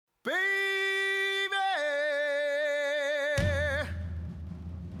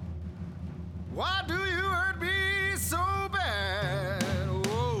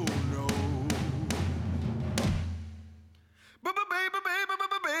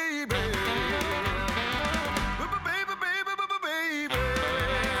Hey,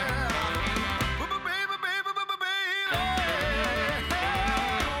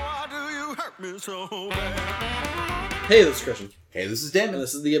 this is Christian. Hey, this is Dan. And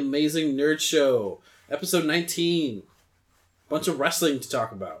this is the Amazing Nerd Show, episode 19. Bunch of wrestling to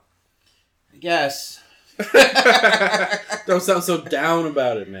talk about. I guess. Don't sound so down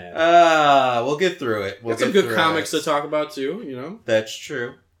about it, man. We'll get through it. Got some good comics to talk about, too, you know? That's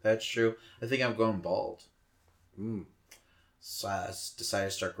true. That's true. I think I'm going bald. So I decided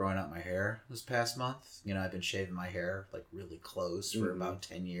to start growing out my hair this past month. You know, I've been shaving my hair, like, really close for about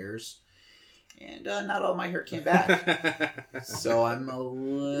 10 years. And not all my hair came back. So I'm a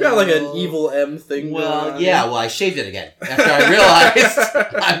little... You got like an evil M thing going on. Yeah, well, I shaved it again after I realized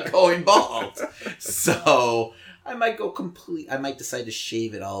I'm going bald. So I might go I might decide to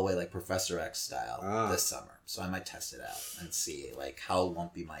shave it all the way like Professor X style this summer. So I might test it out and see like how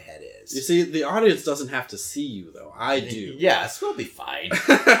lumpy my head is. You see, the audience doesn't have to see you, though. I do. Yes, we'll be fine.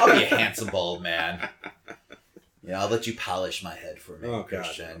 I'll be a handsome bald man. Yeah, I'll let you polish my head for me,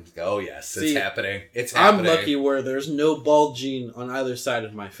 Christian. God. Oh, yes, it's happening. It's happening. I'm lucky where there's no bald gene on either side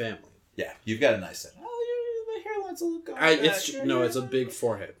of my family. Yeah, you've got a nice head. Oh, the hairline's a little going it's a big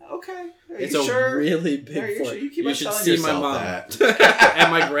forehead. Okay. It's a really big forehead. You should see my mom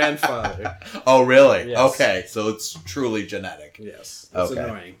and my grandfather. Oh, really? Yes. Okay, so it's truly genetic. Yes. It's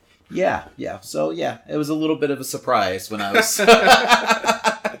annoying. Yeah. So, it was a little bit of a surprise when I was...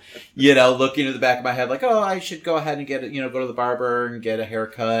 looking at the back of my head, like, oh, I should go ahead and go to the barber and get a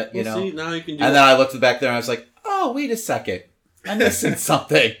haircut, you know. See, now you can do and then I looked at the back there and I was like, oh, wait a second. I'm missing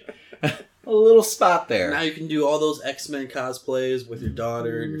something. A little spot there. Now you can do all those X-Men cosplays with your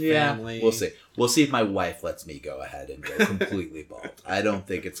daughter and your family. We'll see. We'll see if my wife lets me go ahead and go completely bald. I don't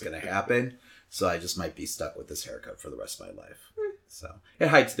think it's going to happen, so I just might be stuck with this haircut for the rest of my life. So it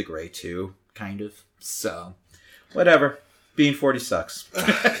hides the gray, too, kind of. So, whatever. Being 40 sucks.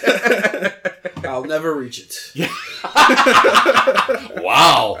 I'll never reach it.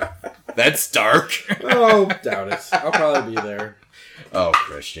 Wow. That's dark. Oh, doubt it. I'll probably be there. Oh,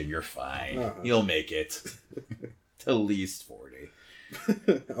 Christian, you're fine. You'll make it. At least 40.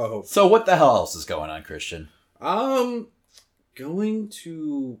 Oh. So what the hell else is going on, Christian? Going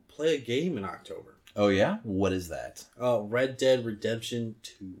to play a game in October. Oh, yeah? What is that? Red Dead Redemption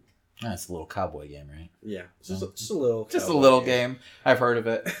 2. That's a little cowboy game, right? Yeah, just a little. Just a little game. I've heard of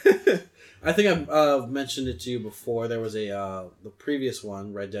it. I think I've mentioned it to you before. There was the previous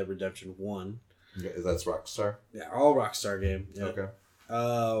one, Red Dead Redemption 1. That's Rockstar? Yeah, all Rockstar game. Yeah. Okay.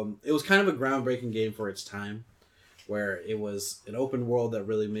 It was kind of a groundbreaking game for its time, where it was an open world that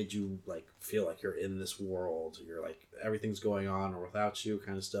really made you like feel like you're in this world. You're like everything's going on or without you,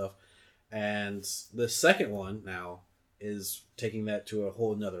 kind of stuff. And the second one now is taking that to a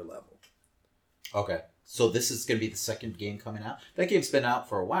whole nother level. Okay. So this is going to be the second game coming out? That game's been out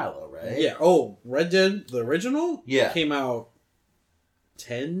for a while, though, right? Yeah. Oh, Red Dead, the original? Yeah. Came out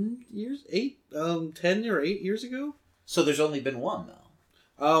 10 or 8 years ago? So there's only been one, though.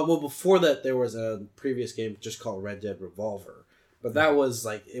 Well, before that, there was a previous game just called Red Dead Revolver. But that was,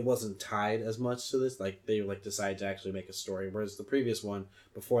 like, it wasn't tied as much to this. Like, they, like, decided to actually make a story. Whereas the previous one,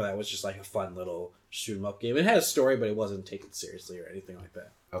 before that, was just, like, a fun little shoot-'em-up game. It had a story, but it wasn't taken seriously or anything like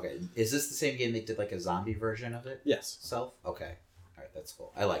that. Okay. Is this the same game they did, like, a zombie version of it? Yes. Self? Okay. All right, that's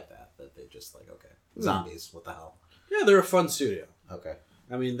cool. I like that. That they just, like, okay. Zombies, what the hell? Yeah, they're a fun studio. Okay.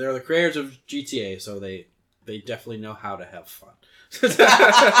 I mean, they're the creators of GTA, so they definitely know how to have fun.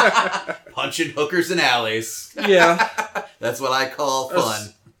 Punching hookers in alleys. Yeah. That's what I call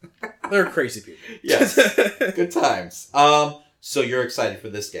fun. They're crazy people. Yes. Good times. So you're excited for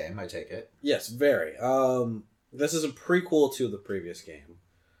this game, I take it? Yes, very. This is a prequel to the previous game.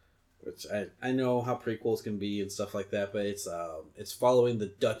 Which I know how prequels can be and stuff like that, but it's following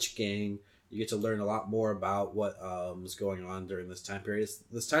the Dutch gang. You get to learn a lot more about what was going on during this time period.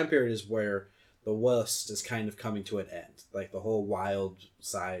 This time period is where the West is kind of coming to an end. Like, the whole wild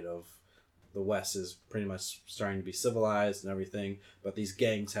side of the West is pretty much starting to be civilized and everything, but these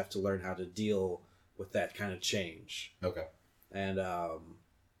gangs have to learn how to deal with that kind of change. Okay. And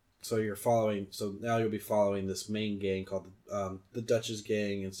so now you'll be following this main gang called the Dutch's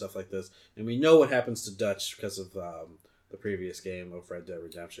gang and stuff like this. And we know what happens to Dutch because of the previous game of Red Dead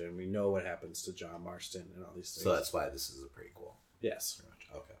Redemption. And we know what happens to John Marston and all these things. So that's why this is a prequel. Yes.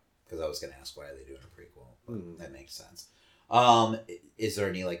 Okay. Because I was going to ask why are they doing a prequel. But that makes sense. Is there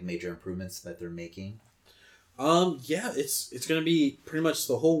any like major improvements that they're making? Yeah, it's going to be pretty much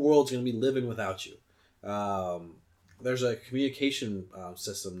the whole world's going to be living without you. There's a communication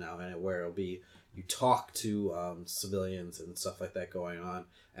system now in it where it'll be you talk to civilians and stuff like that going on,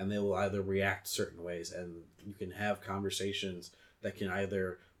 and they will either react certain ways, and you can have conversations that can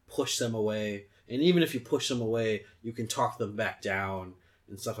either push them away, and even if you push them away, you can talk them back down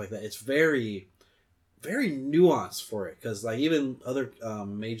and stuff like that. It's very, very nuanced for it, because like even other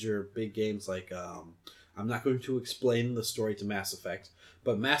major big games like I'm not going to explain the story to Mass Effect,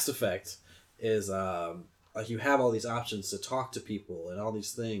 but Mass Effect is like you have all these options to talk to people and all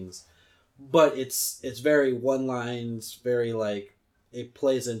these things, but it's very one lines, very like it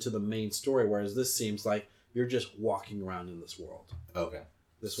plays into the main story, whereas this seems like you're just walking around in this world. Okay.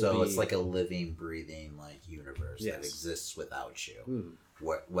 This so it's like a living, breathing like universe that exists without you.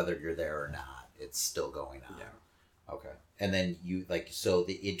 Whether you're there or not, it's still going on. Yeah. Okay. And then you like, so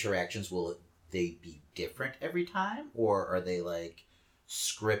the interactions, will they be different every time, or are they like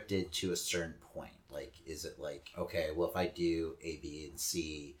scripted to a certain point? Like, is it like, okay, well, if I do A, B, and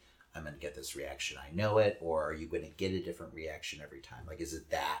C, I'm going to get this reaction. I know it. Or are you going to get a different reaction every time? Like, is it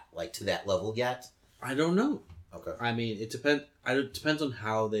that, like, to that level yet? I don't know. Okay. I mean, it depends on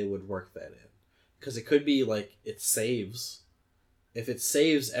how they would work that in. Because it could be like it saves. If it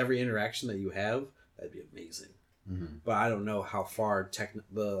saves every interaction that you have, that'd be amazing. Mm-hmm. But I don't know how far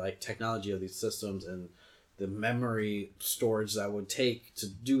the technology of these systems and the memory storage that would take to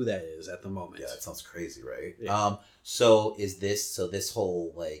do that is at the moment. Yeah, that sounds crazy, right? Yeah. So this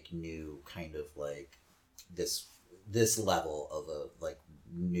whole like new kind of like this level of a like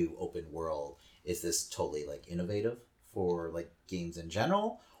new open world, is this totally like innovative for like games in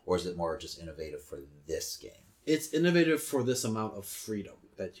general, or is it more just innovative for this game? It's innovative for this amount of freedom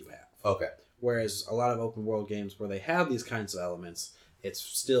that you have. Okay. Whereas a lot of open world games where they have these kinds of elements, it's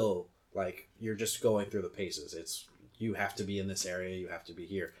still like you're just going through the paces. It's you have to be in this area, you have to be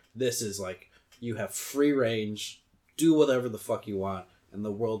here. This is like you have free range, do whatever the fuck you want, and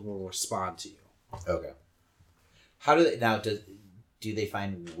the world will respond to you. Okay. How do they now do they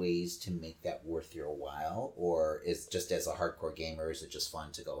find ways to make that worth your while, or is just as a hardcore gamer, is it just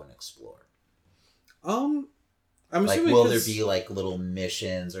fun to go and explore? I'm like, assuming will there be like little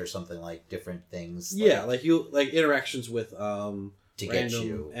missions or something, like different things? Yeah, like you like interactions with to random get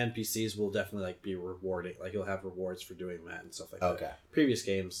you NPCs will definitely like be rewarding. Like you'll have rewards for doing that and stuff like that. Okay. Previous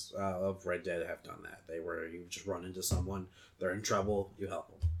games of Red Dead have done that. They were you just run into someone, they're in trouble, you help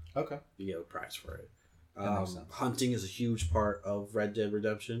them. Okay. You get a prize for it. Hunting is a huge part of Red Dead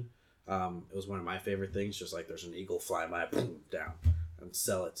Redemption. It was one of my favorite things. Just like there's an eagle fly by, boom, down, and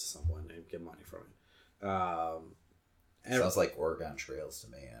sell it to someone and get money from it. Sounds like Oregon Trails to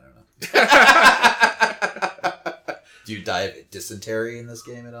me. I don't know. Do you die of dysentery in this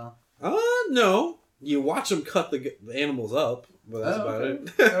game at all? No. You watch them cut the animals up, but that's about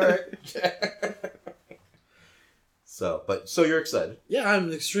it. All right. So you're excited? Yeah,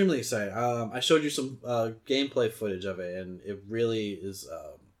 I'm extremely excited. I showed you some gameplay footage of it, and it really is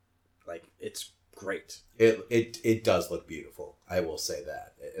like it's great. It does look beautiful. I will say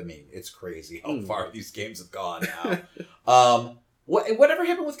that. I mean, it's crazy how far these games have gone now. Whatever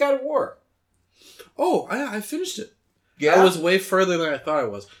happened with God of War? Oh, I finished it. Yeah, I was way further than I thought I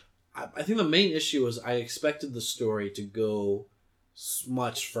was. I think the main issue was I expected the story to go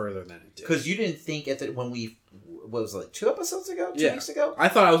much further than it did. Because you didn't think when we, what was it, like 2 episodes ago? 2 weeks ago? I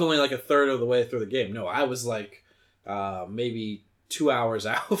thought I was only like a third of the way through the game. No, I was like maybe 2 hours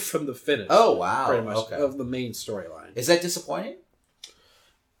out from the finish. Oh, wow. Pretty much of the main storyline. Is that disappointing?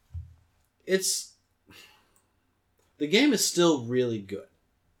 The game is still really good.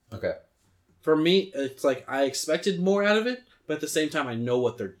 Okay. For me, it's like I expected more out of it, but at the same time, I know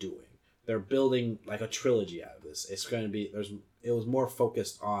what they're doing. They're building like a trilogy out of this. It's going to be it was more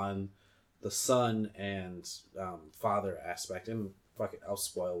focused on the son and father aspect, and fuck it, I'll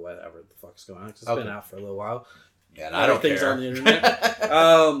spoil whatever the fuck's going on because it's been out for a little while. Yeah, and I don't care. On the internet.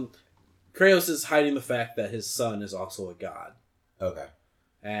 Kratos is hiding the fact that his son is also a god. Okay.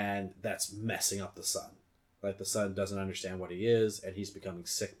 And that's messing up the son. Like the son doesn't understand what he is, and he's becoming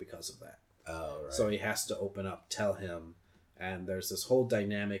sick because of that. Oh, right. So he has to open up, tell him, and there's this whole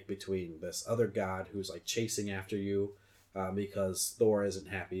dynamic between this other god who's like chasing after you, because Thor isn't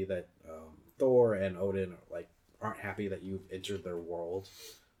happy that Thor and Odin aren't happy that you've entered their world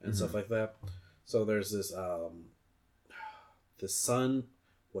and stuff like that. So there's this this son.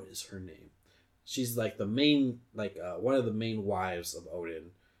 What is her name? She's like the main one of the main wives of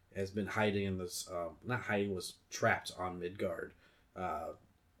Odin. Has been hiding in this, not hiding, was trapped on Midgard.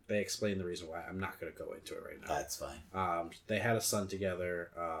 They explain the reason why. I'm not going to go into it right now. That's fine. They had a son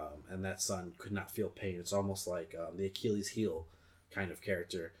together, and that son could not feel pain. It's almost like the Achilles heel kind of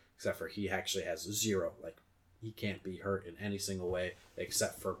character, except for he actually has zero he can't be hurt in any single way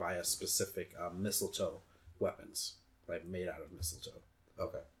except for by a specific mistletoe weapons, like made out of mistletoe.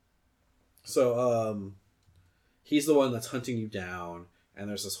 Okay. So he's the one that's hunting you down, and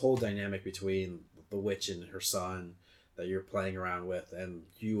there's this whole dynamic between the witch and her son that you're playing around with, and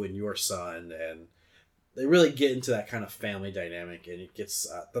you and your son, and they really get into that kind of family dynamic, and it gets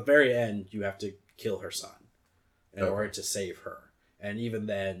at the very end you have to kill her son in order to save her, and even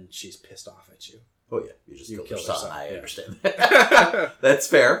then she's pissed off at you. Oh yeah, you just killed her son. I understand. That's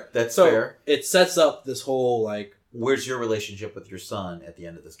fair. That's so fair. It sets up this whole like. Where's your relationship with your son at the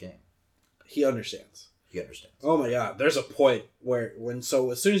end of this game? He understands. He understands. Oh my god! There's a point where as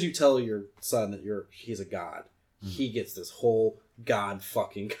soon as you tell your son that he's a god, he gets this whole god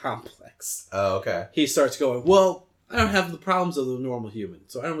fucking complex. Oh, okay. He starts going, well, I don't have the problems of the normal human,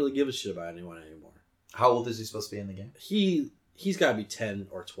 so I don't really give a shit about anyone anymore. How old is he supposed to be in the game? He's got to be 10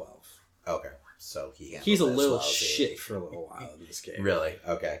 or 12. Okay. So he's a little shit for a little while in this game. Really?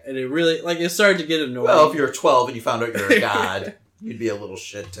 Okay. And it really, it started to get annoying. Well, if you're 12 and you found out you're a god, you'd be a little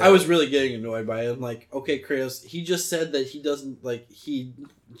shit too. I was really getting annoyed by it. I'm like, okay, Kratos, he just said that he doesn't, he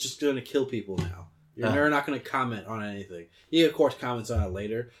just going to kill people now. You're not going to comment on anything. He, of course, comments on it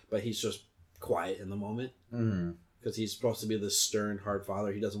later, but he's just quiet in the moment. Because he's supposed to be this stern, hard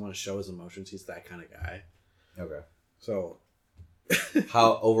father. He doesn't want to show his emotions. He's that kind of guy. Okay. So...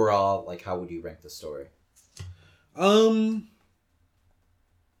 how overall, how would you rank the story? For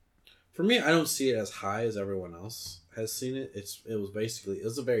me, I don't see it as high as everyone else has seen it. It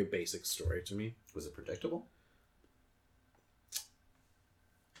was a very basic story to me. Was it predictable?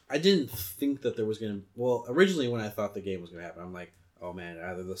 I didn't think that there was going to... Well, originally when I thought the game was going to happen, I'm like, oh man,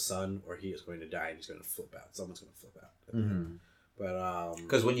 either the son or he is going to die and he's going to flip out. Someone's going to flip out. Mm-hmm. But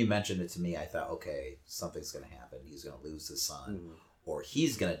because when you mentioned it to me, I thought, okay, something's going to happen. He's going to lose his son, or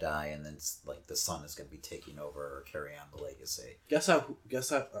he's going to die, and then the son is going to be taking over or carry on the legacy. Guess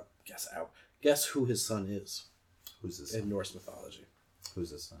who his son is? Who's his son? In Norse mythology? Who's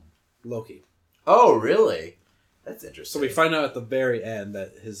his son? Loki. Oh, really? That's interesting. So we find out at the very end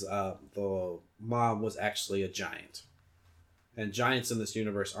that his the mom was actually a giant. And giants in this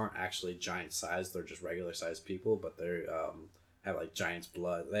universe aren't actually giant sized; they're just regular sized people, but they have giant's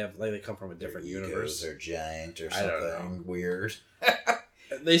blood. They come from a different universe. They're giant or something weird.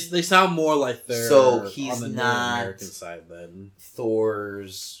 They sound more like they're he's on the not American side than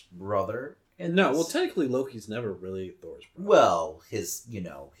Thor's brother. Well, technically Loki's never really Thor's brother. Well, his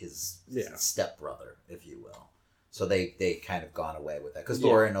stepbrother, if you will. So they kind of gone away with that because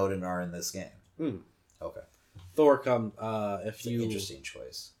Thor and Odin are in this game. Okay. Thor interesting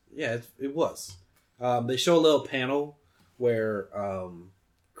choice. Yeah, it was. They show a little panel where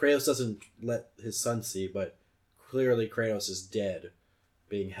Kratos doesn't let his son see, but clearly Kratos is dead,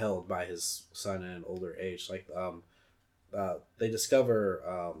 being held by his son at an older age. They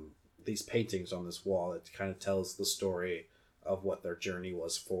discover these paintings on this wall that kind of tells the story of what their journey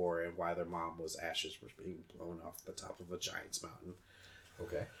was for and why their mom was ashes was being blown off the top of a giant's mountain.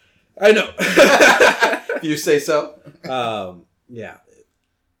 Okay. I know. You say so? Yeah.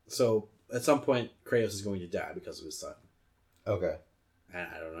 So at some point, Kratos is going to die because of his son. Okay. And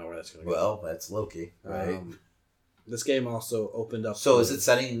I don't know where that's going to go. Well, that's Loki, right? This game also opened up... So is it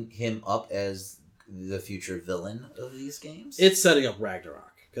setting him up as the future villain of these games? It's setting up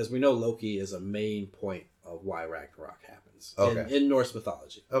Ragnarok, because we know Loki is a main point of why Ragnarok happens. Okay. In Norse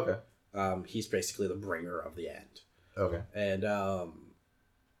mythology. Okay. He's basically the bringer of the end. Okay. And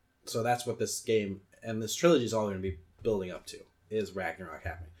so that's what this game and this trilogy is all going to be building up to, is Ragnarok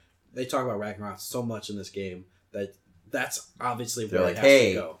happening. They talk about Ragnarok so much in this game that that's obviously where it has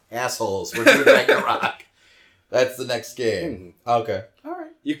to go. Assholes, we're doing Ragnarok. That's the next game. Okay. All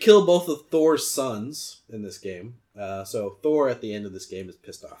right. You kill both of Thor's sons in this game. So Thor at the end of this game is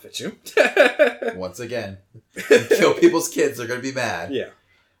pissed off at you. Once again. You kill people's kids, they're going to be mad. Yeah.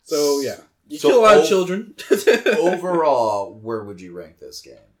 So, yeah. You kill a lot of children. Overall, where would you rank this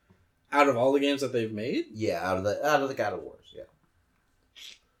game? Out of all the games that they've made? Yeah, out of the God of Wars, yeah.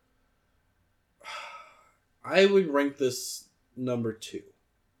 I would rank this number 2.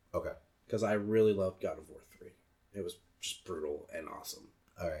 Okay. Because I really loved God of War 3. It was just brutal and awesome.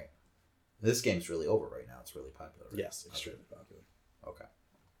 All right. This game's really over right now. It's really popular. Right? Yes, extremely popular. Okay.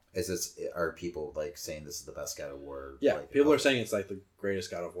 Are people saying this is the best God of War? Yeah, people are saying it's the greatest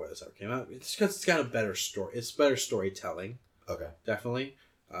God of War that's ever came out. It's because it's got a better story. It's better storytelling. Okay. Definitely.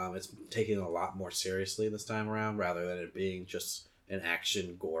 It's taken a lot more seriously this time around, rather than it being just an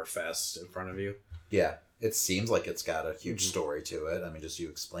action gore fest in front of you. Yeah, it seems like it's got a huge story to it. I mean, just you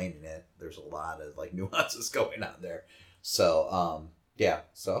explaining it, there's a lot of nuances going on there. So, Yeah.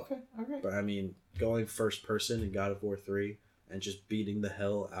 So okay, all right. But I mean, going first person in God of War 3 and just beating the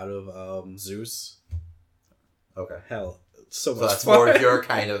hell out of Zeus. Okay. Hell, so much that's fun. more of your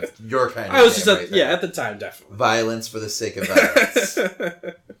kind of I was just at the time, definitely. Violence for the sake of violence.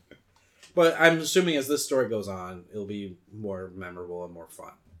 But I'm assuming as this story goes on, it'll be more memorable and more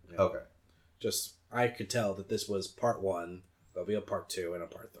fun. You know? Okay. Just, I could tell that this was part 1. There'll be a part 2 and a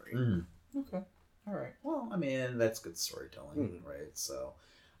part 3. Mm-hmm. Okay. All right. Well, I mean, that's good storytelling, right? So,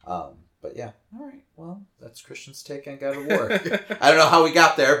 but yeah. All right. Well, that's Christian's take on God of War. I don't know how we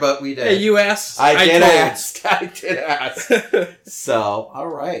got there, but we did. Hey, you asked. I did ask. So, all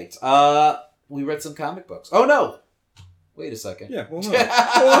right. We read some comic books. Oh, no. Wait a second. Yeah, hold on.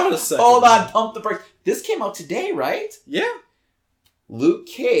 Hold on a second. Hold on. Pump the brakes. This came out today, right? Yeah. Luke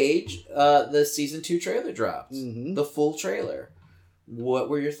Cage, the season 2 trailer dropped. Mm-hmm. The full trailer. What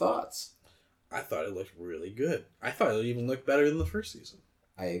were your thoughts? I thought it looked really good. I thought it even looked better than the first season.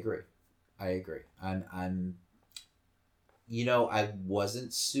 I agree. I'm I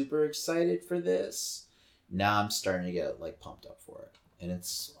wasn't super excited for this. Now I'm starting to get pumped up for it. And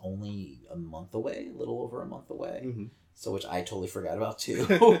it's only a month away, a little over a month away. Mm-hmm. So, which I totally forgot about too.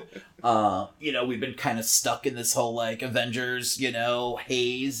 We've been kind of stuck in this whole Avengers,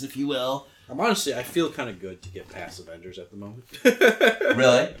 haze, if you will. I feel kind of good to get past Avengers at the moment.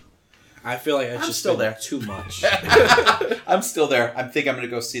 Really? I feel like I'm just still there too much. I'm still there. I think I'm going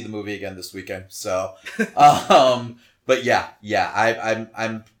to go see the movie again this weekend. So, but yeah,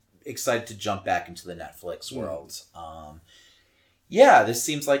 I'm excited to jump back into the Netflix world. This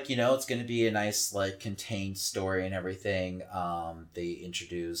seems like, it's going to be a nice, contained story and everything. They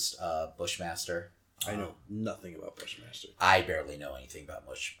introduced Bushmaster. I know nothing about Bushmaster. I barely know anything about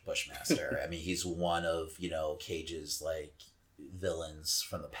Bushmaster. I mean, he's one of, Cage's, villains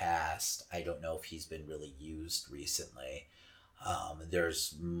from the past. I don't know if he's been really used recently.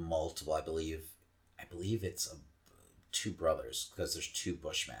 There's multiple, I believe it's 2 brothers, because there's 2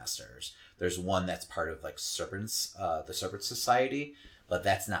 Bushmasters. There's one that's part of the Serpent Society, but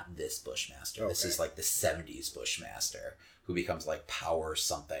that's not this Bushmaster. Okay. This is the 70s Bushmaster who becomes Power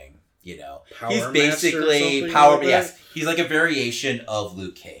something, Power he's basically Power. Yes, he's a variation of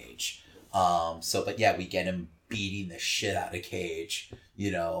Luke Cage. We get him beating the shit out of Cage,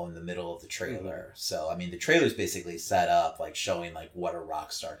 in the middle of the trailer. Mm-hmm. So I mean, the trailer's basically set up showing what a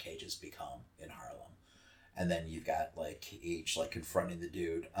rock star Cage has become in Harlem. And then you've got Cage confronting the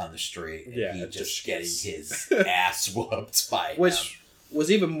dude on the street, and he just getting his ass whooped by him. Which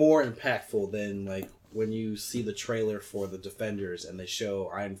was even more impactful than when you see the trailer for the Defenders and they show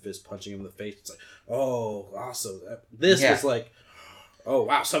Iron Fist punching him in the face. It's oh, awesome! This was oh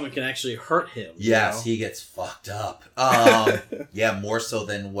wow, someone can actually hurt him. Yes, he gets fucked up. More so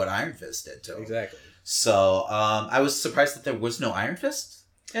than what Iron Fist did to him. Exactly. So I was surprised that there was no Iron Fist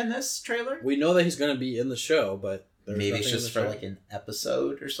in this trailer. We know that he's going to be in the show, but maybe it's just for an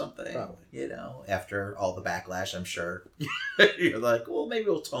episode or something. Probably. After all the backlash, I'm sure you're well, maybe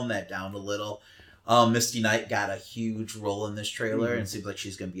we'll tone that down a little. Misty Knight got a huge role in this trailer, and it seems like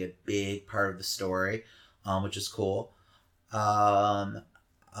she's going to be a big part of the story, which is cool.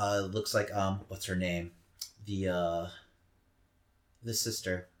 Looks like what's her name? The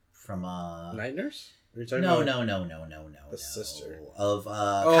sister from Night Nurse? No. The sister of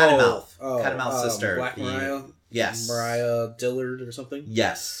Cottonmouth. Cottonmouth's sister. Black Mariah? Yes. Mariah Dillard or something?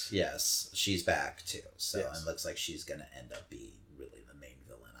 Yes. She's back too. So it looks like she's gonna end up being really the main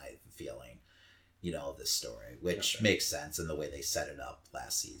villain, I'm feeling, of this story. Which makes sense in the way they set it up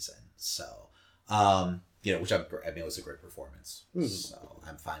last season. So which it was a great performance. Mm-hmm. So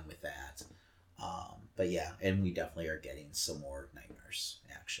I'm fine with that. And we definitely are getting some more Night Nurse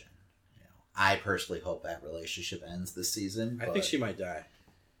action. I personally hope that relationship ends this season. I think she might die.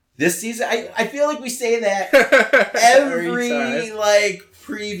 This season? I feel like we say that every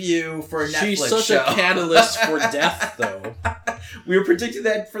preview for a Netflix show. She's such a catalyst for death, though. We were predicting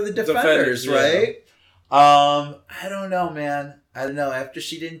that for the Defenders, right? I don't know, man. I don't know. After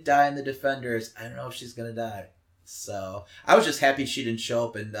she didn't die in the Defenders, I don't know if she's going to die. So I was just happy she didn't show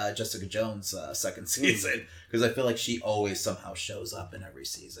up in Jessica Jones' second season, because I feel like she always somehow shows up in every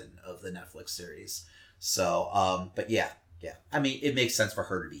season of the Netflix series. So, but yeah. I mean, it makes sense for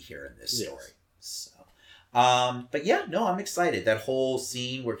her to be here in this story. So, I'm excited. That whole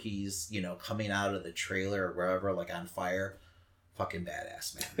scene where he's, coming out of the trailer or wherever, on fire, fucking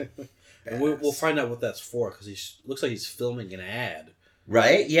badass, man. And we'll find out what that's for, because he looks like he's filming an ad.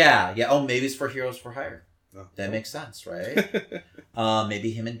 Right? Yeah. Oh, maybe it's for Heroes for Hire. Oh. That makes sense, right?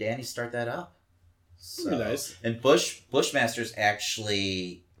 Maybe him and Danny start that up. So, that'd be nice. And Bushmaster's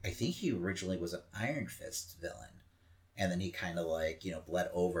actually, I think he originally was an Iron Fist villain. and then he kind of like, bled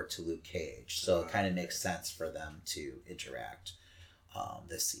over to Luke Cage. So it kind of makes sense for them to interact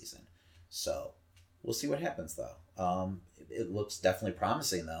this season. So we'll see what happens, though. It looks definitely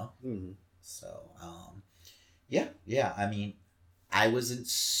promising, though. Mm-hmm. So, yeah. I mean, I wasn't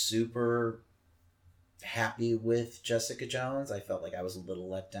super happy with Jessica Jones. I felt like I was a little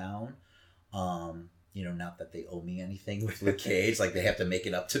let down. Not that they owe me anything with Luke Cage, like they have to make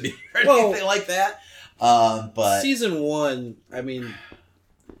it up to me or anything like that. But season 1, I mean,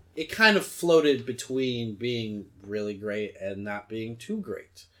 it kind of floated between being really great and not being too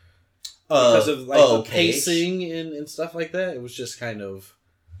great. Because of the pacing and stuff like that. It was just kind of...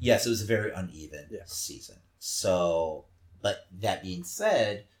 Yes, it was a very uneven season. So, but that being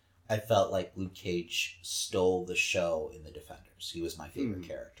said, I felt like Luke Cage stole the show in The Defenders. He was my favorite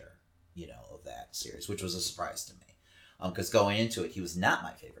character, of that series, which was a surprise to me. Because going into it, he was not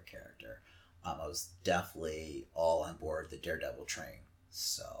my favorite character. I was definitely all on board the Daredevil train.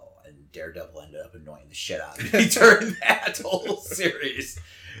 So, and Daredevil ended up annoying the shit out of me during that whole series.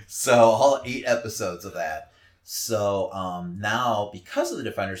 So, all 8 episodes of that. So, now, because of The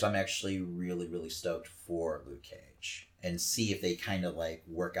Defenders, I'm actually really, really stoked for Luke Cage. And see if they kind of, like,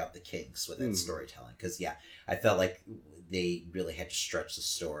 work out the kinks with that storytelling. Because, I felt like they really had to stretch the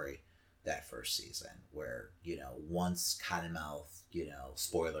story that first season. Where, once Cottonmouth,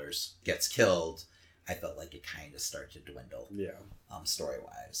 spoilers, gets killed... I felt like it kind of started to dwindle. Yeah.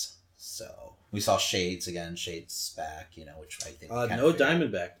 Story-wise. So, we saw Shades again. Shades back, which I think... no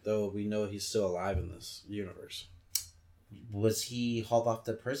Diamondback, though we know he's still alive in this universe. Was he hauled off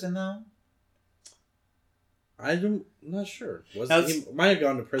to prison, though? I'm not sure. He might have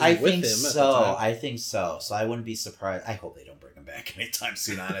gone to prison with him at the time. I think so. So, I wouldn't be surprised. I hope they don't bring him back anytime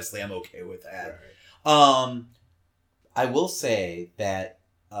soon, honestly. I'm okay with that. Right. I will say that...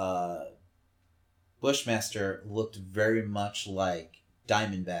 Bushmaster looked very much like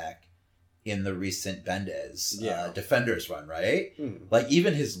Diamondback in the recent Bendis Defenders run, right? Like,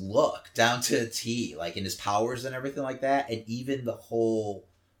 even his look, down to a T, like, in his powers and everything like that, and even the whole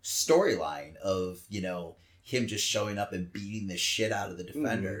storyline of, him just showing up and beating the shit out of the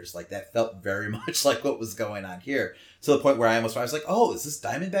Defenders, like, that felt very much like what was going on here, to the point where I was like, oh, is this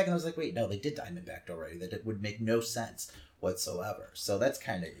Diamondback? And I was like, wait, no, they did Diamondback already. That would make no sense whatsoever. So that's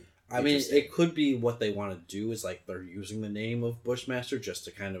kind of... I mean, it could be what they want to do is, like, they're using the name of Bushmaster just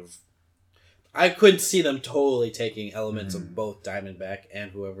to kind of... I could see them totally taking elements of both Diamondback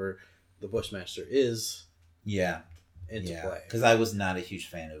and whoever the Bushmaster is into play. Because I was not a huge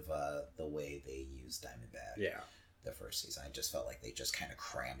fan of the way they used Diamondback the first season. I just felt like they just kind of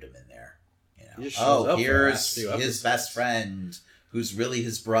crammed him in there. Here's his best friend, who's really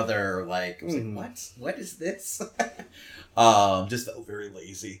his brother. Like, I was like, what is this? Just felt very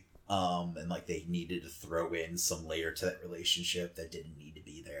lazy. And like they needed to throw in some layer to that relationship that didn't need to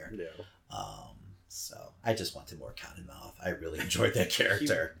be there. Yeah. So I just wanted more Cottonmouth. I really enjoyed that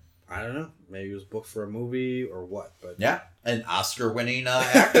character. I don't know. Maybe he was booked for a movie or what, but yeah, an Oscar-winning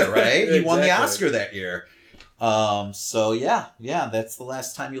actor, right? Exactly. He won the Oscar that year. So yeah, that's the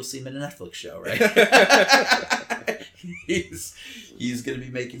last time you'll see him in a Netflix show, right? He's going to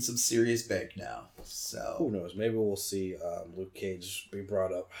be making some serious bank now. So who knows? Maybe we'll see Luke Cage be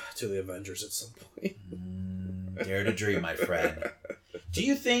brought up to the Avengers at some point. Dare to dream, my friend. Do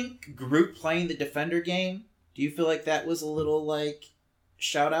you think Groot playing the Defender game? Do you feel like that was a little like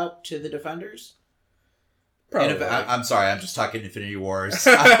shout out to the Defenders? Probably. I'm sorry, I'm just talking Infinity Wars.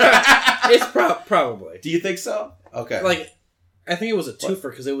 It's probably. Do you think so? Okay. Like, I think it was a twofer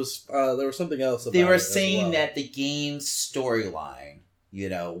because it was there was something else about it. They were saying that the game's storyline,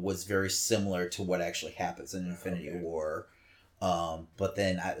 was very similar to what actually happens in Infinity War. But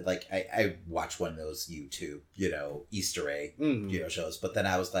then I watched one of those YouTube, Easter egg, shows. But then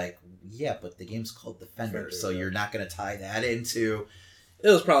I was like, yeah, but the game's called Defender, so you're not going to tie that into. It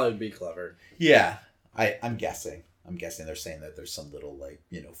was probably to be clever. Yeah, I'm guessing. I'm guessing they're saying that there's some little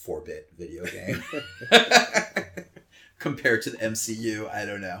 4-bit video game compared to the MCU. I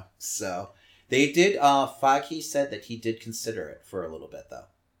don't know. So they did. Feige said that he did consider it for a little bit though,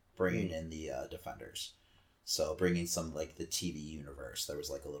 bringing in the Defenders. So bringing some the TV universe. There was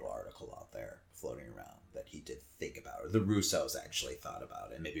a little article out there floating around that he did think about, or the Russos actually thought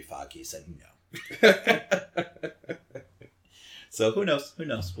about it. Maybe Feige said no. So who knows? Who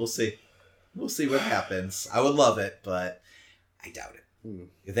knows? We'll see. We'll see what happens. I would love it, but I doubt it.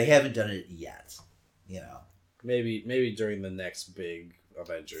 If they haven't done it yet, maybe during the next big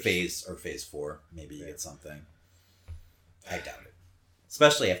Avengers phase 4, maybe you get something. I doubt it,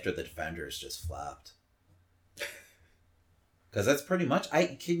 especially after the Defenders just flopped. Because that's pretty much...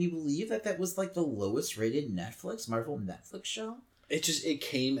 Can you believe that was like the lowest rated Marvel Netflix show? It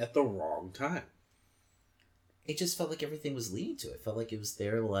came at the wrong time. It just felt like everything was leading to it. It felt like it was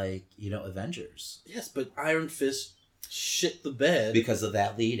their, like, Avengers. Yes, but Iron Fist shit the bed. Because of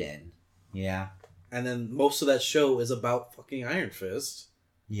that lead-in. Yeah. And then most of that show is about fucking Iron Fist.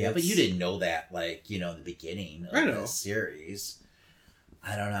 Yeah, but you didn't know that, like, in the beginning of the series.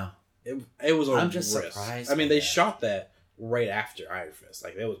 I don't know. It was I'm just surprised. I mean, they shot that right after Iron Fist.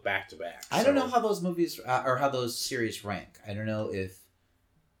 Like, it was back-to-back. I don't know how those movies, or how those series rank. I don't know if...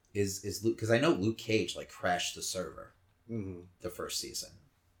 Is Luke... Because I know Luke Cage, like, crashed the server the first season.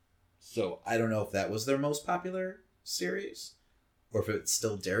 So, I don't know if that was their most popular series. Or if it's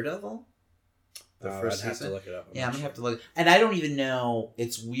still Daredevil. The first I'd season. have to look it up. I'm gonna have to look... And I don't even know...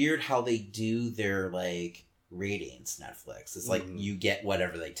 It's weird how they do their, like, ratings, Netflix. It's like, you get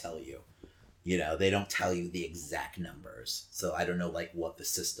whatever they tell you. They don't tell you the exact numbers. So, I don't know, like, what the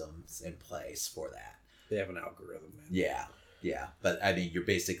system's in place for that. They have an algorithm, man. Yeah. Yeah, but I mean, you're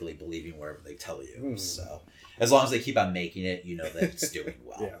basically believing whatever they tell you. So, as long as they keep on making it, that it's doing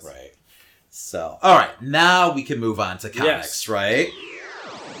well, yes. Right? So, all right, now we can move on to comics, right?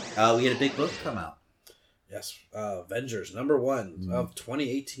 We had a big book come out. Yes, Avengers #1 of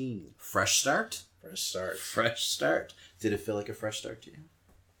 2018. Fresh start. Fresh start. Did it feel like a fresh start to you?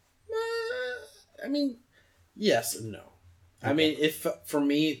 I mean, yes and no. Okay. I mean, if for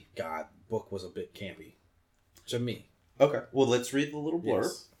me, book was a bit campy. To me. Okay. Well, let's read the little blurb.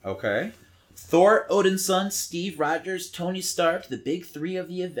 Yes. Okay. Thor, Odin's son, Steve Rogers, Tony Stark, the big three of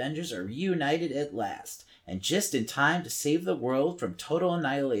the Avengers are reunited at last, and just in time to save the world from total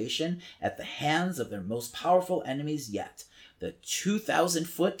annihilation at the hands of their most powerful enemies yet, the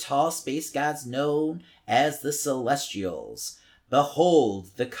 2,000-foot-tall space gods known as the Celestials.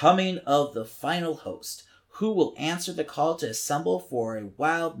 Behold, the coming of the final host, who will answer the call to assemble for a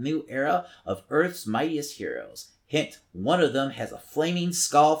wild new era of Earth's mightiest heroes. Hint, one of them has a flaming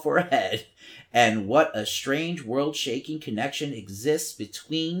skull for a head. And what a strange world-shaking connection exists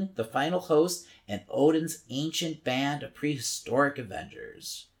between the final host and Odin's ancient band of prehistoric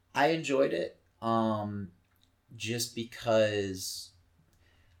Avengers. I enjoyed it, just because...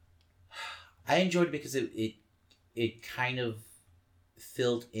 it kind of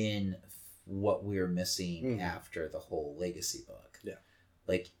filled in what we were missing after the whole Legacy book. Yeah.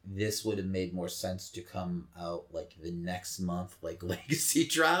 Like, this would have made more sense to come out, like, the next month, like, Legacy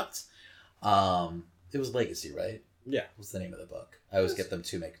dropped. It was Legacy, right? Yeah. What's the name of the book? I always get them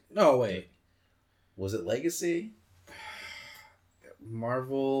to make... No, wait. Was it Legacy?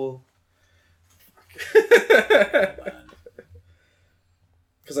 Marvel...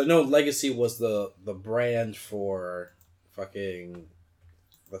 Because I know Legacy was the brand for fucking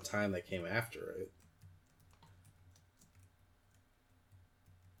the time that came after it.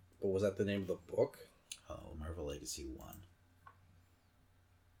 But was that the name of the book? Oh, Marvel Legacy 1. What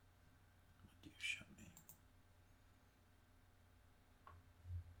do you show me?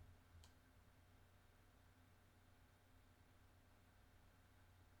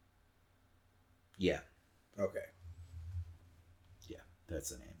 Yeah. Okay. Yeah,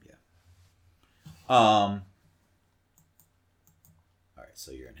 that's the name, yeah. All right,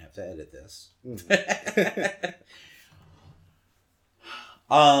 so you're going to have to edit this. Let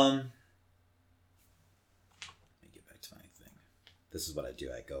me get back to my thing. This is what I do.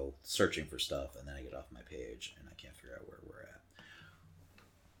 I go searching for stuff, and then I get off my page, and I can't figure out where we're at.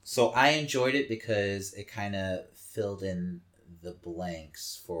 So I enjoyed it because it kind of filled in the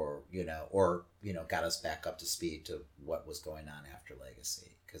blanks for, got us back up to speed to what was going on after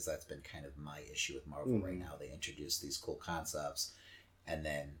Legacy. Because that's been kind of my issue with Marvel right now. They introduce these cool concepts, and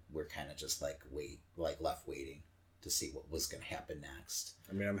then we're kind of just left waiting to see what was going to happen next.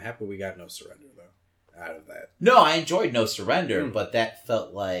 I mean, I'm happy we got No Surrender, though, out of that. No, I enjoyed No Surrender, but that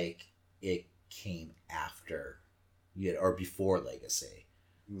felt like it came after, or before Legacy.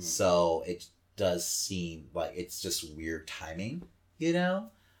 So it does seem like it's just weird timing,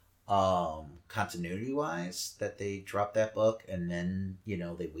 continuity-wise, that they dropped that book, and then,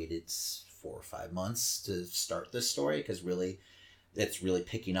 they waited 4 or 5 months to start this story, because really, it's really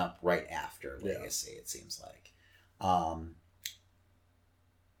picking up right after Legacy, it seems like.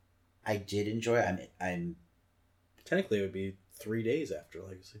 I did enjoy it. I'm technically it would be 3 days after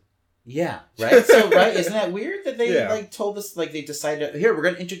Legacy. Yeah, right. So, right, isn't that weird that they told us, they decided, here, we're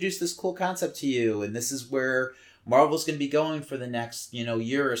going to introduce this cool concept to you, and this is where Marvel's going to be going for the next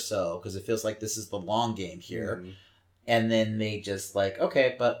year or so, because it feels like this is the long game here. And then they just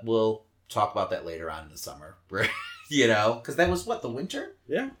okay, but we'll talk about that later on in the summer, because that was the winter.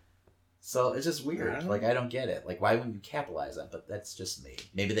 Yeah. So it's just weird. Like, I don't get it. Like, why wouldn't you capitalize on it? But that's just me.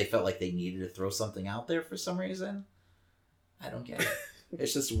 Maybe they felt like they needed to throw something out there for some reason. I don't get it.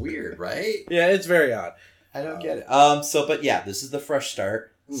 It's just weird, right? Yeah, it's very odd. I don't get it. But yeah, this is the fresh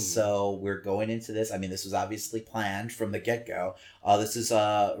start. So we're going into this. I mean, this was obviously planned from the get-go. This is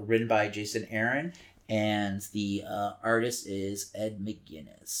written by Jason Aaron, and the artist is Ed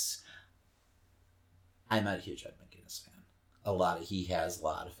McGuinness. I'm not a huge Ed McGuinness fan. He has a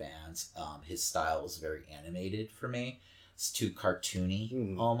lot of fans. His style is very animated for me. It's too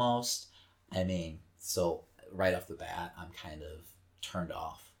cartoony almost. I mean, so right off the bat, I'm kind of turned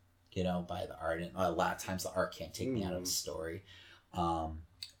off, by the art. And a lot of times the art can't take me out of the story.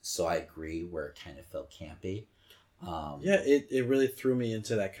 So I agree where it kind of felt campy. It really threw me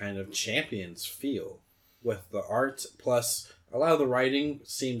into that kind of Champions feel with the art. Plus, a lot of the writing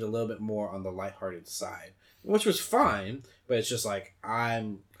seemed a little bit more on the lighthearted side, which was fine. But it's just like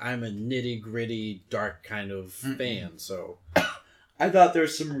I'm a nitty gritty dark kind of fan. So I thought there were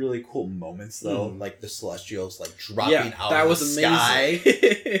some really cool moments though, like the Celestials like dropping out that of was the amazing.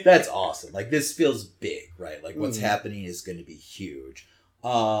 sky. That's awesome. Like this feels big, right? Like what's happening is going to be huge.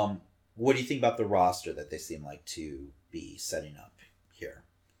 What do you think about the roster that they seem like to be setting up here?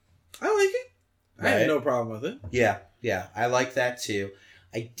 I like it. Right? I have no problem with it. Yeah, I like that too.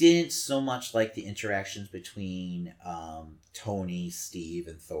 I didn't so much like the interactions between Tony, Steve,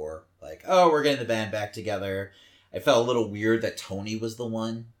 and Thor. Like, oh, we're getting the band back together. I felt a little weird that Tony was the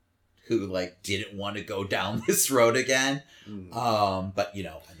one who like didn't want to go down this road again. But I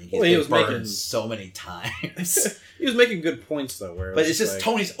mean, he was burned so many times. He was making good points though. But it's just like...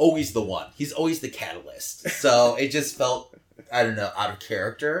 Tony's always the one. He's always the catalyst. So it just felt, I don't know, out of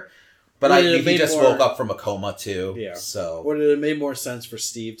character. But he just woke up from a coma too. Yeah. So would it have made more sense for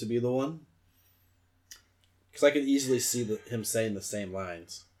Steve to be the one? Because I could easily see him saying the same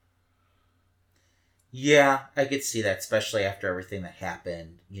lines. Yeah, I could see that, especially after everything that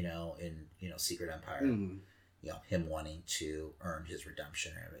happened, in Secret Empire. Him wanting to earn his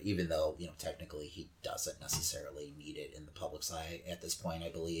redemption, even though technically he doesn't necessarily need it in the public's eye at this point. I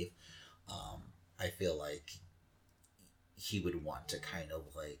believe. I feel like he would want to kind of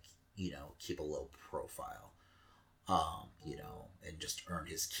like keep a low profile, and just earn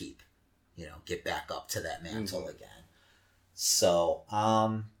his keep, get back up to that mantle again. So,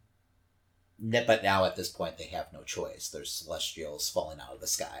 but now at this point they have no choice. There's Celestials falling out of the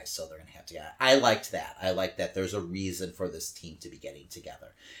sky, so they're gonna have to get. I liked that. I like that. There's a reason for this team to be getting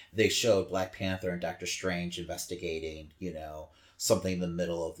together. They showed Black Panther and Doctor Strange investigating, something in the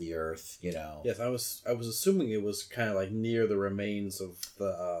middle of the earth. Yes, I was assuming it was kind of like near the remains of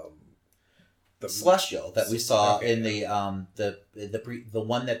the Celestial that we saw in the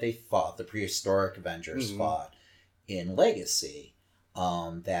one that they fought, the prehistoric Avengers fought in Legacy.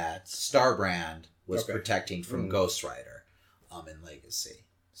 That Starbrand was protecting from Ghost Rider in Legacy.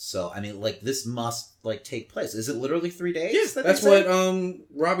 So I mean, like, this must like take place. Is it literally 3 days? Yes, that's what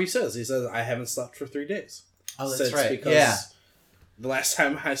Robbie says. He says, I haven't slept for 3 days. Oh, that's right. Because the last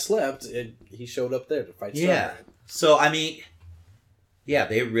time I slept, he showed up there to fight Starbrand. Yeah. So I mean,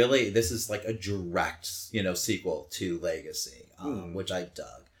 this is like a direct, sequel to Legacy, which I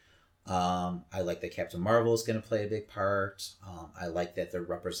dug. I like that Captain Marvel is going to play a big part. I like that they're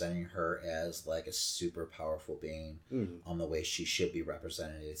representing her as like a super powerful being, the way she should be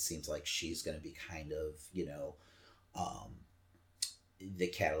represented. It seems like she's going to be kind of, the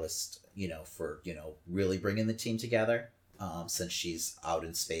catalyst, for, really bringing the team together. Since she's out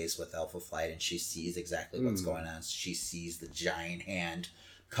in space with Alpha Flight and she sees exactly what's going on. She sees the giant hand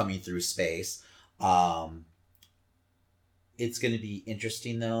coming through space. It's going to be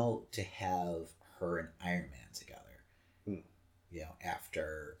interesting, though, to have her and Iron Man together,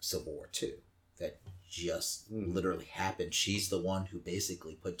 after Civil War II. That just literally happened. She's the one who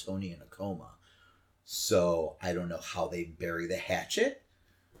basically put Tony in a coma. So I don't know how they bury the hatchet.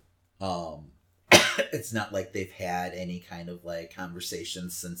 It's not like they've had any kind of like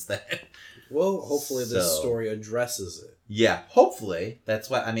conversations since then. Well, hopefully this story addresses it. Yeah, hopefully. That's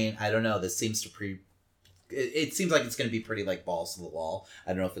what, I mean, I don't know. This seems to it seems like it's going to be pretty like balls to the wall.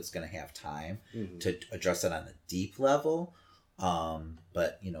 I don't know if it's going to have time to address it on a deep level.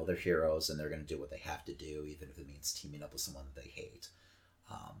 But, they're heroes and they're going to do what they have to do, even if it means teaming up with someone that they hate.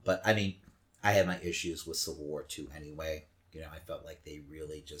 But, I mean, I had my issues with Civil War II anyway. I felt like they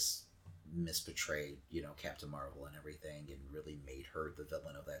really just misportrayed, Captain Marvel and everything and really made her the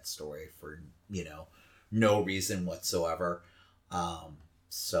villain of that story for, no reason whatsoever.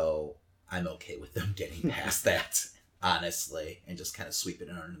 So I'm okay with them getting past that, honestly, and just kind of sweeping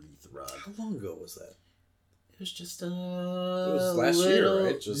it underneath the rug. How long ago was that? was just a It was last year,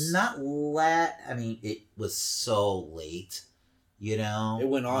 right? I mean, it was so late, you know? It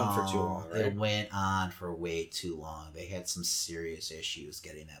went on for too long, right? It went on for way too long. They had some serious issues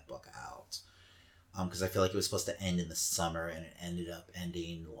getting that book out. Because I feel like it was supposed to end in the summer, and it ended up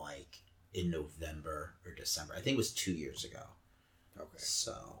ending, like, in November or December. I think it was 2 years ago. Okay.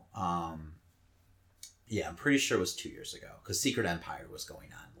 So, yeah, I'm pretty sure it was 2 years ago, because Secret Empire was going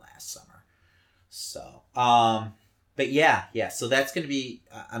on last summer. So, but yeah, so that's going to be,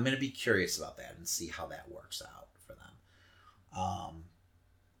 I'm going to be curious about that and see how that works out for them.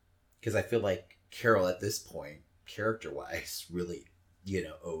 Because I feel like Carol at this point, character-wise, really, you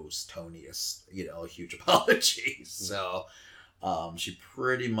know, owes Tony a huge apology. So, she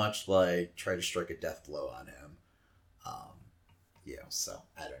pretty much, like, tried to strike a death blow on him. So,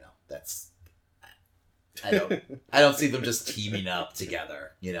 I don't know. I don't see them just teaming up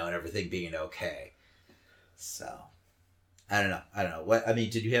together, you know, and everything being okay. So, I don't know.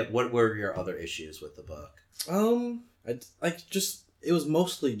 What were your other issues with the book? It was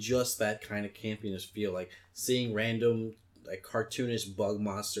mostly just that kind of campiness feel, like seeing random, like, cartoonish bug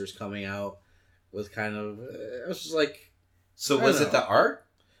monsters coming out with kind of, it was just like. So was it the art?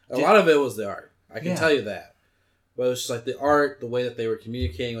 A lot of it was the art. I can tell you that. But it was just like the art, the way that they were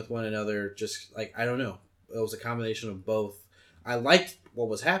communicating with one another, just like, I don't know. It was a combination of both. I liked what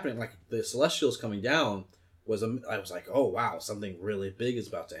was happening. Like, the Celestials coming down I was like, oh wow, something really big is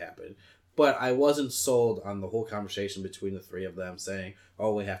about to happen. But I wasn't sold on the whole conversation between the three of them saying,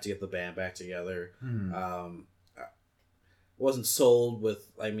 oh, we have to get the band back together. Wasn't sold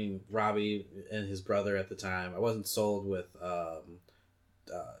with, Robbie and his brother at the time. I wasn't sold with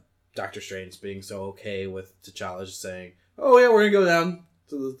Doctor Strange being so okay with T'Challa just saying, oh yeah, we're going to go down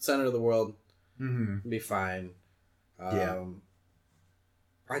to the center of the world. Be fine.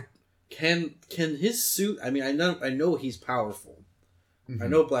 Can his suit, I know he's powerful. I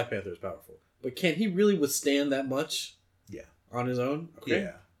know Black Panther is powerful. But can he really withstand that much? Yeah. On his own? Okay.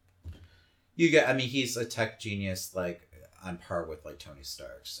 Yeah. He's a tech genius, like, on par with, like, Tony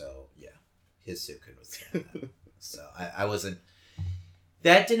Stark. So, yeah. His suit could withstand that. So, I wasn't...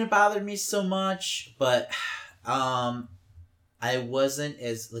 That didn't bother me so much, but I wasn't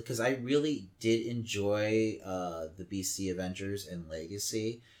as... Because I really did enjoy the BC Avengers and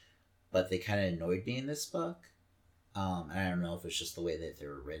Legacy, but they kind of annoyed me in this book. I don't know if it's just the way that they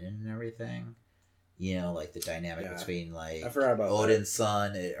were written and everything. You know, like the dynamic between, like, I forgot about Odin's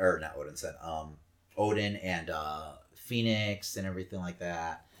son, or not Odin's son, Odin and Phoenix and everything like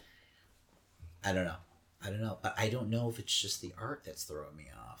that. I don't know. But I don't know if it's just the art that's throwing me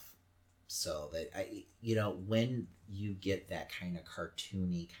off. So that when you get that kind of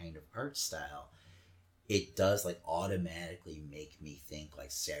cartoony kind of art style, it does, like, automatically make me think,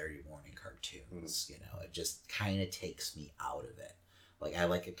 like, Saturday morning cartoons. You know, it just kind of takes me out of it. Like, I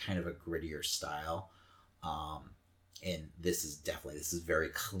like a kind of a grittier style. And this is very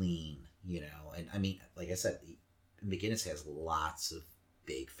clean, you know. And like I said, McGinnis has lots of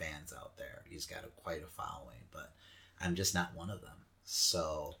big fans out there. He's got quite a following, but I'm just not one of them.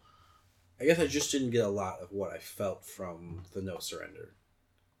 So I guess I just didn't get a lot of what I felt from the No Surrender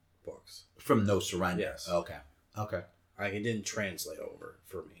books. From No Surrender? Yes. Okay. Like, it didn't translate over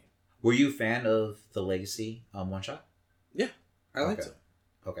for me. Were you a fan of the Legacy one-shot? Yeah, I liked it.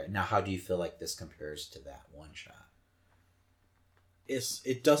 Okay, now how do you feel like this compares to that one-shot?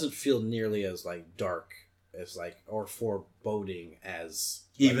 It doesn't feel nearly as, like, dark as, like, or foreboding as...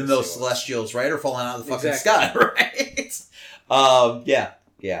 Even though Celestials, right, are falling out of the fucking sky, right?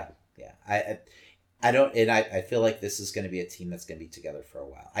 Yeah. I don't, and I feel like this is going to be a team that's going to be together for a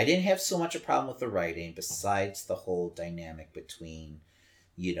while. I didn't have so much a problem with the writing, besides the whole dynamic between,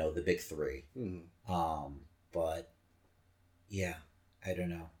 the big three. But yeah, I don't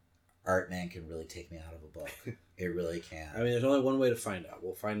know. Artman can really take me out of a book. It really can. There's only one way to find out.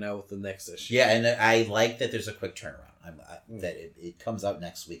 We'll find out with the next issue. Yeah, and I like that there's a quick turnaround. That it comes out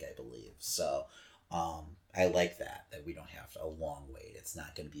next week, I believe. So, I like that we don't have a long wait. It's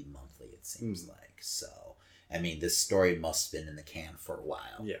not going to be monthly, it seems like. So, this story must have been in the can for a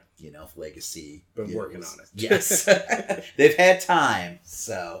while. Yeah. Legacy. Been working on it. Yes. They've had time.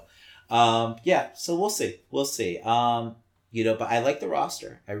 So, so we'll see. But I like the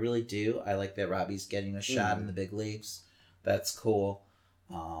roster. I really do. I like that Robbie's getting a shot in the big leagues. That's cool.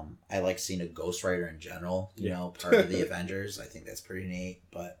 I like seeing a Ghost Rider in general, part of the Avengers. I think that's pretty neat.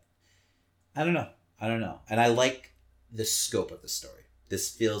 But I don't know. And I like the scope of the story. This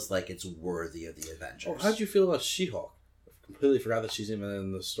feels like it's worthy of the Avengers. How'd you feel about She-Hulk? I completely forgot that she's even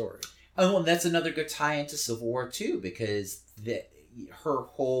in the story. Oh, and that's another good tie into Civil War too, because her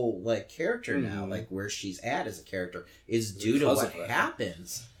whole like character now, Mm-hmm. like where she's at as a character, is due Because to of what that.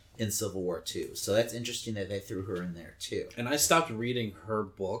 happens in Civil War II. So that's interesting that they threw her in there too. And I stopped reading her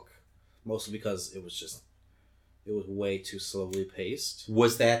book mostly because it was way too slowly paced.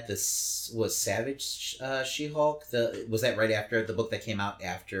 Was that was Savage She-Hulk? Was that right after the book that came out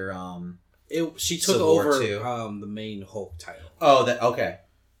after? She took Civil War over II? the main Hulk title. Oh, that okay.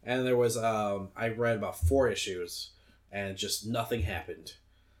 And there was I read about 4 issues, and just nothing happened,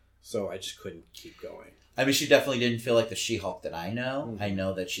 so I just couldn't keep going. I mean, she definitely didn't feel like the She-Hulk that I know. Mm-hmm. I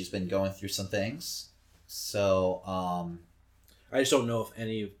know that she's been going through some things. So, I just don't know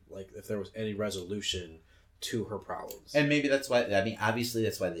if there was any resolution to her problems. and maybe that's why. I mean, obviously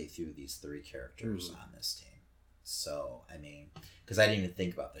that's why they threw these 3 characters Mm-hmm. on this team. So, I mean, because I didn't even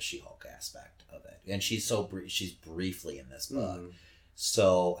think about the She-Hulk aspect of it, and she's she's briefly in this book. Mm-hmm.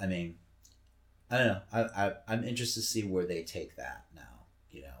 So, I mean, I don't know. I'm interested to see where they take that now.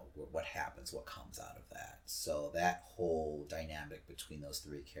 You know, what happens, what comes out of that. So that whole dynamic between those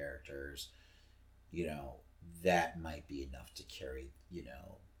 3 characters, you know, that might be enough to carry, you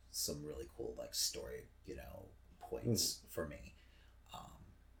know, some really cool like story, you know, points for me.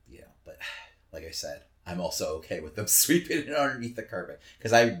 You know, but like I said, I'm also okay with them sweeping it underneath the carpet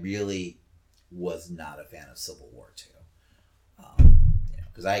because I really was not a fan of Civil War II.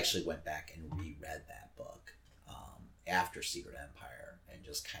 Because I actually went back and reread that book after Secret Empire and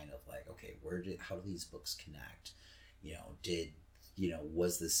just kind of like, okay, how do these books connect? You know,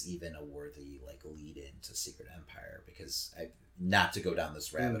 was this even a worthy like lead into Secret Empire? Because not to go down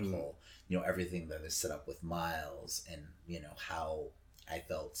this rabbit hole, you know, everything that is set up with Miles and, you know, how I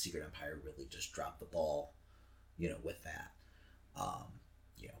felt Secret Empire really just dropped the ball, you know, with that,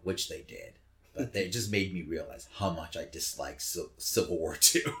 you know, which they did. But they just made me realize how much I disliked Civil War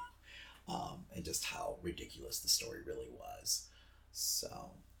II, and just how ridiculous the story really was.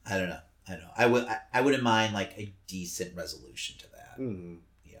 So I don't know. I wouldn't mind like a decent resolution to that,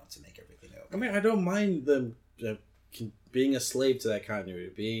 you know, to make everything okay. I mean, I don't mind them being a slave to that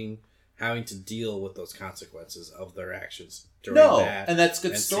continuity, having to deal with those consequences of their actions during that. And that's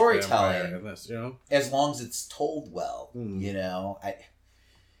good storytelling. And this, you know, as long as it's told well, you know.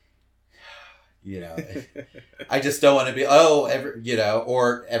 I just don't want to be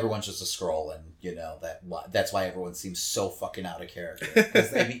or everyone's just a scroll, and you know that's why everyone seems so fucking out of character.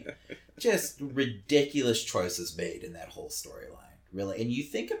 Because I mean, just ridiculous choices made in that whole storyline, really. And you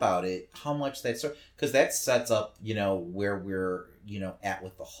think about it, how much because that sets up, you know, where we're, you know, at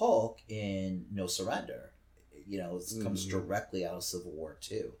with the Hulk in No Surrender. You know, it comes directly out of Civil War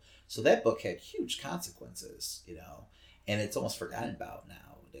II. So that book had huge consequences, you know, and it's almost forgotten about now.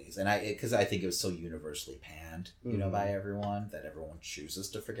 And because I think it was so universally panned, you know, by everyone that everyone chooses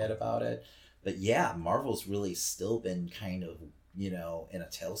to forget about it. But yeah, Marvel's really still been kind of, you know, in a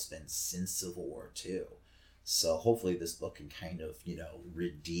tailspin since Civil War II. So hopefully this book can kind of, you know,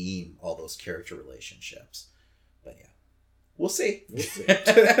 redeem all those character relationships. But yeah, we'll see.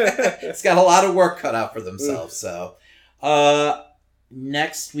 It's got a lot of work cut out for themselves. So,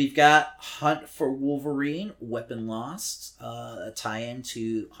 next, we've got Hunt for Wolverine, Weapon Lost, a tie-in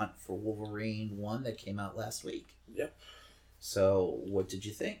to Hunt for Wolverine 1 that came out last week. Yep. So, what did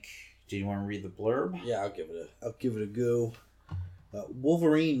you think? Do you want to read the blurb? Yeah, I'll give it a go.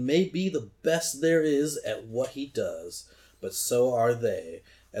 Wolverine may be the best there is at what he does, but so are they.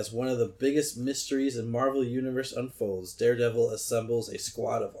 As one of the biggest mysteries in Marvel Universe unfolds, Daredevil assembles a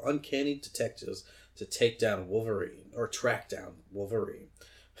squad of uncanny detectives to track down Wolverine.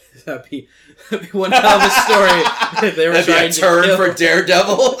 That'd be one hell of a story. If they were trying to turn for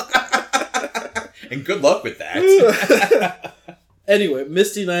Daredevil. And good luck with that. Anyway,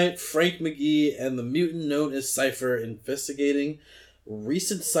 Misty Knight, Frank McGee, and the mutant known as Cypher investigating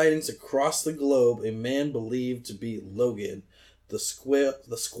recent sightings across the globe. A man believed to be Logan. The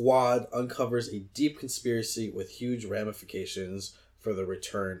squad uncovers a deep conspiracy with huge ramifications for the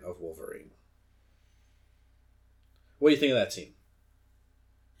return of Wolverine. What do you think of that team?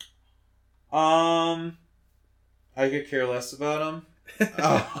 I could care less about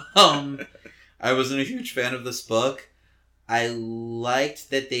him. I wasn't a huge fan of this book. I liked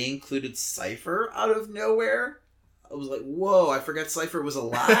that they included Cypher out of nowhere. I was like, whoa, I forgot Cypher was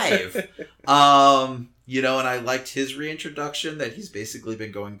alive. You know, and I liked his reintroduction, that he's basically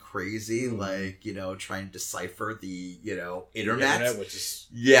been going crazy, like, you know, trying to decipher the, you know, internet. Which is...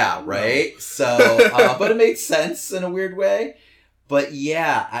 Yeah, right? No. So, but it made sense in a weird way. But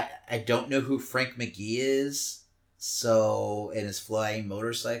yeah, I don't know who Frank McGee is. So, in his flying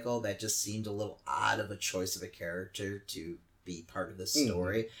motorcycle, that just seemed a little odd of a choice of a character to be part of the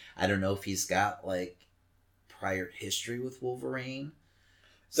story. I don't know if he's got, like, prior history with Wolverine.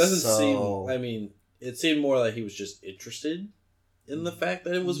 Doesn't seem. I mean, it seemed more like he was just interested in the fact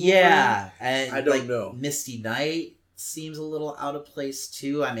that it was Wolverine. Yeah, and I don't know. Misty Knight seems a little out of place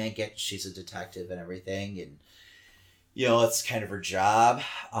too. I mean, I get she's a detective and everything, and it's kind of her job.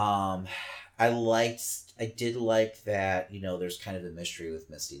 I did like that, there's kind of a mystery with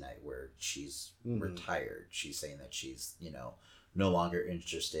Misty Knight where she's retired. She's saying that she's, no longer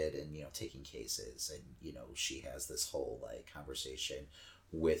interested in, taking cases. And, she has this whole, conversation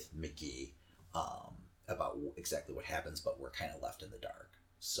with McGee about exactly what happens, but we're kind of left in the dark.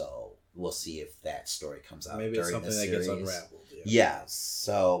 So we'll see if that story comes out maybe during it's something that gets unraveled. Yeah,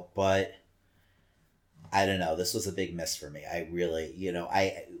 so, but I don't know. This was a big miss for me. I really,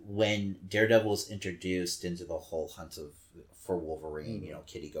 when Daredevil was introduced into the whole hunt for Wolverine,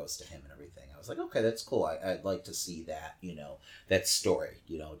 Kitty goes to him and everything. I was like, okay, that's cool. I'd like to see that, that story,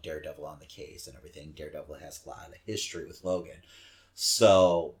 Daredevil on the case and everything. Daredevil has a lot of history with Logan.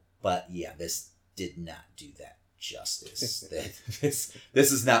 So, but yeah, this did not do that justice.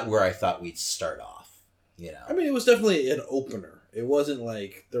 This is not where I thought we'd start off, I mean, it was definitely an opener. It wasn't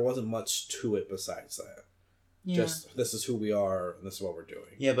like there wasn't much to it besides that. Yeah. Just this is who we are and this is what we're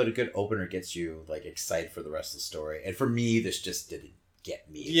doing. Yeah, but a good opener gets you excited for the rest of the story. And for me, this just didn't get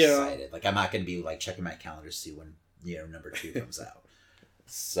me excited. I'm not going to be checking my calendar to see when number 2 comes out.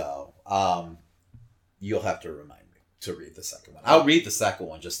 So you'll have to remind me to read the second one. I'll read the second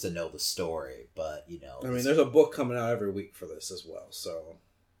one just to know the story, but I mean, there's a book coming out every week for this as well. So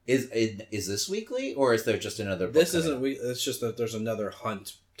is this weekly or is there just another book? This isn't weekly. It's just that there's another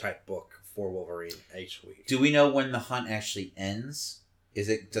hunt type book for Wolverine each week. Do we know when the hunt actually ends? Does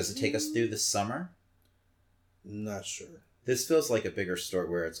it take us through the summer? Not sure. This feels like a bigger story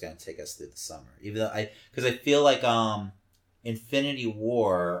where it's going to take us through the summer. Even though because I feel like Infinity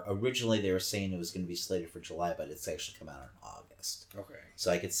War, originally they were saying it was going to be slated for July, but it's actually come out in August. Okay.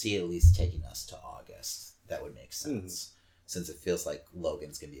 So I could see at least taking us to August. That would make sense. Since it feels like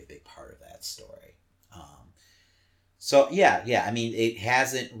Logan's going to be a big part of that story. So yeah. I mean, it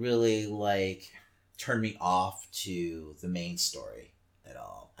hasn't really turned me off to the main story at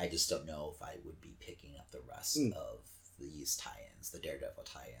all. I just don't know if I would be picking up the rest of these tie-ins, the Daredevil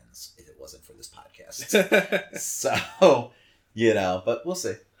tie-ins, if it wasn't for this podcast. So, but we'll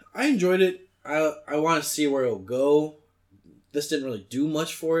see. I enjoyed it. I want to see where it'll go. This didn't really do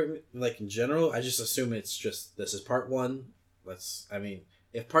much for it, in general. I just assume it's just, this is part 1.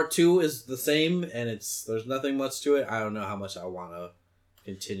 If part 2 is the same and there's nothing much to it, I don't know how much I want to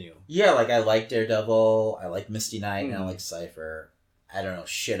continue. Yeah, I like Daredevil, I like Misty Knight, and I like Cypher. I don't know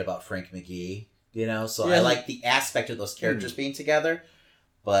shit about Frank McGee, so I like the aspect of those characters being together,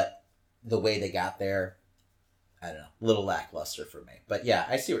 but the way they got there, I don't know, a little lackluster for me. But yeah,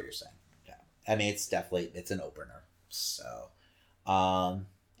 I see what you're saying. Yeah. I mean, it's an opener. So,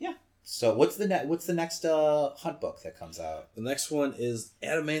 yeah. So what's the next hunt book that comes out? The next one is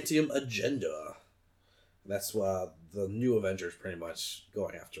Adamantium Agenda. That's the new Avengers pretty much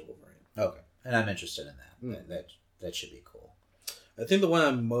going after Wolverine. Okay, and I'm interested in that. That should be cool. I think the one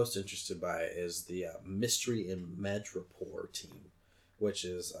I'm most interested by is the Mystery and Madripoor team, which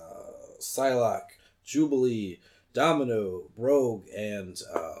is Psylocke, Jubilee, Domino, Rogue, and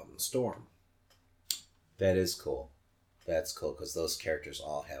Storm. That is cool. That's cool because those characters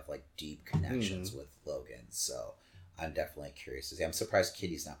all have deep connections with Logan. So I'm definitely curious to see. I'm surprised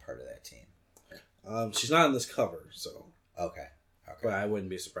Kitty's not part of that team. She's not on this cover, so okay. But I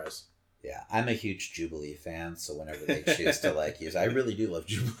wouldn't be surprised. Yeah, I'm a huge Jubilee fan, so whenever they choose to use, I really do love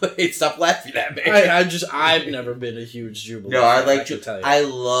Jubilee. Stop laughing at me. I've never been a huge Jubilee. No, I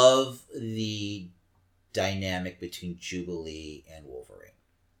love the dynamic between Jubilee and Wolverine.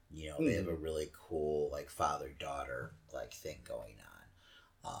 They have a really cool father-daughter thing going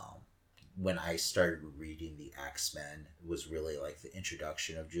on. When I started reading the X-Men, it was really the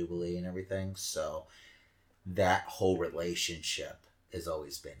introduction of Jubilee and everything. So that whole relationship has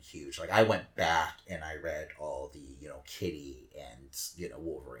always been huge. I went back and I read all the Kitty and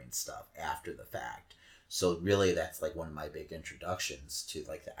Wolverine stuff after the fact. So really, that's one of my big introductions to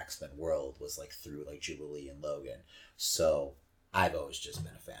the X-Men world was through Jubilee and Logan. So I've always just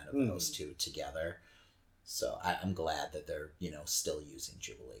been a fan of those two together. So I'm glad that they're, still using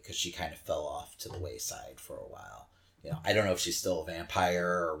Jubilee because she kind of fell off to the wayside for a while. I don't know if she's still a vampire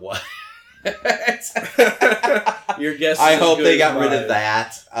or what. Your guess. I hope they got rid of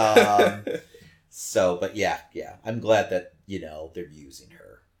that. But yeah, I'm glad that, they're using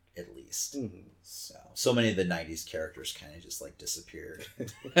her at least. Mm-hmm. So many of the 90s characters kind of just disappeared.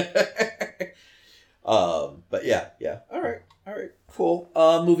 But yeah. All right, cool.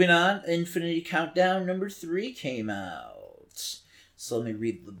 Moving on. Infinity Countdown #3 came out. So let me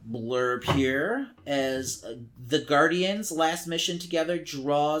read the blurb here. As the Guardians' last mission together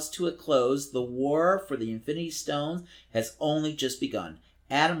draws to a close, the war for the Infinity Stones has only just begun.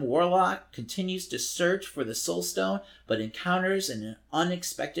 Adam Warlock continues to search for the Soul Stone, but encounters an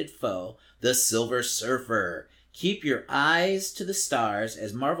unexpected foe, the Silver Surfer. Keep your eyes to the stars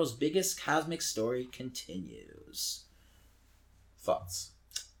as Marvel's biggest cosmic story continues. Thoughts?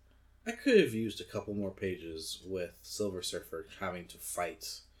 I could have used a couple more pages with Silver Surfer having to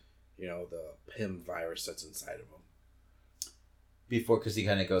fight, the PIM virus that's inside of him. Before, because he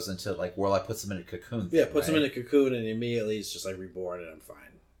kind of goes into, Warlock puts him in a cocoon. Puts him in a cocoon, and immediately he's just, reborn, and I'm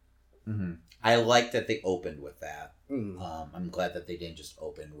fine. Mm-hmm. I like that they opened with that. Mm. I'm glad that they didn't just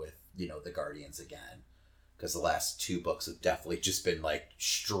open with, the Guardians again. Because the last 2 books have definitely just been,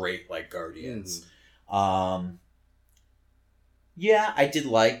 straight, Guardians. Mm. Yeah,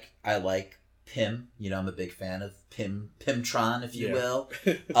 I like Pym. I'm a big fan of Pymtron, if you will.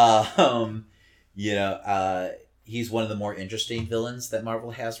 He's one of the more interesting villains that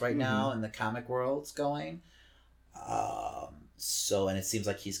Marvel has right now in the comic world's going. And it seems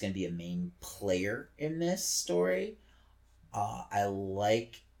like he's going to be a main player in this story. I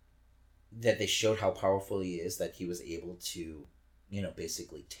like that they showed how powerful he is, that he was able to,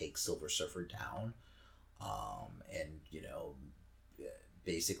 basically take Silver Surfer down, and,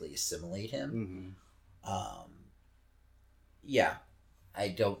 basically assimilate him. Yeah. I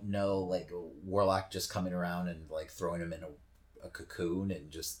don't know, Warlock just coming around and, throwing him in a cocoon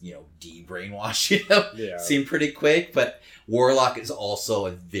and just, de-brainwashing him. Yeah. Seemed pretty quick, but Warlock is also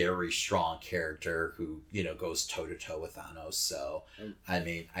a very strong character who, goes toe-to-toe with Thanos. So,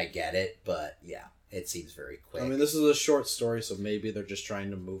 I get it, but yeah, it seems very quick. This is a short story, so maybe they're just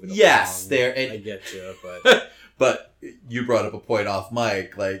trying to move it along. Yes, I get you, but... But you brought up a point off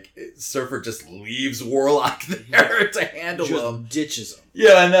mic, Surfer just leaves Warlock there to handle him. Ditches him.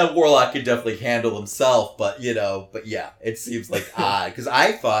 Yeah, and then Warlock can definitely handle himself, but yeah, it seems odd. Because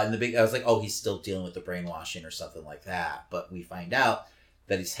I thought I was like, he's still dealing with the brainwashing or something like that. But we find out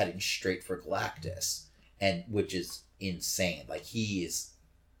that he's heading straight for Galactus, which is insane. He is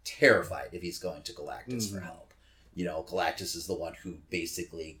terrified if he's going to Galactus for help. Galactus is the one who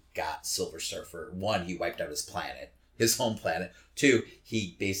basically got Silver Surfer. 1, he wiped out his planet, his home planet. 2,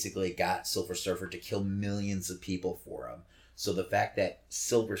 he basically got Silver Surfer to kill millions of people for him. So the fact that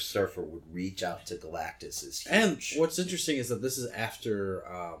Silver Surfer would reach out to Galactus is huge. And what's interesting is that this is after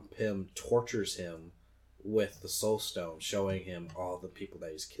Pym tortures him with the Soul Stone, showing him all the people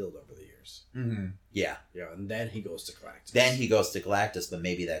that he's killed over the years. Mm-hmm. Yeah. Yeah, and then he goes to Galactus. But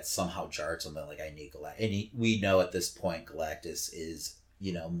maybe that somehow jarred something I need Galactus. And we know at this point Galactus is,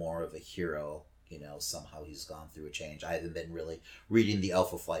 more of a hero. Somehow he's gone through a change. I haven't been really reading the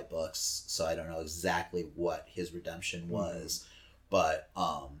Alpha Flight books, so I don't know exactly what his redemption was. But,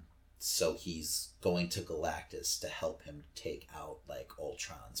 so he's going to Galactus to help him take out,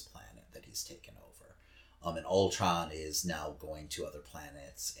 Ultron's planet that he's taken over. And Ultron is now going to other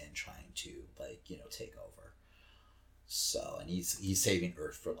planets and trying to, take over. So, and he's saving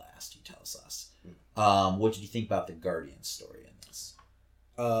Earth for last, he tells us. What did you think about the Guardian story in this?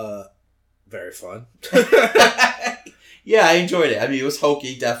 Very fun. Yeah, I enjoyed it. It was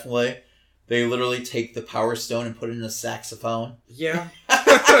hokey, definitely. They literally take the Power Stone and put it in a saxophone. Yeah.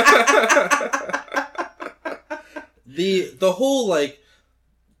 The whole,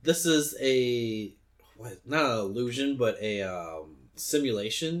 this is not an illusion, but a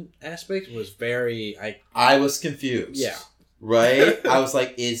simulation aspect was very... I was confused. Yeah. Right? I was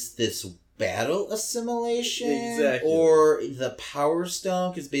like, is this battle assimilation? Exactly. Or the Power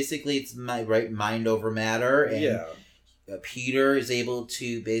Stone? Because basically it's mind over matter. And Peter is able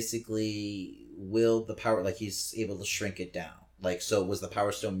to basically will the power... he's able to shrink it down. So was the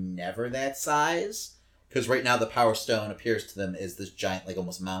Power Stone never that size? Because right now the Power Stone appears to them as this giant,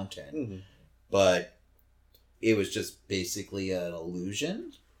 almost mountain. Mm-hmm. But... it was just basically an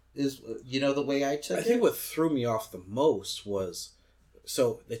illusion, is, the way I took it. I think what threw me off the most was,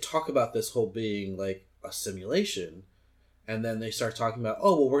 so they talk about this whole being a simulation, and then they start talking about,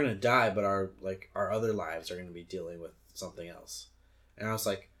 we're going to die, but our other lives are going to be dealing with something else. And I was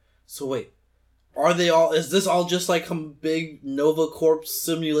like, so wait, is this all just some big Nova Corp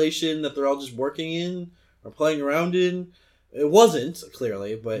simulation that they're all just working in or playing around in? It wasn't,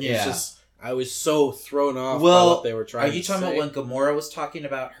 clearly, but it's just... I was so thrown off by what they were trying to say. Are you talking about when Gamora was talking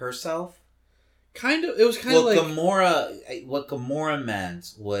about herself? Kind of. It was kind of Gamora... What Gamora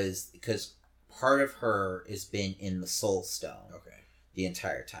meant was... because part of her has been in the Soul Stone. Okay. the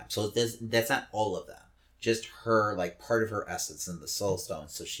entire time. So that's not all of them. Just her, like, part of her essence in the Soul Stone.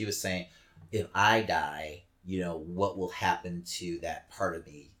 So she was saying, if I die, what will happen to that part of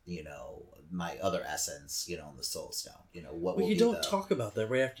me, my other essence, in the Soul Stone? What will you be don't talk about that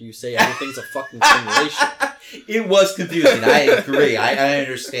right after you say everything's a fucking simulation. It was confusing. I agree. I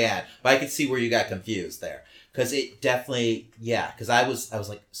understand. But I can see where you got confused there. Because it definitely, because I was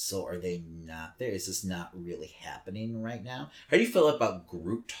like, so are they not there? Is this not really happening right now? How do you feel about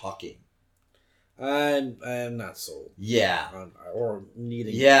Groot talking? I'm not sold. Yeah. Or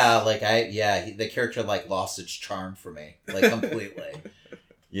needing. Yeah, like the character like lost its charm for me, like completely.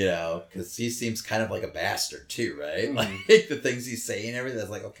 Because he seems kind of like a bastard too, right? Mm. Like the things he's saying and everything. That's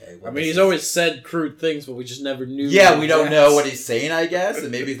like, okay. Well, I mean, he's always said crude things, but we just never knew. Yeah, we don't know what he's saying, I guess,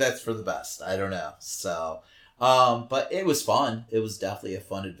 and maybe that's for the best. I don't know. So, but it was fun. It was definitely a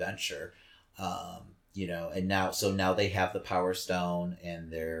fun adventure. And now they have the Power Stone,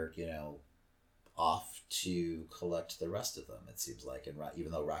 and they're off to collect the rest of them. It seems like, and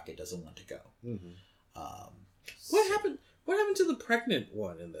even though Rocket doesn't want to go. Mm-hmm. What happened? What happened to the pregnant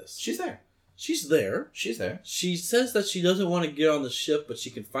one in this? She's there. She's there. She says that she doesn't want to get on the ship, but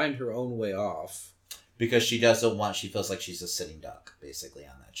she can find her own way off. Because she feels like she's a sitting duck, basically,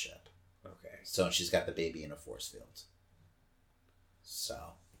 on that ship. Okay. So she's got the baby in a force field. So,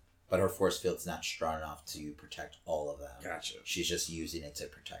 but her force field's not strong enough to protect all of them. Gotcha. She's just using it to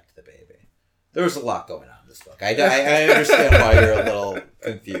protect the baby. There was a lot going on in this book. I understand why you're a little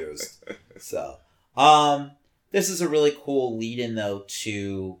confused. So, this is a really cool lead-in, though,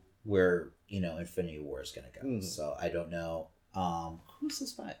 to where, Infinity War is going to go. Mm. So, I don't know. Who's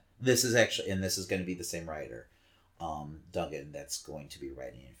this by? This is going to be the same writer, Duggan, that's going to be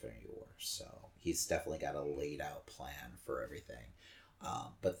writing Infinity War. So, he's definitely got a laid-out plan for everything.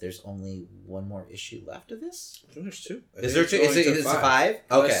 But there's only one more issue left of this? I think there's two. Is there two? Is it 5?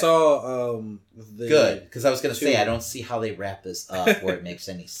 Okay. I saw good, because I was going to say, I don't see how they wrap this up where it makes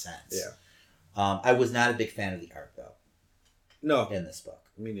any sense. Yeah. I was not a big fan of the art, though. No. In this book.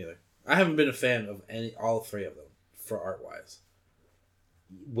 Me neither. I haven't been a fan of all three of them, for art-wise.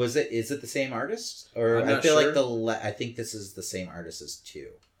 Is it the same artist? Or I'm not I feel sure. like I think this is the same artist as 2.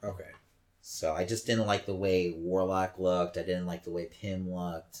 Okay. So I just didn't like the way Warlock looked. I didn't like the way Pym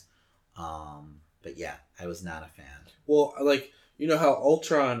looked. But yeah, I was not a fan. Well, like, how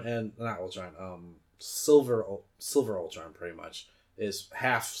Ultron and not Ultron, Silver Ultron pretty much is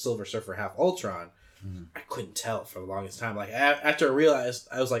half Silver Surfer, half Ultron. Mm. I couldn't tell for the longest time. Like after I realized,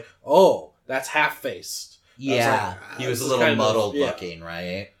 I was like, oh, that's half faced. Yeah, he was a little muddled looking,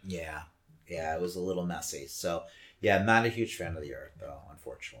 right? Yeah, it was a little messy. So yeah, I'm not a huge fan of the art though,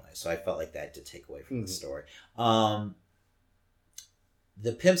 unfortunately. So I felt like that did take away from the story. The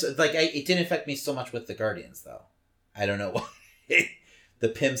Pym's it didn't affect me so much with the Guardians though. I don't know why. The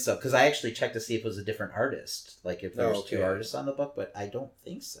Pym stuff, because I actually checked to see if it was a different artist, like if there was 2 artists on the book, but I don't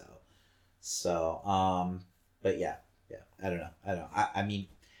think so. So, but yeah, I don't know. I mean,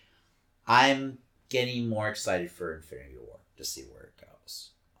 I'm getting more excited for Infinity War to see where it goes.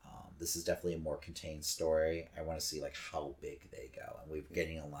 This is definitely a more contained story. I want to see like how big they go, and we're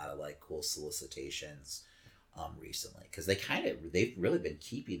getting a lot of like cool solicitations recently, because they've really been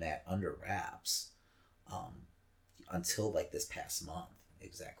keeping that under wraps until like this past month,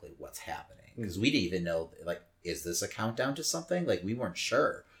 exactly what's happening, because we didn't even know, like, is this a countdown to something? Like, we weren't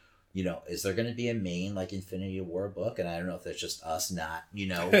sure, is there going to be a main like Infinity War book? And I don't know if that's just us not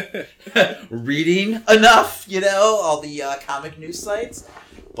reading enough, all the comic news sites,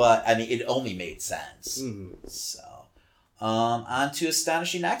 but I mean, it only made sense. So on to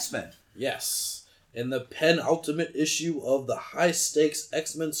Astonishing X-Men. Yes, in the penultimate issue of the high stakes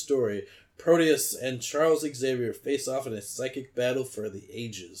X-Men story, Proteus and Charles Xavier face off in a psychic battle for the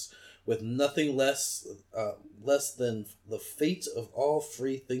ages, with nothing less than the fate of all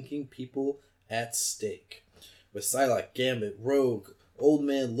free-thinking people at stake. With Psylocke, Gambit, Rogue, Old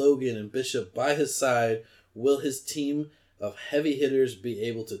Man Logan, and Bishop by his side, will his team of heavy hitters be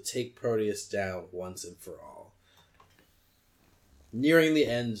able to take Proteus down once and for all? Nearing the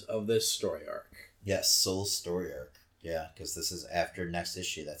end of this story arc. Yes, Soul's story arc. Yeah, because this is after next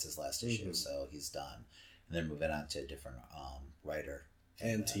issue. That's his last issue, so he's done. And they're moving on to a different writer.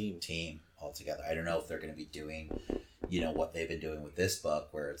 And team altogether. I don't know if they're going to be doing, what they've been doing with this book,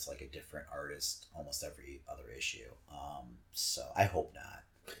 where it's like a different artist almost every other issue. So I hope not,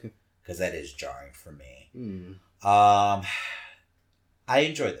 because that is jarring for me. I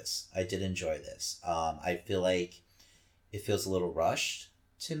enjoy this. I did enjoy this. I feel like it feels a little rushed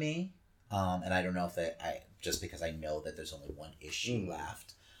to me, and I don't know if just because I know that there's only one issue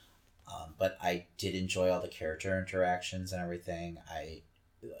left. But I did enjoy all the character interactions and everything.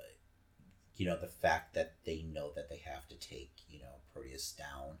 The fact that they know that they have to take, Proteus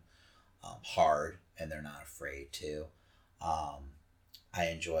down hard, and they're not afraid to. I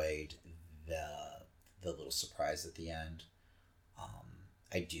enjoyed the little surprise at the end.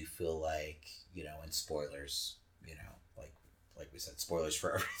 I do feel like, in spoilers, like we said, spoilers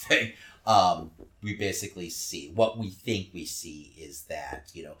for everything. We basically see what we think we see is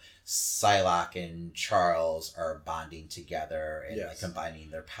that, Psylocke and Charles are bonding together and like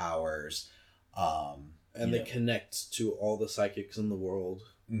combining their powers. And they connect to all the psychics in the world.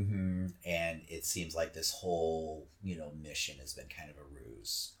 Mm-hmm. And it seems like this whole, mission has been kind of a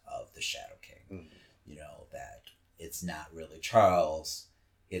ruse of the Shadow King. Mm-hmm. That it's not really Charles,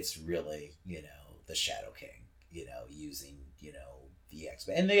 it's really, the Shadow King, using, the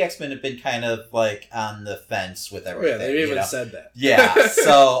X-Men. And the X-Men have been kind of like on the fence with everything. Oh, yeah, they even said that. Yeah.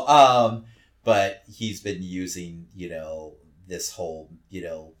 So, but he's been using, this whole,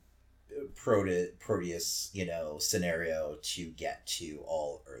 Proteus, scenario to get to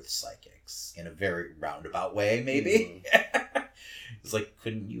all Earth psychics in a very roundabout way, maybe. Mm. It's like,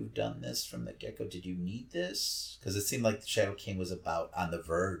 couldn't you have done this from the get-go? Did you need this? Because it seemed like the Shadow King was about on the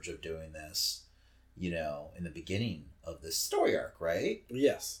verge of doing this, in the beginning of this story arc, right?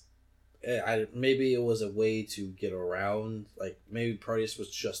 Yes. Maybe it was a way to get around, like, maybe Proteus was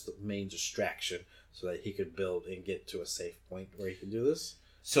just the main distraction so that he could build and get to a safe point where he could do this.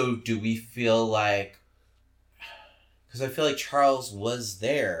 So do we feel like, because I feel like Charles was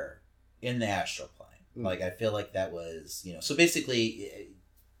there in the astral plane. Mm. Like, I feel like that was, so basically,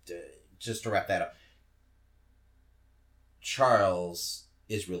 just to wrap that up, Charles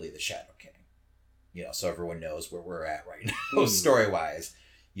is really the Shadow King. So everyone knows where we're at right now, story-wise.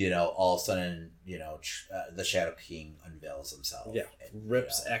 All of a sudden, the Shadow King unveils himself. Yeah, and,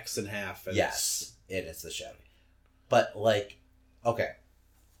 rips X in half. And yes, it's the Shadow King. But, like, okay.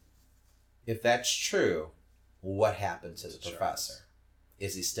 If that's true, what happened to the professor?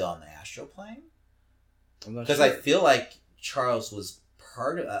 Is he still on the astral plane? Because I feel like Charles was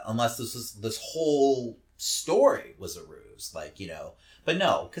part of it, unless this whole story was a ruse, But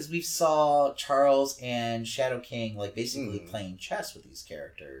no, because we saw Charles and Shadow King basically playing chess with these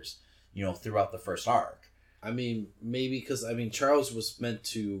characters, throughout the first arc. I mean, maybe because Charles was meant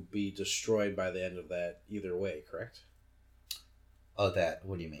to be destroyed by the end of that either way, correct?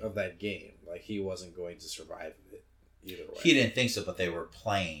 What do you mean? Of that game. Like, he wasn't going to survive it either way. He didn't think so, but they were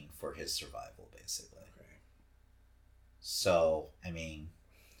playing for his survival, basically. Okay. So,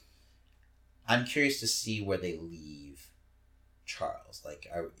 I'm curious to see where they leave Charles.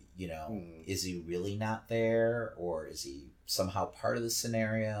 Is he really not there? Or is he somehow part of the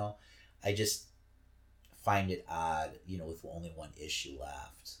scenario? I just find it odd, with only one issue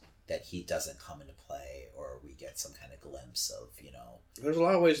left, that he doesn't come into play, or we get some kind of glimpse of, There's a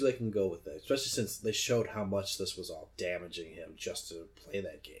lot of ways they can go with that, especially since they showed how much this was all damaging him just to play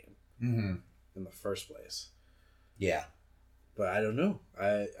that game in the first place. Yeah. But I don't know.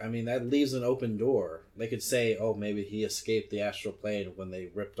 I mean, that leaves an open door. They could say, oh, maybe he escaped the astral plane when they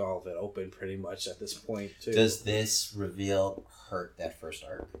ripped all of it open pretty much at this point, too. Does this reveal hurt that first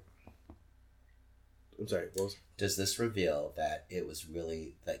arc? I'm sorry, what was it? Does this reveal that it was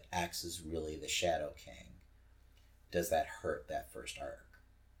really, X is really the Shadow King? Does that hurt that first arc?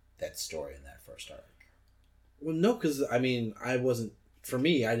 That story in that first arc? Well, no, because, I didn't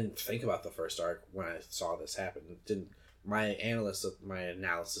think about the first arc when I saw this happen. My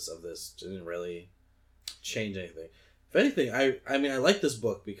analysis of this didn't really change anything. If anything, I like this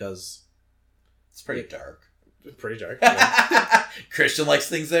book because it's pretty dark. It's pretty dark. Yeah. Christian likes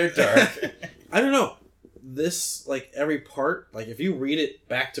things that are dark. I don't know. This, every part, if you read it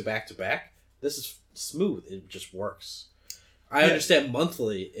back to back to back, this is smooth. It just works. I understand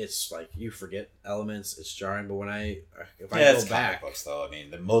monthly, it's you forget elements, it's jarring, but if I go back, books though.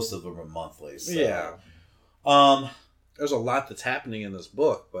 Most of them are monthly. So. Yeah. There's a lot that's happening in this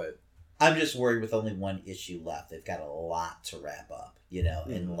book, but I'm just worried with only one issue left. They've got a lot to wrap up,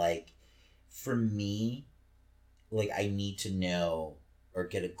 and for me, I need to know or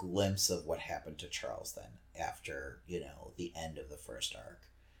get a glimpse of what happened to Charles then after, the end of the first arc.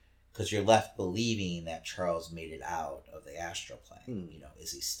 Because you're left believing that Charles made it out of the astral plane.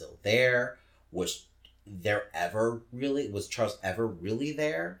 Is he still there? Was Charles ever really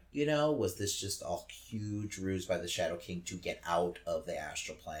there? Was this just a huge ruse by the Shadow King to get out of the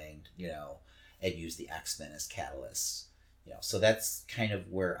astral plane, and use the X-Men as catalysts? So that's kind of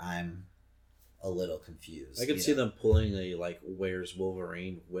where I'm a little confused. I could see them pulling a, like, Where's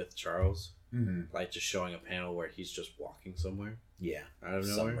Wolverine with Charles. Mm-hmm. Like, just showing a panel where he's just walking somewhere. Yeah. I don't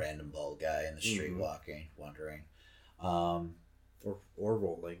know. Some random bald guy in the street wandering. Or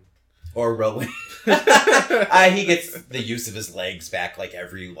rolling. Or rolling. He gets the use of his legs back like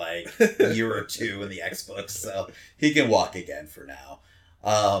every year or two in the X books, so he can walk again for now.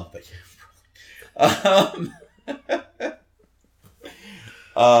 But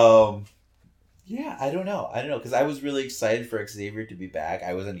yeah, I don't know because I was really excited for Xavier to be back.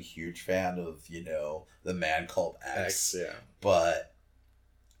 I wasn't a huge fan of the man called X, yeah, but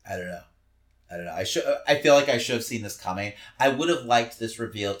I don't know. I feel like I should have seen this coming. I would have liked this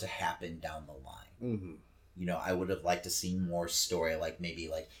reveal to happen down the line. Mm-hmm. I would have liked to see more story, like maybe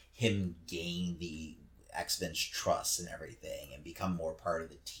like him gain the X-Men's trust and everything and become more part of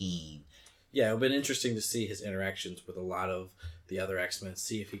the team. Yeah, it would have been interesting to see his interactions with a lot of the other X-Men,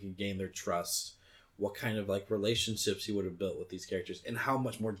 see if he could gain their trust, what kind of like relationships he would have built with these characters, and how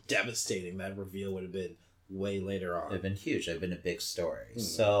much more devastating that reveal would have been way later on. It would have been huge. It would have been a big story. Mm-hmm.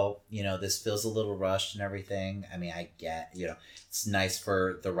 So, this feels a little rushed and everything. I mean, I get, it's nice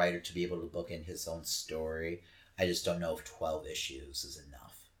for the writer to be able to book in his own story. I just don't know if 12 issues is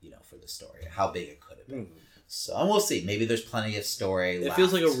enough, for the story. How big it could have been. Mm-hmm. So, and we'll see. Maybe there's plenty of story left. It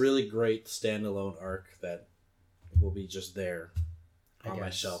feels like a really great standalone arc that will be just there on my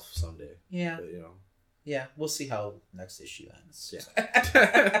shelf someday. Yeah. But, yeah, we'll see how next issue ends. Yeah.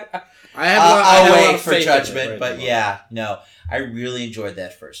 I'll wait for judgment, but no. I really enjoyed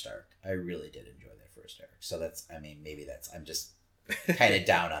that first arc. I really did enjoy that first arc. So I'm just kind of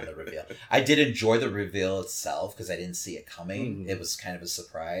down on the reveal. I did enjoy the reveal itself because I didn't see it coming. Mm-hmm. It was kind of a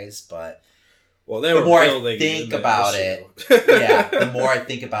surprise, but the more I think about it, the more I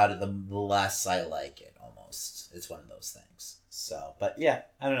think about it, the less I like it almost. It's one of those things. So, but yeah,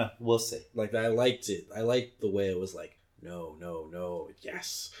 I don't know. We'll see. Like, I liked it. I liked the way it was like, no,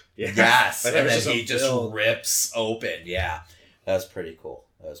 yes. And then he just rips open. Yeah. That was pretty cool.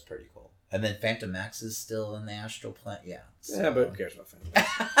 And then Phantom Max is still in the astral plane. Yeah. So. Yeah, but who cares about Phantom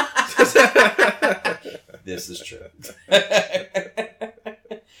Max? This is true.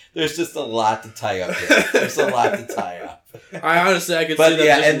 There's just a lot to tie up here. There's a lot to tie up. I could see them just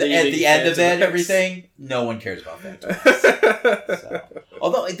and at the end of it, everything, no one cares about Phantom Max. So.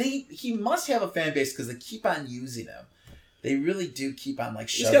 Although he must have a fan base because they keep on using him. They really do keep on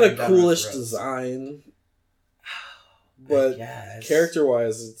He's got a coolish design, but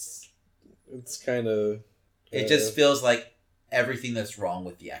character-wise, it's kind of. It just feels like everything that's wrong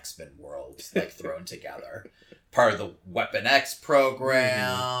with the X-Men world, thrown together. Part of the Weapon X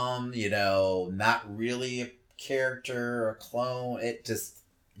program, not really a character or a clone. It just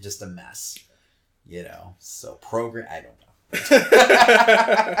a mess, So program, I don't know.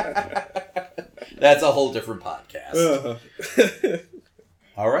 That's a whole different podcast.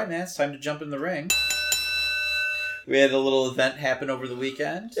 All right, man, it's time to jump in the ring. We had a little event happen over the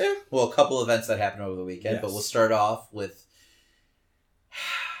weekend. Yeah. Well, a couple events that happened over the weekend, but we'll start off with.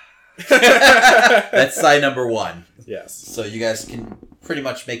 That's side number 1. Yes. So you guys can pretty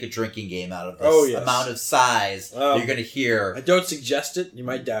much make a drinking game out of this amount of size you're going to hear. I don't suggest it. You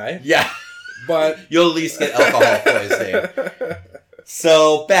might die. Yeah. But you'll at least get alcohol poisoning.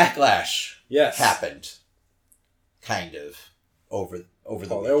 So BackLash happened. Kind of. Over the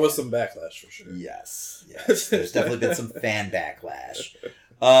weekend. There was some backlash for sure. Yes. There's definitely been some fan backlash.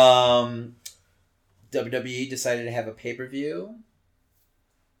 WWE decided to have a pay-per-view.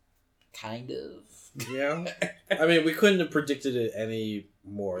 Kind of. Yeah. I mean, we couldn't have predicted it any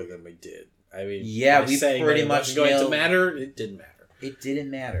more than we did. I mean, we pretty much going to matter. It didn't matter. It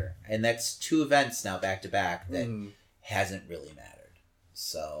didn't matter. And that's 2 events now back to back that hasn't really mattered.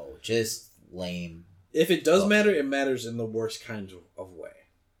 So, just lame. If it does matter, it matters in the worst kind of way.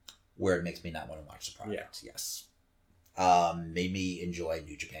 Where it makes me not want to watch the product. Yeah. Yes. Made me enjoy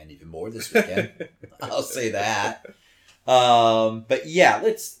New Japan even more this weekend. I'll say that. But yeah,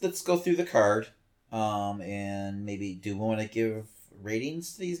 let's go through the card. And maybe do we want to give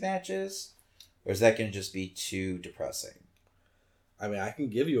ratings to these matches? Or is that going to just be too depressing? I mean, I can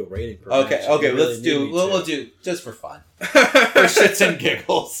give you a rating per match. Okay, we'll do just for fun. For shits and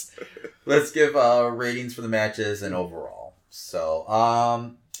giggles. Let's give ratings for the matches and overall.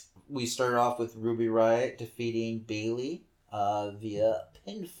 So, we started off with Ruby Riott defeating Bayley via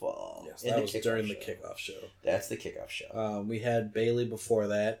pinfall. Yes, that was during the kickoff show. That's the kickoff show. We had Bayley before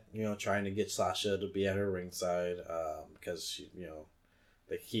that, trying to get Sasha to be at her ringside because she,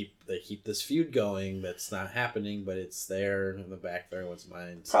 they keep this feud going that's not happening, but it's there in the back of everyone's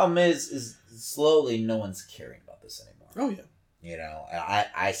minds. Problem is slowly no one's caring about this anymore. Oh yeah. You know,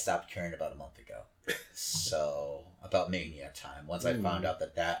 I stopped caring about a month ago. So about Mania time, once I found out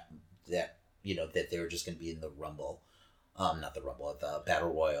that you know that they were just going to be in the Rumble, not the Rumble, the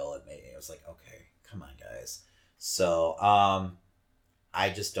Battle Royal at Mania. I was like, okay, come on, guys. So I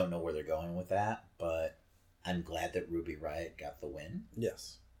just don't know where they're going with that, but I'm glad that Ruby Riott got the win.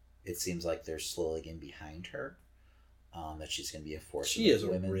 Yes. It seems like they're slowly getting behind her. That she's going to be a force. She is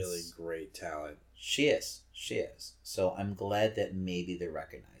a really great talent. She is. So I'm glad that maybe they're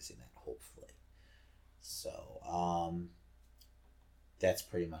recognizing that, hopefully. So, that's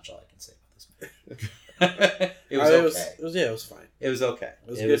pretty much all I can say about this match. It was okay. It was fine. It was okay. It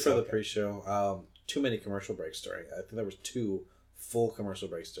was good for the pre-show. Too many commercial breaks during. I think there was 2 full commercial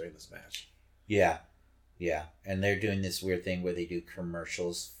breaks during this match. Yeah. And they're doing this weird thing where they do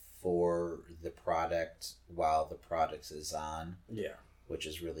commercials for the product while the product is on. Yeah. Which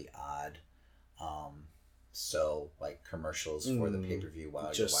is really odd. So like commercials for the pay-per-view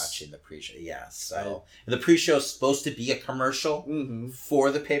while you're watching the pre-show. Yeah. So the pre-show is supposed to be a commercial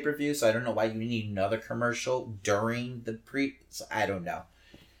for the pay-per-view. So I don't know why you need another commercial during the So I don't know.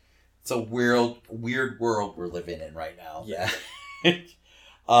 It's a weird world we're living in right now. Yeah.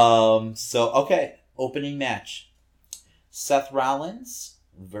 So okay. Opening match. Seth Rollins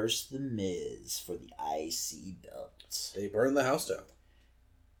versus The Miz for the IC belt. They burned the house down.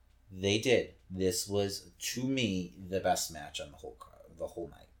 They did. This was, to me, the best match on the whole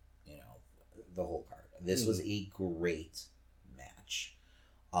night. You know, the whole card. This was a great match.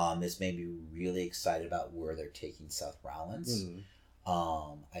 This made me really excited about where they're taking Seth Rollins.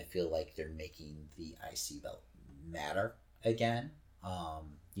 I feel like they're making the IC belt matter again.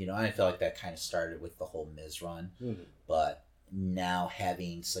 You know, and I feel like that kind of started with the whole Miz run. But now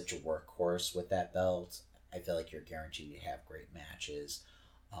having such a workhorse with that belt, I feel like you're guaranteed to have great matches.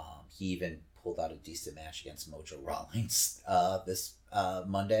 He even pulled out a decent match against Mojo Rawlings this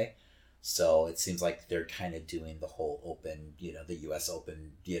Monday. So it seems like they're kind of doing the whole open, you know, the U.S.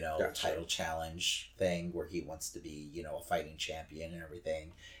 Open, you know, title challenge thing where he wants to be, you know, a fighting champion and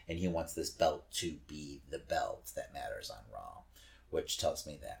everything. And he wants this belt to be the belt that matters on Raw, which tells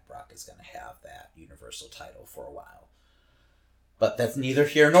me that Brock is going to have that Universal title for a while. But that's neither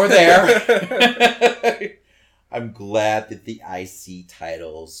here nor there. I'm glad that the IC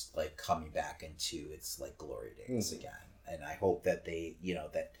title's like coming back into its like glory days again. And I hope that they, you know,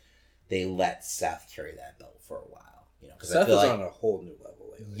 that they let Seth carry that belt for a while. You know, because Seth is on a whole new level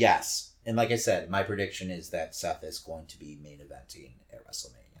lately. Yes. And like I said, my prediction is that Seth is going to be main eventing at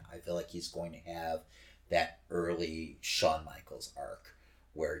WrestleMania. I feel like he's going to have that early Shawn Michaels arc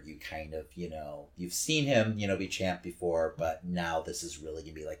where you kind of, you know, you've seen him, you know, be champ before, but now this is really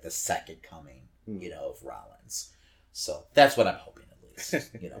going to be like the second coming, you know, of Rollins. So that's what I'm hoping at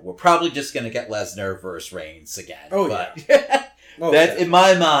least. You know, we're probably just going to get Lesnar versus Reigns again. Oh, but yeah. That's in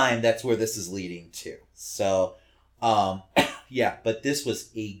my mind, that's where this is leading to. So, yeah, but this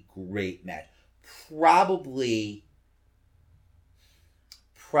was a great match. Probably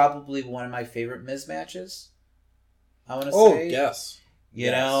one of my favorite Miz matches, I want to say. Oh, yes. You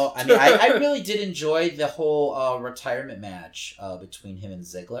know, I mean, I really did enjoy the whole retirement match between him and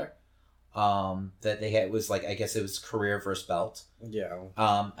Ziggler. That they had was like, I guess it was career versus belt. Yeah.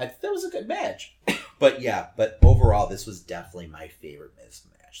 That was a good match. but overall, this was definitely my favorite Miz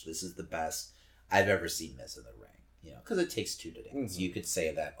match. This is the best I've ever seen Miz in the ring. You know, because it takes two to dance. You could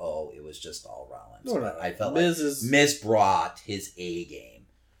say that, it was just all Rollins. No. I felt Miz brought his A game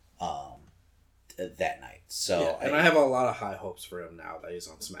that night. So, and I have a lot of high hopes for him now that he's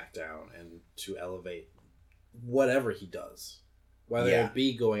on SmackDown and to elevate whatever he does. Whether it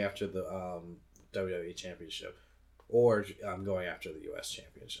be going after the WWE Championship or going after the U.S.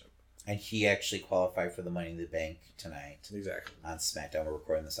 Championship. And he actually qualified for the Money in the Bank tonight. Exactly. On SmackDown. We're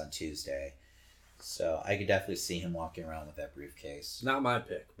recording this on Tuesday. So I could definitely see him walking around with that briefcase. Not my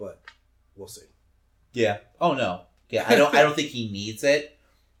pick, but we'll see. Yeah. Oh, no. Yeah, I don't think he needs it,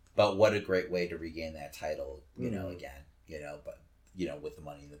 but what a great way to regain that title, you know, again. You know, but, you know, with the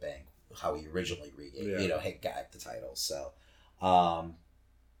Money in the Bank, how he originally regained, you know, got the title. So, and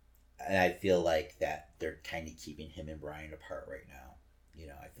I feel like that they're kind of keeping him and Bryan apart right now. You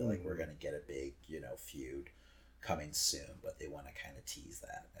know, I feel like we're going to get a big, you know, feud coming soon, but they want to kind of tease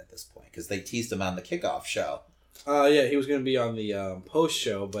that at this point because they teased him on the kickoff show. Yeah, he was going to be on the post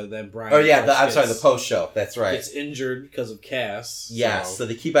show, but then Bryan. Oh yeah, the post show. That's right. Gets injured because of Cass. Yes, so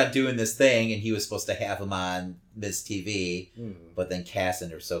they keep on doing this thing, and he was supposed to have him on Miz TV, but then Cass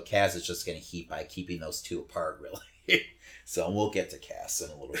and so Cass is just going to keep by keeping those two apart, really. So we'll get to Cass in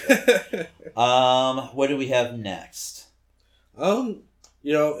a little bit. What do we have next?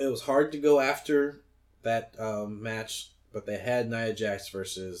 You know, it was hard to go after that match But they had Nia Jax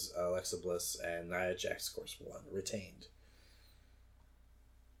versus Alexa Bliss, and Nia Jax, of course, won, retained.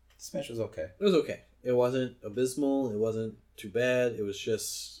 This match was okay. It was okay. It wasn't abysmal. It wasn't too bad. It was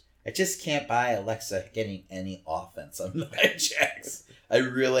just... I just can't buy Alexa getting any offense on Nia Jax. I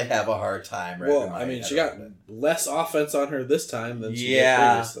really have a hard time. Well, I mean, she got less offense on her this time than she did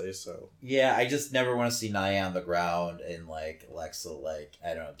previously. So yeah, I just never want to see Nia on the ground and like Alexa, like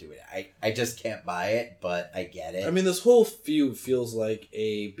I don't know, do it. I just can't buy it, but I get it. I mean, this whole feud feels like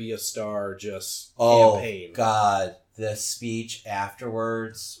a Be a Star just campaign. Oh God, the speech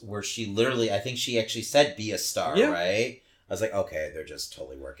afterwards where she literally, I think she actually said "Be a Star," right? I was like, okay, they're just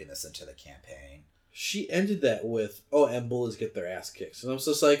totally working this into the campaign. She ended that with, and bullies get their ass kicked. And I was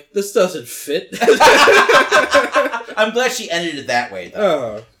just like, this doesn't fit. I'm glad she ended it that way,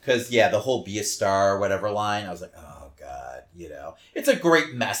 though. Because, the whole Be a Star, whatever line, I was like, oh, God, It's a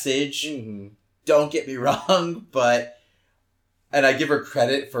great message. Mm-hmm. Don't get me wrong, but... And I give her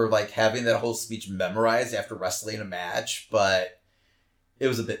credit for, like, having that whole speech memorized after wrestling a match, but... It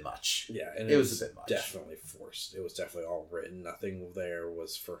was a bit much. Yeah, and it was a bit much. Definitely forced. It was definitely all written. Nothing there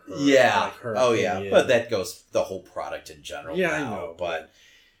was for her. Yeah. Like her opinion. But that goes the whole product in general. Yeah, now. I know. But,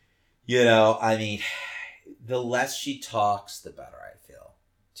 I mean, the less she talks, the better I feel,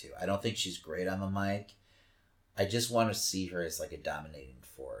 too. I don't think she's great on the mic. I just want to see her as, like, a dominating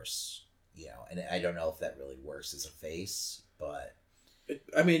force, And I don't know if that really works as a face, but...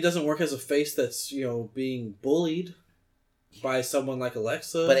 it doesn't work as a face that's, being bullied by someone like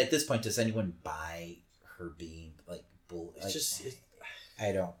Alexa. But at this point, does anyone buy her being like bull? It's just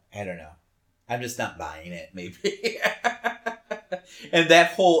I don't know. I'm just not buying it. Maybe. And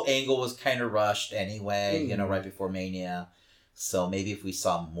that whole angle was kind of rushed anyway. Right before Mania. So maybe if we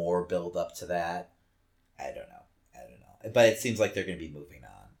saw more build up to that, I don't know. But it seems like they're going to be moving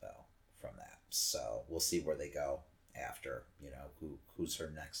on though from that. So we'll see where they go after. Who's her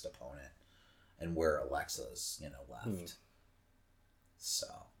next opponent and where Alexa's left. So,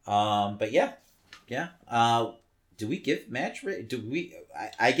 but yeah. Do we give match rate? Do we?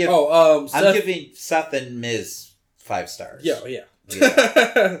 I give. I'm giving Seth and Miz 5 stars. Yeah. For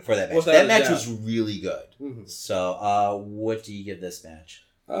that match. That match was really good. Mm-hmm. So, what do you give this match?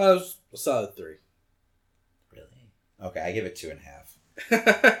 A solid 3. Really? Okay, I give it 2.5.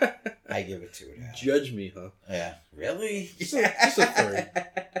 I give it 2.5. Judge me, huh? Yeah. Really? Just a 3.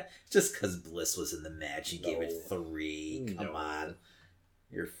 Just because Bliss was in the match, you gave it 3. Come on.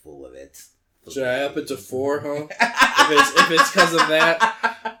 You're full of it. Should I up it to 4, huh? if it's because of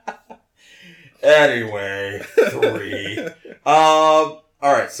that. Anyway, 3. All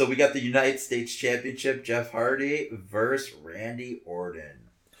right, so we got the United States Championship, Jeff Hardy versus Randy Orton.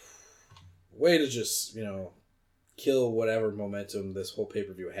 Way to just, kill whatever momentum this whole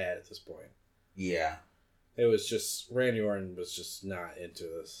pay-per-view had at this point. Yeah. It was just, Randy Orton was just not into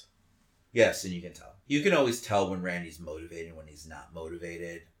this. Yes, and you can tell. You can always tell when Randy's motivated, when he's not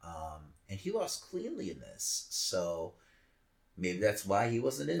motivated. And he lost cleanly in this. So maybe that's why he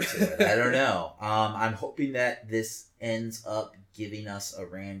wasn't into it. I don't know. I'm hoping that this ends up giving us a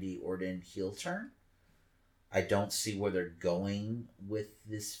Randy Orton heel turn. I don't see where they're going with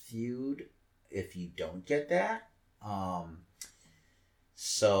this feud if you don't get that.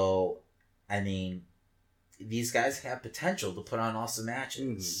 So, I mean, these guys have potential to put on awesome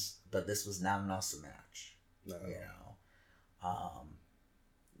matches. But this was not an awesome match. No.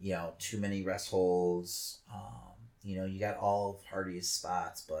 Too many rest holds. You got all of Hardy's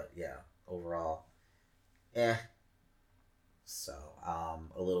spots, but overall, So,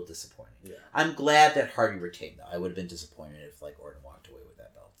 a little disappointing. Yeah. I'm glad that Hardy retained, though. I would have been disappointed if, Orton walked away with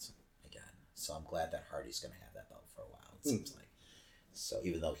that belt again. So, I'm glad that Hardy's going to have that belt for a while, it seems like. So,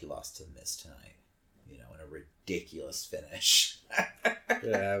 even though he lost to The Miz tonight, in a ridiculous finish.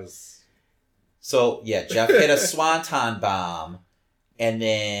 Yeah, it was... So, Jeff hit a swanton bomb, and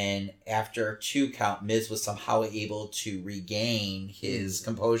then after 2 count, Miz was somehow able to regain his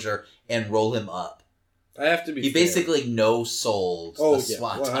composure and roll him up. I have to be He fair. basically no-sold the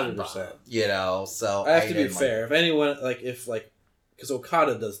swanton 100%. bomb, so... I have to be fair. If anyone, because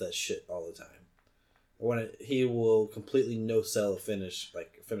Okada does that shit all the time. He will completely no-sell a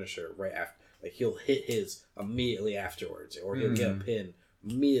finisher right after. He'll hit his immediately afterwards, or he'll get a pin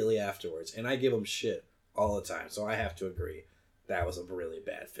immediately afterwards. And I give him shit all the time, so I have to agree. That was a really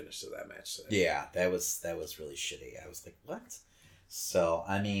bad finish to that match today. Yeah, that was really shitty. I was like, what? So,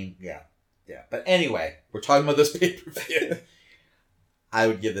 I mean, yeah. But anyway, we're talking about this pay-per-view. I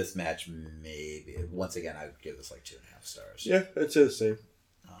would give this match once again, I would give this 2.5 stars. Yeah, it's the same.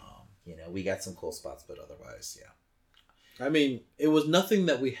 We got some cool spots, but otherwise, yeah. I mean, it was nothing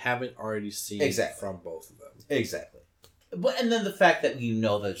that we haven't already seen from both of them. Exactly. But and then the fact that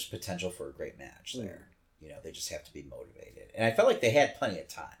there's potential for a great match there. They just have to be motivated. And I felt like they had plenty of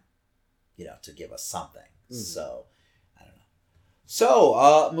time, to give us something. So, I don't know.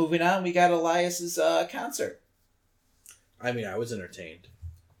 So, moving on, we got Elias's concert. I mean, I was entertained.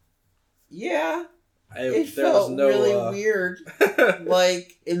 Yeah. It felt really weird,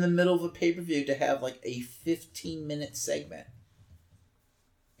 like, in the middle of a pay-per-view to have, like, a 15-minute segment.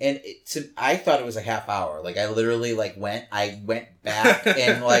 And I thought it was a half hour. Like, I literally, like, went back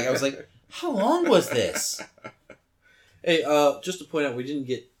and, like, I was like, how long was this? Hey, just to point out, we didn't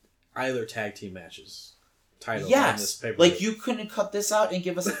get either tag team matches titled on this pay-per-view. Like, you couldn't cut this out and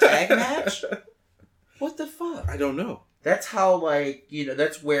give us a tag match? What the fuck? I don't know. That's how, like,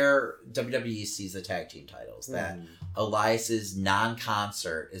 that's where WWE sees the tag team titles. That Elias's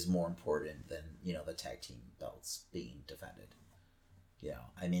non-concert is more important than, the tag team belts being defended.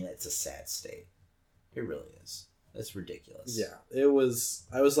 I mean, it's a sad state. It really is. It's ridiculous. Yeah, it was.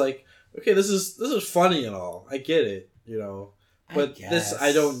 I was like, okay, this is funny and all. I get it, But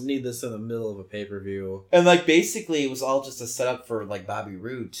I don't need this in the middle of a pay-per-view. And, like, basically, it was all just a setup for, like, Bobby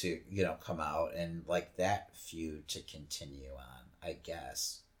Roode to, come out and, like, that feud to continue on, I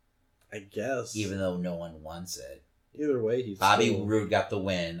guess. Even though no one wants it. Either way, Bobby Roode got the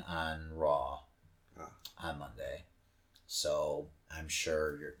win on Raw on Monday. So, I'm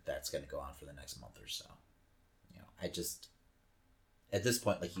sure that's going to go on for the next month or so. I just... At this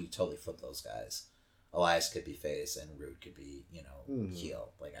point, like, you totally flip those guys. Elias could be face and Roode could be,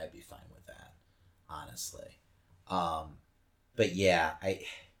 heel. Like, I'd be fine with that, honestly. But yeah,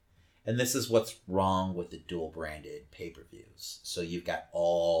 and this is what's wrong with the dual branded pay-per-views. So you've got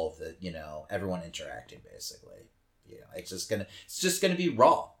all the, everyone interacting basically. It's just gonna be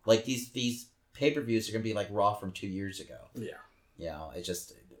Raw. Like these pay-per-views are gonna be like Raw from 2 years ago. Yeah. It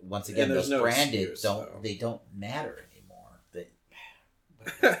just once again those no branded excuse, they don't matter anymore.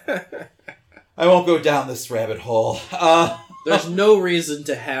 I won't go down this rabbit hole. There's no reason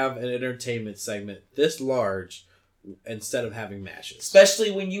to have an entertainment segment this large instead of having matches. Especially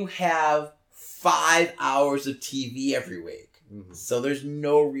when you have 5 hours of TV every week. Mm-hmm. So there's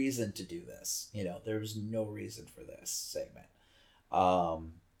no reason to do this. There's no reason for this segment.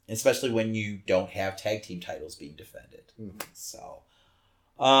 Especially when you don't have tag team titles being defended. Mm-hmm. So,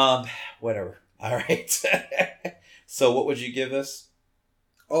 whatever. All right. So what would you give this?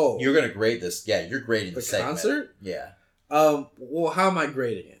 Oh, you're gonna grade this. Yeah, you're grading the segment. Concert. Yeah. Well, how am I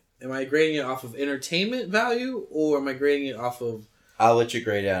grading it? Am I grading it off of entertainment value, or am I grading it off of? I'll let you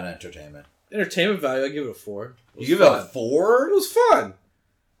grade it on entertainment. Entertainment value, I give it a 4. You give it a 4? It was fun.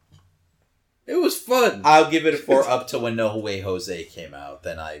 It was fun. I'll give it a 4 up to when No Way Jose came out.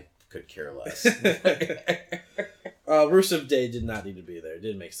 Then I could care less. Rusev Day did not need to be there. It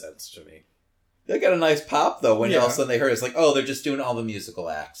didn't make sense to me. They got a nice pop, though, when all of a sudden they heard it's like, oh, they're just doing all the musical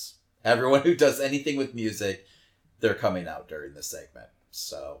acts. Everyone who does anything with music, they're coming out during the segment.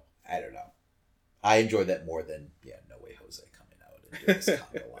 So, I don't know. I enjoyed that more than, No Way Jose coming out and doing this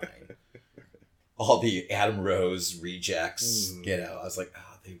combo line. All the Adam Rose rejects, I was like,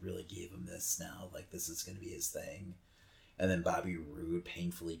 oh, they really gave him this now. Like, this is going to be his thing. And then Bobby Roode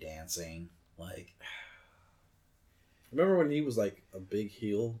painfully dancing. Like, remember when he was, like, a big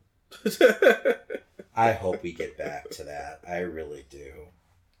heel? I hope we get back to that. I really do.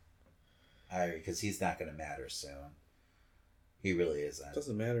 Because he's not going to matter soon. He really isn't. It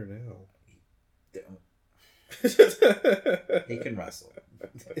doesn't matter now. He can wrestle.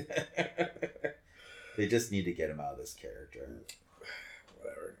 They just need to get him out of this character.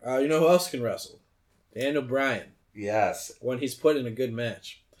 Whatever. You know who else can wrestle? Daniel Bryan. Yes. When he's put in a good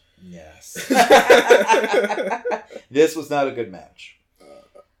match. Yes. This was not a good match.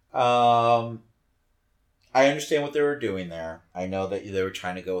 I understand what they were doing there. I know that they were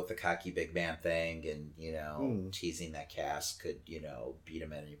trying to go with the cocky big man thing and, teasing that Cass could, beat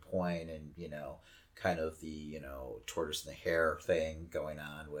him at any point and, kind of the, tortoise in the hare thing going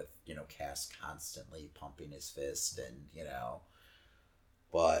on with, Cass constantly pumping his fist and,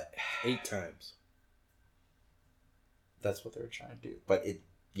 but 8 times. That's what they were trying to do. But did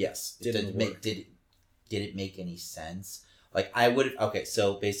it make any sense? Like I would, okay,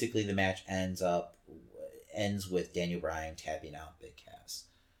 so basically the match ends with Daniel Bryan tapping out Big Cass.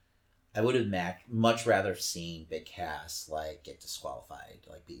 I would have much rather seen Big Cass like get disqualified,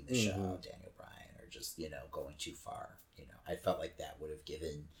 like beating the shit out of Daniel Bryan, or just going too far. I felt like that would have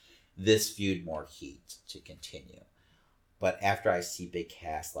given this feud more heat to continue. But after I see Big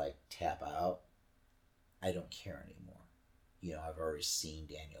Cass like tap out, I don't care anymore. I've already seen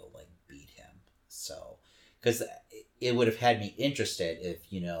Daniel like beat him, so. Because it would have had me interested if,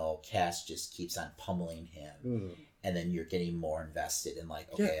 Cass just keeps on pummeling him and then you're getting more invested in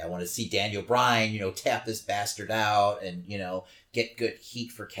like, okay, I want to see Daniel Bryan, tap this bastard out and, get good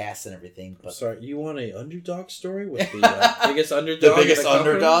heat for Cass and everything. But sorry, you want a underdog story with the biggest underdog? The biggest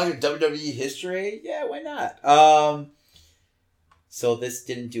underdog in WWE history? Yeah, why not? So this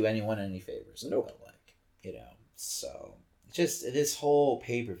didn't do anyone any favors. Nope. So just this whole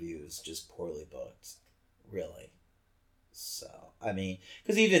pay-per-view is just poorly booked, really. So, I mean,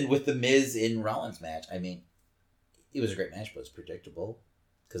 because even with the Miz in Rollins match, I mean, it was a great match, but it's predictable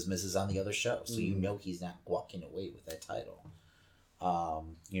because Miz is on the other show. So he's not walking away with that title.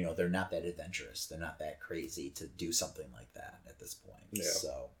 They're not that adventurous. They're not that crazy to do something like that at this point. Yeah.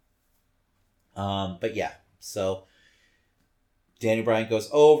 So, but yeah. So, Daniel Bryan goes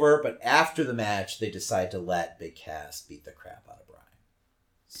over, but after the match, they decide to let Big Cass beat the crap out of Bryan.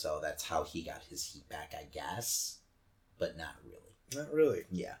 So that's how he got his heat back, I guess. But not really. Not really.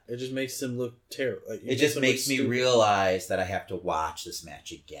 Yeah. It just makes him look terrible. It just makes me realize that I have to watch this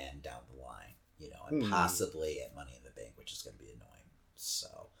match again down the line, and possibly at Money in the Bank, which is going to be annoying.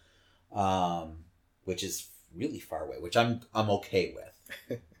 So, which is really far away, which I'm okay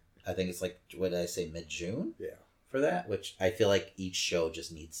with. I think it's like, what did I say, mid-June? Yeah. For that, which I feel like each show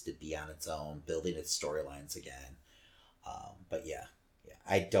just needs to be on its own, building its storylines again. But yeah,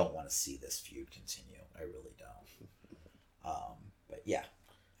 I don't want to see this feud continue. I really don't. But yeah.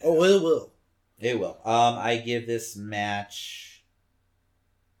 Oh, it will. It will. I give this match.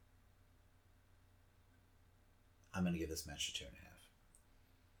 I'm gonna give this match a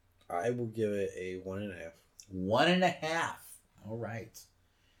 2.5. I will give it a 1.5. 1.5. All right.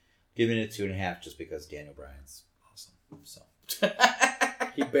 Giving it a 2.5 just because Daniel Bryan's awesome. So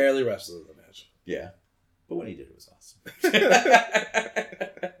he barely wrestled in the match. Yeah, but when he did, it was awesome.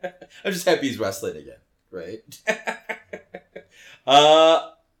 I'm just happy he's wrestling again, right?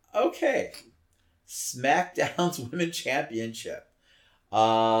 Okay. SmackDown's Women's Championship.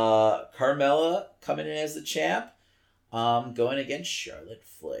 Carmella coming in as the champ. Going against Charlotte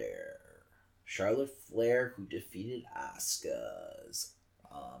Flair. Charlotte Flair, who defeated Asuka's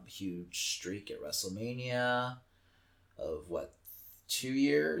huge streak at WrestleMania of 2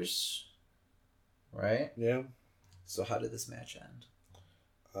 years, right? Yeah. So how did this match end?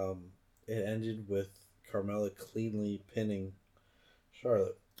 It ended with Carmella cleanly pinning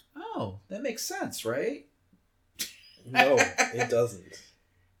Charlotte. Oh, that makes sense, right? No, it doesn't.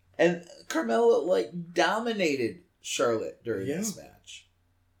 And Carmella dominated Charlotte during this match.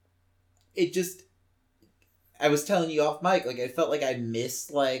 It just, I was telling you off mic, I felt like I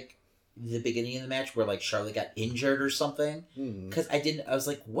missed the beginning of the match where Charlotte got injured or something. Because I was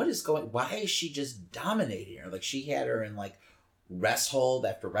like, what is why is she just dominating her? She had her in rest hold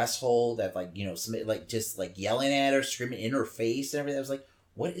after rest hold that somebody just yelling at her, screaming in her face and everything. I was like,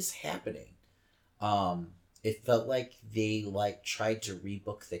 what is happening? It felt like they tried to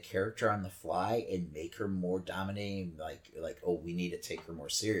rebook the character on the fly and make her more dominating, oh, we need to take her more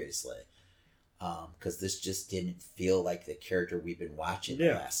seriously. Because this just didn't feel like the character we've been watching the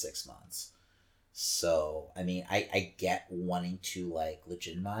last 6 months. So, I mean, I get wanting to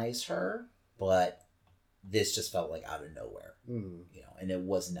legitimize her, but this just felt out of nowhere, and it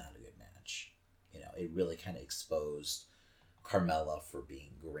was not a good match. It really kind of exposed Carmella for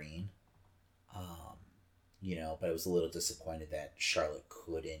being green. But I was a little disappointed that Charlotte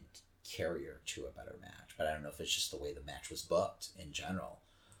couldn't carry her to a better match. But I don't know if it's just the way the match was booked in general.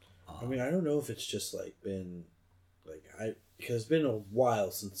 I mean, I don't know if it's just been because it's been a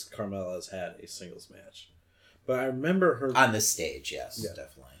while since Carmella has had a singles match, but I remember her on this stage. Yes,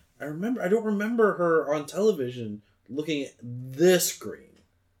 definitely. I don't remember her on television looking this green.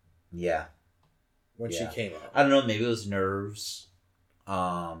 Yeah, when she came out. I don't know. Maybe it was nerves.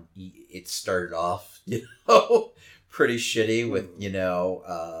 It started off, pretty shitty with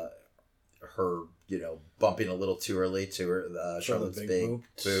her. Bumping a little too early to her Charlotte's big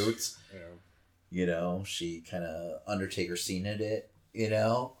boots. Yeah. She kind of Undertaker Cena it,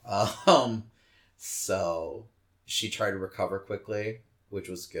 so she tried to recover quickly, which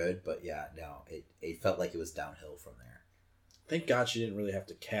was good, but it felt like it was downhill from there. Thank God she didn't really have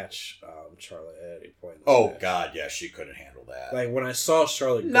to catch Charlotte at any point. Match. God, yeah, she couldn't handle that. When I saw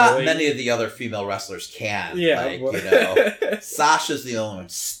Charlotte, not many of the other female wrestlers can. Yeah, Sasha's the only one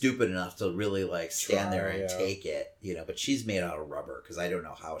stupid enough to really stand there and take it. But she's made out of rubber because I don't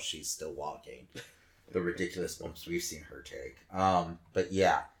know how she's still walking. The ridiculous bumps we've seen her take. But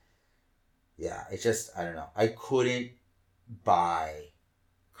yeah, it's just I don't know. I couldn't buy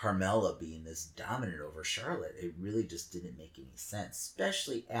Carmella being this dominant over Charlotte. It really just didn't make any sense,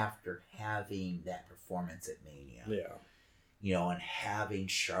 especially after having that performance at Mania. Yeah. And having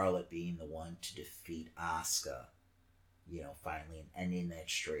Charlotte being the one to defeat Asuka finally and ending that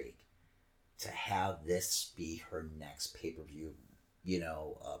streak, to have this be her next pay-per-view,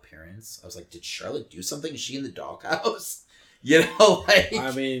 appearance. I was like, did Charlotte do something? Is she in the doghouse?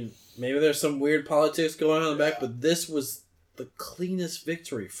 I mean, maybe there's some weird politics going on in the back, but this was the cleanest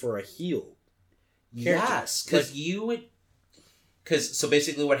victory for a heel character. Yes, because so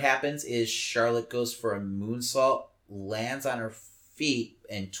basically what happens is Charlotte goes for a moonsault, lands on her feet,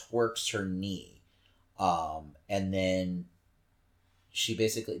 and twerks her knee. And then she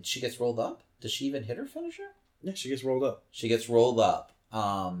gets rolled up. Does she even hit her finisher? Yeah, she gets rolled up. She gets rolled up.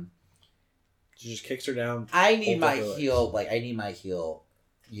 She just kicks her down. I need my heel,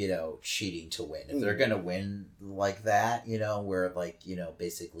 cheating to win. If they're gonna win like that, where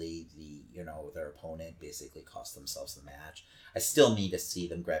basically their opponent basically cost themselves the match. I still need to see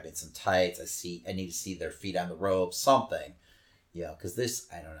them grabbing some tights. I need to see their feet on the rope, something. Because this,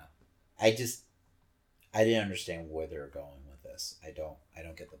 I don't know. I didn't understand where they were going with this. I don't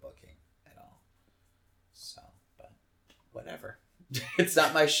get the booking at all. So, but whatever. It's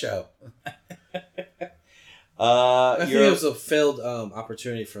not my show. I think it was a failed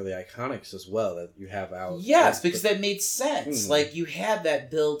opportunity for the Iconics as well that you have out. Yes, because that made sense. Like, you had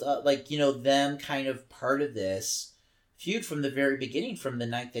that build up, them kind of part of this feud from the very beginning, from the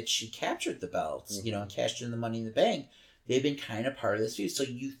night that she captured the belts, and cashed in the Money in the Bank. They've been kind of part of this feud. So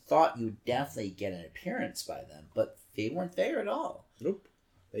you thought you'd definitely get an appearance by them, but they weren't there at all. Nope.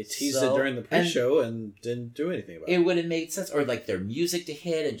 They teased it during the pre-show and didn't do anything about it. It would have made sense. Or their music to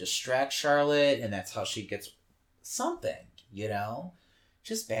hit and distract Charlotte, and that's how she gets something,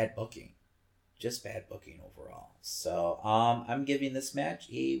 Just bad booking. Just bad booking overall. So I'm giving this match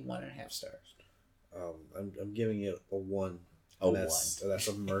a 1.5 stars. I'm giving it a 1. That's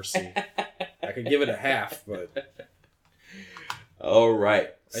a mercy. I could give it a half, but... All right.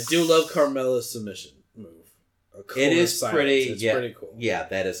 I do love Carmella's submission move. It is pretty. It's pretty cool. Yeah,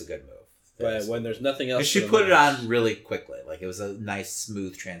 that is a good move. But when there's nothing else, she put it on really quickly. Like, it was a nice,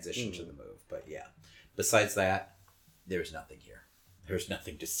 smooth transition to the move. But yeah, besides that, there's nothing here. There's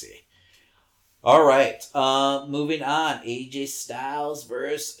nothing to see. All right. Moving on. AJ Styles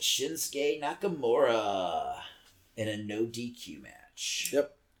versus Shinsuke Nakamura in a no DQ match.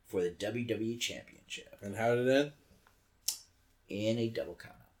 Yep. For the WWE Championship. And how did it end? In a double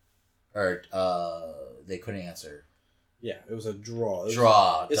count out. Or they couldn't answer. Yeah, it was a draw.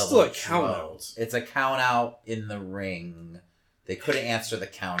 It's still a count out. It's a count out in the ring. They couldn't answer the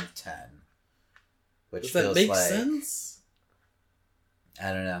count of 10. Which Does that make sense?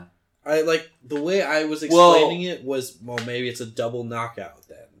 I don't know. The way I was explaining it was, maybe it's a double knockout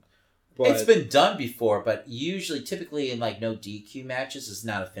then. But it's been done before, but typically in no DQ matches, it's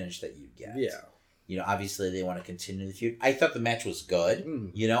not a finish that you get. Yeah. Obviously they want to continue the feud. I thought the match was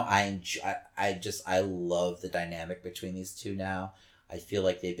good. I love the dynamic between these two now. I feel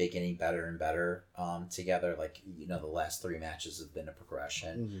like they've been getting better and better together. The last 3 matches have been a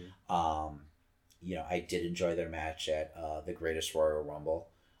progression. I did enjoy their match at the Greatest Royal Rumble.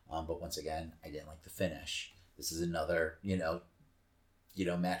 But once again, I didn't like the finish. This is another,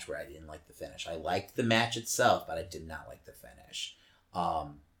 match where I didn't like the finish. I liked the match itself, but I did not like the finish.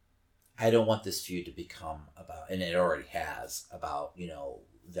 I don't want this feud to become about, and it already has, about,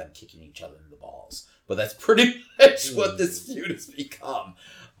 them kicking each other in the balls. But that's pretty much what this feud has become.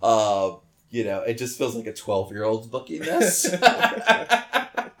 It just feels like a 12-year-old's booking this.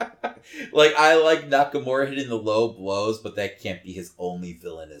 I like Nakamura hitting the low blows, but that can't be his only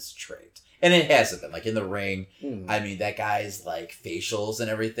villainous trait. And it hasn't been. In the ring, that guy's, facials and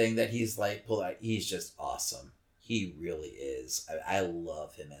everything that he's, pulled out, he's just awesome. He really is. I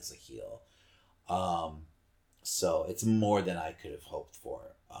love him as a heel. So it's more than I could have hoped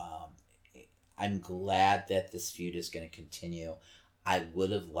for. I'm glad that this feud is going to continue. I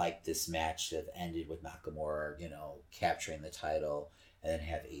would have liked this match to have ended with Nakamura, capturing the title and then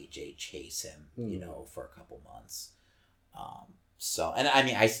have AJ chase him, for a couple months.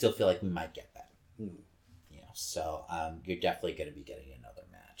 I still feel like we might get that. So you're definitely going to be getting another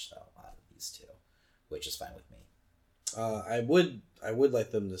match, though, out of these two, which is fine with me. I would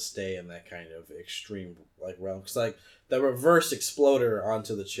like them to stay in that kind of extreme realm, because the reverse exploder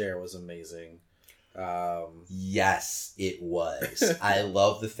onto the chair was amazing. Yes, it was. I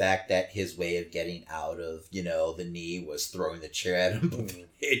love the fact that his way of getting out of the knee was throwing the chair at him.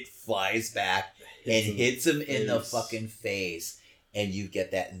 It flies back and hits him in the fucking face, and you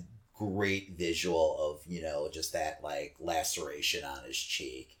get that great visual of just that laceration on his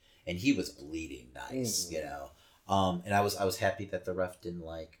cheek, and he was bleeding nice. And I was happy that the ref didn't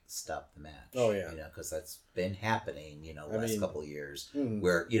like stop the match. Oh yeah, because that's been happening, the last couple of years, mm-hmm.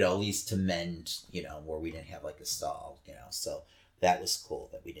 where at least to mend, where we didn't have like a stall, so that was cool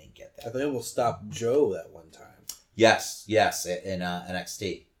that we didn't get that. I think we'll stop Joe that one time. Yes, in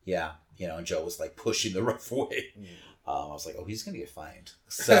NXT, yeah, and Joe was like pushing the ref away. I was like, oh, he's gonna get fined.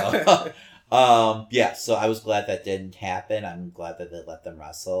 So, yeah. So I was glad that didn't happen. I'm glad that they let them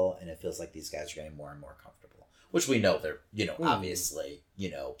wrestle, and it feels like these guys are getting more and more comfortable. Which we know they're, obviously,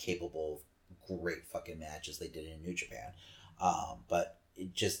 capable of great fucking matches they did in New Japan. But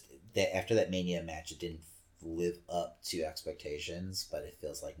it just that after that Mania match, it didn't live up to expectations. But it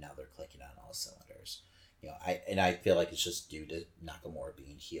feels like now they're clicking on all cylinders. I feel like it's just due to Nakamura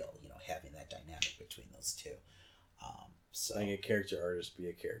being heel. Having that dynamic between those two. So letting a character artist be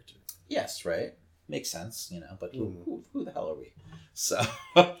a character. Yes, right. Makes sense, but who the hell are we? So,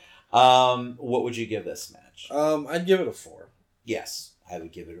 what would you give this match? I'd give it a 4. Yes, I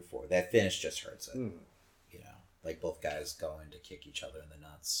would give it a 4. That finish just hurts it. Like both guys going to kick each other in the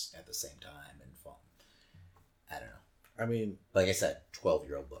nuts at the same time and fall. I don't know. I mean, like I said,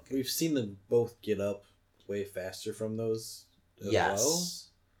 12-year-old book. We've seen them both get up way faster from those. Yes. Well.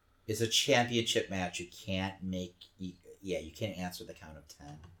 It's a championship match. You can't you can't answer the count of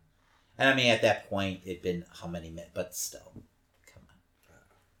 10. And I mean, at that point, it'd been how many minutes? But still, come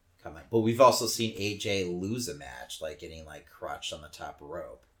on. But we've also seen AJ lose a match, like getting like crotched on the top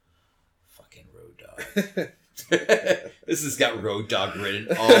rope. Fucking Road Dogg. This has got Road Dogg written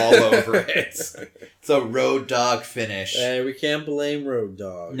all over it. It's a Road Dogg finish. Hey, we can't blame Road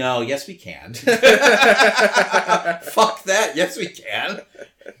Dogg. No, yes we can. Fuck that. Yes we can.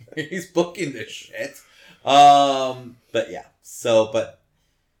 He's booking this shit. But yeah. But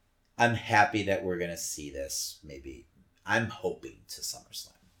I'm happy that we're gonna see this. Maybe I'm hoping to SummerSlam.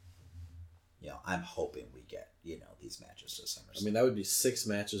 I'm hoping we get these matches to SummerSlam. I mean, that would be 6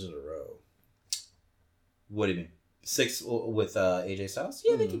 matches in a row. What do you mean? 6 with AJ Styles?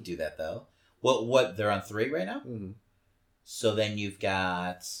 Yeah, they can do that though. What? They're on 3 right now. Mm-hmm. So then you've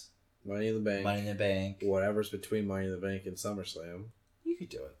got Money in the Bank. Whatever's between Money in the Bank and SummerSlam. You could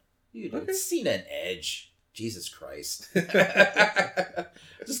do it. You could do it. Cena and Edge. Jesus Christ.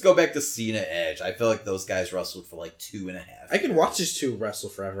 Just go back to Cena Edge. I feel like those guys wrestled for like 2.5 years. I can watch these two wrestle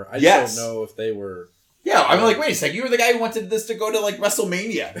forever. I just don't know if they were... Yeah, I'm like, wait a second. You were the guy who wanted this to go to like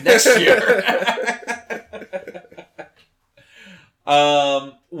WrestleMania next year.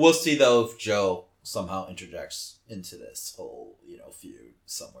 We'll see though if Joe somehow interjects into this whole, feud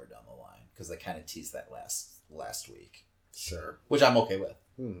somewhere down the line. Because they kind of teased that last week. Sure. Which I'm okay with.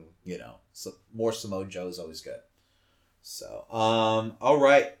 So more Samoa Joe is always good. So, all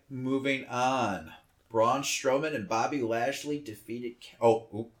right, moving on. Braun Strowman and Bobby Lashley defeated.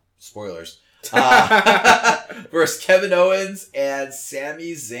 Spoilers. Versus Kevin Owens and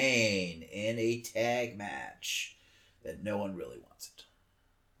Sami Zayn in a tag match that no one really wanted.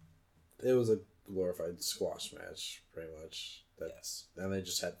 It was a glorified squash match, pretty much. Yes, and they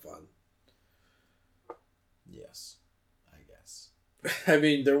just had fun. Yes. I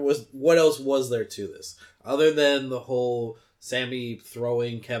mean, what else was there to this? Other than the whole Sammy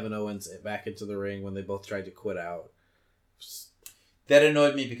throwing Kevin Owens back into the ring when they both tried to quit out. That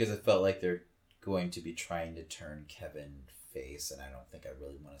annoyed me because I felt like they're going to be trying to turn Kevin face, and I don't think I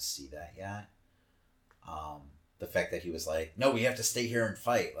really want to see that yet. The fact that he was like, no, we have to stay here and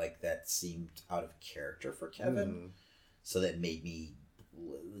fight, like that seemed out of character for Kevin. So that led me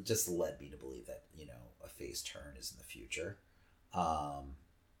to believe that, a face turn is in the future.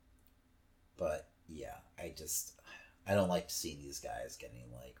 But yeah, I don't like seeing these guys getting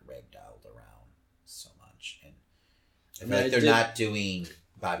like ragdolled around so much, and I feel like they're not doing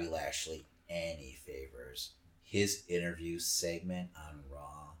Bobby Lashley any favors. His interview segment on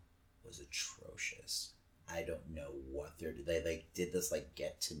Raw was atrocious. I don't know what they did this like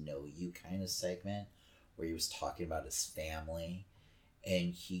get to know you kind of segment where he was talking about his family.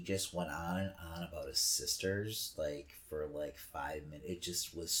 And he just went on and on about his sisters, like, for, 5 minutes. It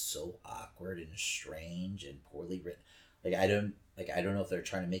just was so awkward and strange and poorly written. I don't know if they're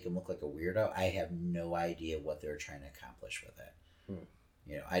trying to make him look like a weirdo. I have no idea what they're trying to accomplish with it.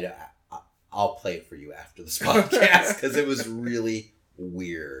 I'll play it for you after this podcast because it was really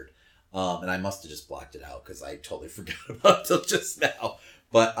weird. And I must have just blocked it out because I totally forgot about it till just now.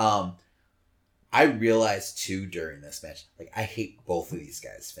 But, I realized too during this match, I hate both of these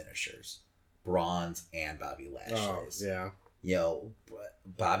guys' finishers, Braun's and Bobby Lashley's. Oh, yeah.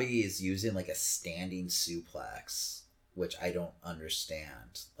 Bobby is using a standing suplex, which I don't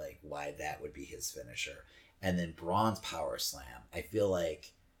understand, why that would be his finisher. And then Braun's power slam, I feel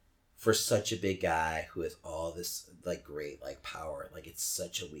like for such a big guy who has all this like great like power, like it's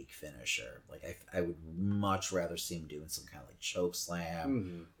such a weak finisher. Like I would much rather see him doing some kind of like choke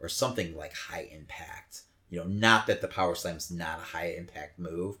slam or something like high impact. You know, not that the power slam's not a high impact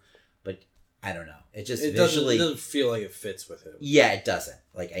move, but I don't know. It just visually doesn't feel like it fits with him. Yeah, it doesn't.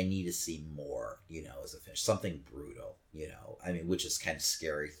 Like I need to see more, you know, as a finish, something brutal, you know. I mean, which is kind of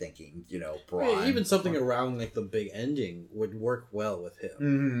scary thinking, you know, Braun. Even something around like the big ending would work well with him.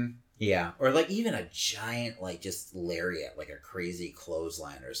 Mm-hmm. Yeah, or like even a giant like just lariat, like a crazy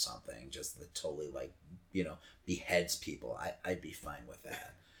clothesline or something, just that totally like, you know, beheads people. I'd be fine with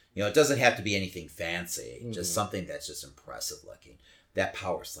that. You know, it doesn't have to be anything fancy, just something that's just impressive looking. That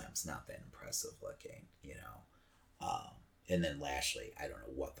power slam's not that impressive looking, you know. And then Lashley, I don't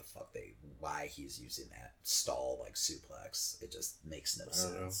know what the fuck why he's using that stall like suplex. It just makes no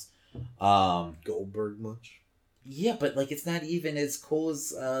sense. Goldberg much? Yeah, but like it's not even as cool as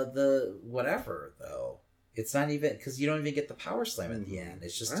the whatever though. It's not even because you don't even get the power slam at the end.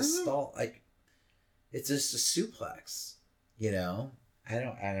 It's just a stall. Like it's just a suplex. You know, I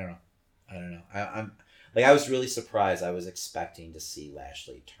don't know. I'm like I was really surprised. I was expecting to see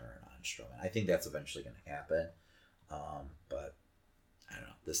Lashley turn on Strowman. I think that's eventually going to happen. But I don't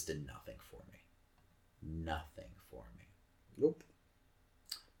know. This did nothing for me. Nothing for me. Nope.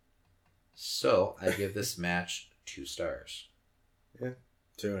 So I give this match 2 stars. Yeah,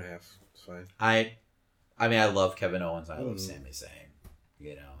 2.5. It's fine. I mean, I love Kevin Owens. I love Sami Zayn.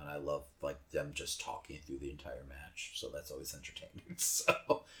 You know, and I love like them just talking through the entire match. So that's always entertaining. So,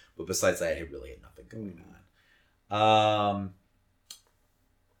 but besides that, I really had nothing going on.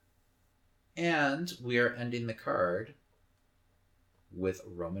 And we are ending the card with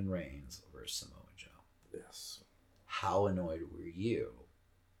Roman Reigns versus Samoa Joe. Yes. How annoyed were you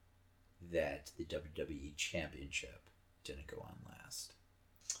that the WWE Championship didn't go on last?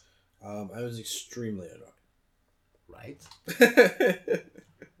 I was extremely annoyed. Right?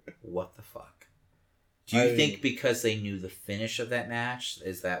 What the fuck? Do you think because they knew the finish of that match,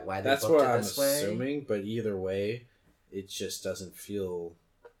 is that why they booked it this way? That's what I'm assuming, but either way, it just doesn't feel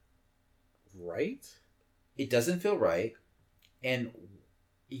right. It doesn't feel right, and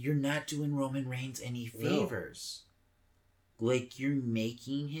you're not doing Roman Reigns any favors. No. Like, you're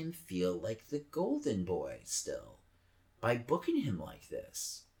making him feel like the golden boy still by booking him like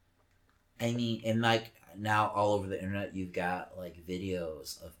this. I mean, and like now all over the internet, you've got like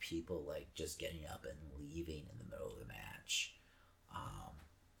videos of people like just getting up and leaving in the middle of the match.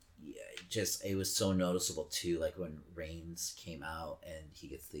 Yeah, it was so noticeable too. Like when Reigns came out and he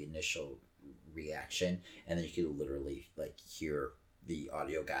gets the initial reaction, and then you could literally like hear the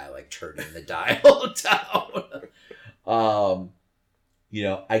audio guy like turning the dial down. You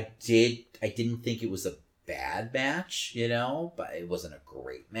know, I didn't think it was a bad match, you know, but it wasn't a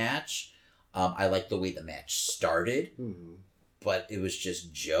great match. I liked the way the match started, but it was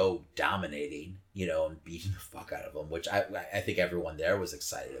just Joe dominating, you know, and beating the fuck out of him, which I think everyone there was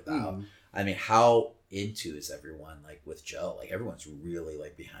excited about. I mean, how into is everyone like with Joe? Like everyone's really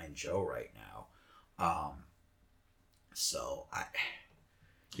like behind Joe right now. So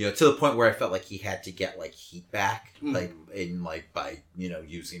you know, to the point where I felt like he had to get like heat back, like in like by, you know,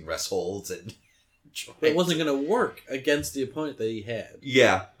 using rest holds and. It wasn't going to work against the opponent that he had.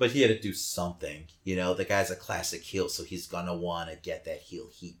 Yeah, but he had to do something. You know, the guy's a classic heel, so he's going to want to get that heel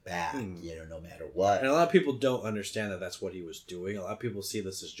heat back, you know, no matter what. And a lot of people don't understand that that's what he was doing. A lot of people see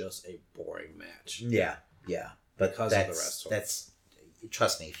this as just a boring match. Yeah. But because of the rest that's,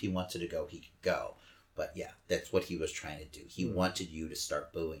 trust me, if he wanted to go, he could go. But yeah, that's what he was trying to do. He wanted you to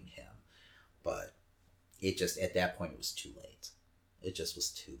start booing him. But it just, at that point, it was too late. It just was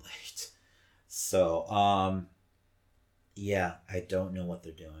too late. So, yeah, I don't know what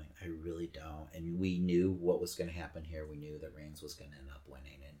they're doing. I really don't. And we knew what was going to happen here. We knew that Reigns was going to end up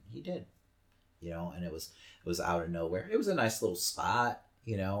winning, and he did. You know, and it was out of nowhere. It was a nice little spot.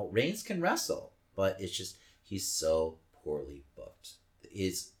 You know, Reigns can wrestle, but it's just he's so poorly booked.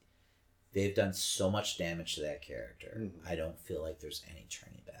 They've done so much damage to that character. I don't feel like there's any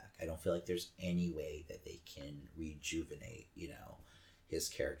turning back. I don't feel like there's any way that they can rejuvenate, you know, his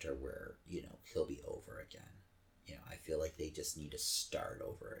character where, you know, he'll be over again. You know, I feel like they just need to start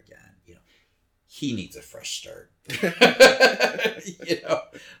over again. You know, he needs a fresh start. You know,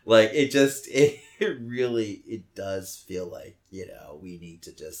 like it really does feel like, you know, we need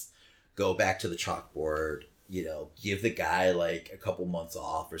to just go back to the chalkboard, you know, give the guy like a couple months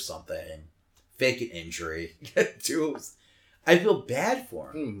off or something, fake an injury. I feel bad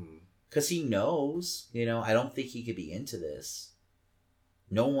for him because he knows, you know, I don't think he could be into this.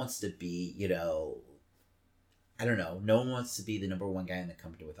 No one wants to be, you know, I don't know. No one wants to be the number one guy in the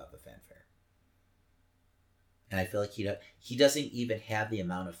company without the fanfare. And I feel like he doesn't even have the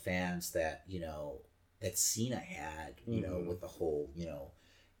amount of fans that, that Cena had, with the whole,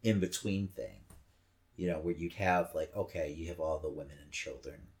 in between thing, where you'd have like, okay, you have all the women and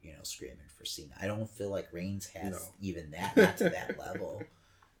children, screaming for Cena. I don't feel like Reigns has even that, not to that level.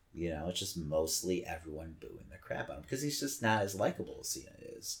 It's just mostly everyone booing the crap out of him because he's just not as likable as Cena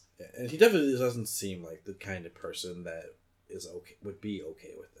is. Yeah, and he definitely doesn't seem like the kind of person that would be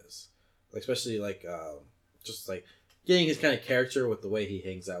okay with this, like, especially like just like getting his kind of character with the way he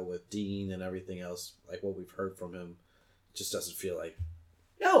hangs out with Dean and everything else. Like what we've heard from him, just doesn't feel like.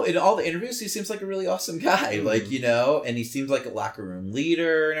 No, in all the interviews, he seems like a really awesome guy. Mm-hmm. Like, and he seems like a locker room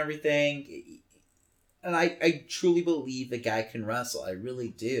leader and everything. And I truly believe the guy can wrestle. I really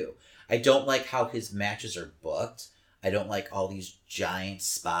do. I don't like how his matches are booked. I don't like all these giant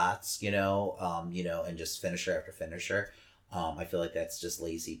spots, and just finisher after finisher. I feel like that's just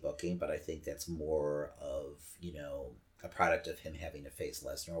lazy booking, but I think that's more of, a product of him having to face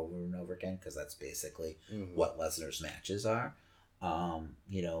Lesnar over and over again, because that's basically what Lesnar's matches are.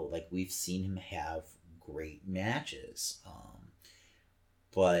 Like we've seen him have great matches,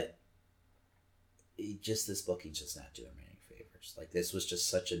 but this booking's just not doing me any favors. Like this was just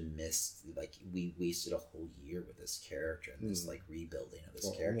such a miss. Like we wasted a whole year with this character and this like rebuilding of this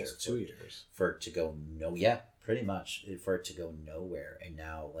character. Almost 2 years for it to go pretty much for it to go nowhere. And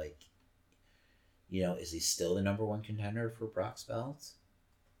now like, is he still the number one contender for Brock's belt?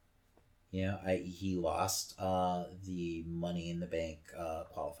 He lost the Money in the Bank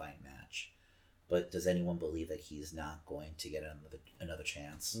qualifying match, but does anyone believe that he's not going to get another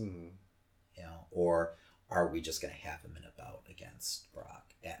chance? Mm-hmm. Or are we just going to have him in a bout against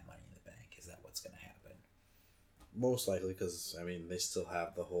Brock at Money in the Bank? Is that what's going to happen? Most likely, because they still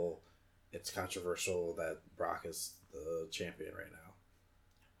have the whole. It's controversial that Brock is the champion right now.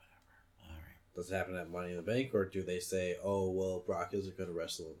 Does it happen at Money in the Bank, or do they say, oh, well, Brock isn't going to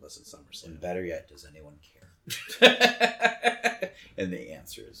wrestle unless it's SummerSlam? And better yet, does anyone care? And the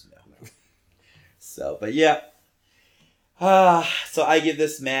answer is no. So, but yeah. So I give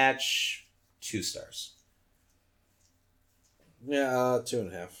this match 2 stars. Yeah,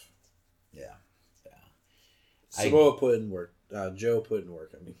 2.5. Yeah. Samoa put in work. Joe put in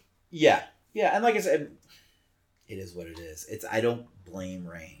work, Yeah. Yeah, and like I said, it is what it is. I don't blame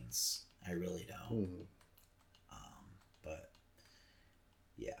Reigns. I really don't. Mm-hmm. But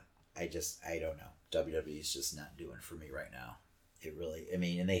yeah, I don't know. WWE is just not doing for me right now. It really, and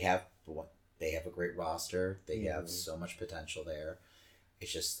they have a great roster. They have so much potential there.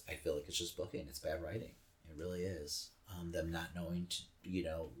 It's just, I feel like it's just booking. It's bad writing. It really is. Them not knowing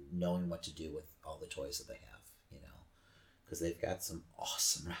knowing what to do with all the toys that they have, because they've got some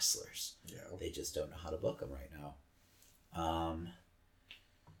awesome wrestlers. Yeah. They just don't know how to book them right now.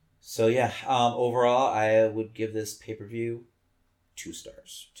 So yeah, overall, I would give this pay-per-view 2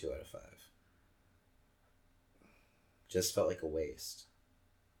 stars, 2 out of 5. Just felt like a waste.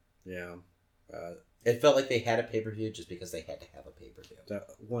 Yeah. It felt like they had a pay-per-view just because they had to have a pay-per-view.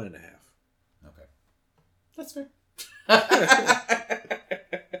 1.5. Okay. That's fair.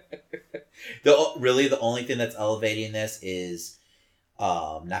 The only thing that's elevating this is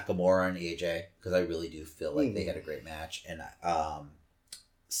Nakamura and AJ, because I really do feel like they had a great match, and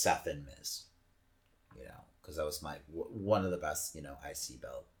Seth and Miz, because that was one of the best IC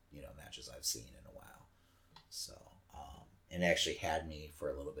belt matches I've seen in a while. So and it actually had me for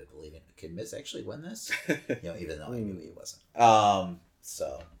a little bit believing, can Miz actually win this? Even though I knew he wasn't.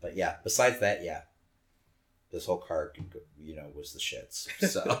 So, but yeah, besides that, yeah, this whole card was the shits.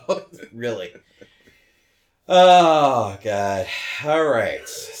 So really. Oh God. All right.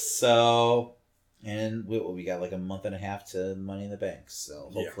 So, and we got like a month and a half to Money in the Bank. So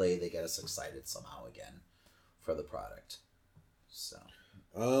hopefully they get us excited somehow again for the product. So,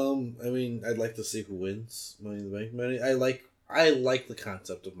 I'd like to see who wins Money in the Bank. I like the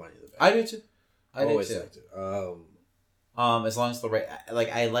concept of Money in the Bank. I do too. I always do too. Liked it. As long as the right,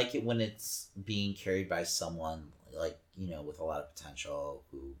 I like it when it's being carried by someone with a lot of potential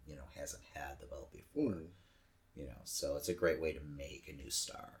who hasn't had the belt before. So it's a great way to make a new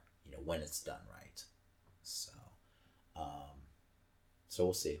star. When it's done right. So, so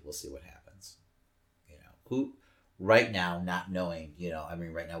we'll see. We'll see what happens. Who right now, not knowing.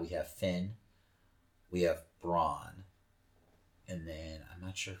 Right now we have Finn, we have Braun, and then I'm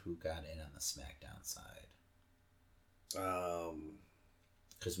not sure who got in on the SmackDown side.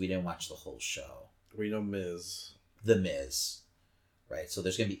 Because we didn't watch the whole show. We know Miz. The Miz. Right, so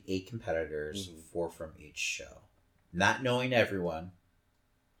there's going to be 8 competitors, 4 from each show. Not knowing everyone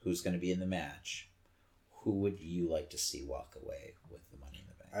who's going to be in the match, who would you like to see walk away with the Money in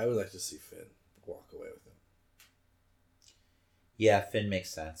the Bank? I would like to see Finn walk away with it. Yeah, Finn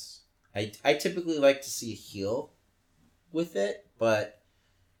makes sense. I typically like to see a heel with it, but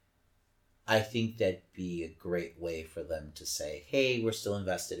I think that'd be a great way for them to say, hey, we're still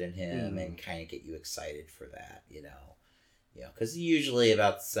invested in him, and kind of get you excited for that, you know. Because usually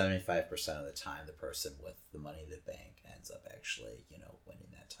about 75% of the time, the person with the Money in the Bank ends up actually,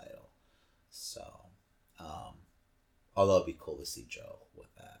 winning that title. So, although it'd be cool to see Joe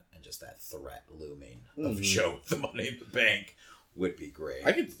with that, and just that threat looming of Joe with the Money in the Bank would be great.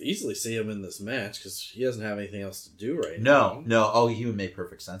 I could easily see him in this match because he doesn't have anything else to do right now. No. Oh, he would make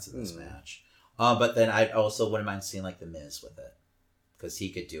perfect sense in this match. But then I also wouldn't mind seeing like The Miz with it, because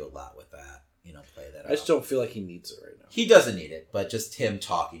he could do a lot with that. Play that. I just don't feel like he needs it right now. He doesn't need it, but just him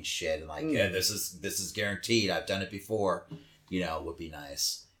talking shit and like, yeah, this is guaranteed. I've done it before. Would be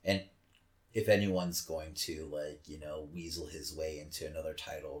nice. And if anyone's going to weasel his way into another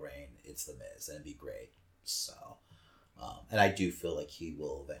title reign, it's The Miz, and it'd be great. So. And I do feel like he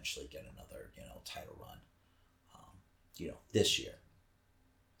will eventually get another, title run, this year.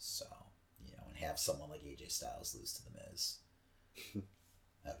 So, and have someone like AJ Styles lose to The Miz.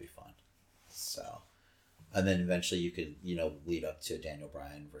 That'd be fun. So, and then eventually you could, lead up to Daniel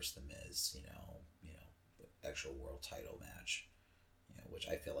Bryan versus The Miz, the actual world title match, which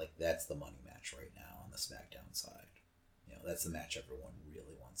I feel like that's the money match right now on the SmackDown side. That's the match everyone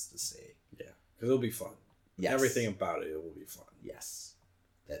really wants to see. Yeah, because it'll be fun. Yes. Everything about it will be fun. Yes,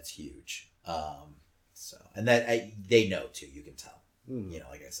 that's huge. And that they know too. You can tell.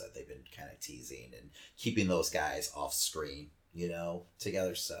 Like I said, they've been kind of teasing and keeping those guys off screen,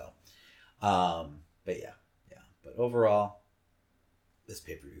 together. So, but yeah. But overall, this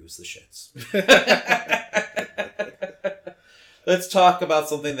pay-per-view is the shits. Let's talk about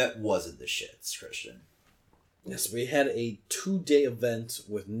something that wasn't the shits, Christian. Yes, we had a 2-day event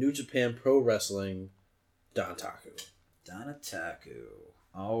with New Japan Pro Wrestling. Dontaku.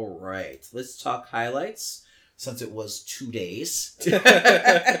 All right. Let's talk highlights, since it was 2 days.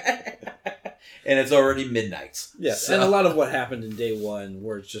 And it's already midnight. Yes, so. And a lot of what happened in day one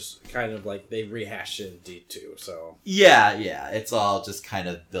were just kind of like they rehashed it in day two. So yeah. It's all just kind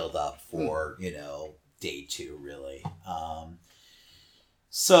of build up for, day two, really.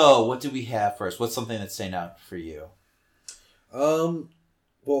 So what do we have first? What's something that's staying out for you?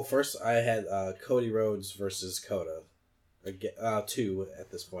 Well, first I had Cody Rhodes versus Kota. 2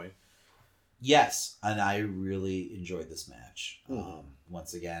 at this point. Yes, and I really enjoyed this match.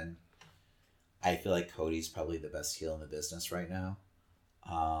 Once again, I feel like Cody's probably the best heel in the business right now.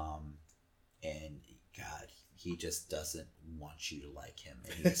 And God, he just doesn't want you to like him.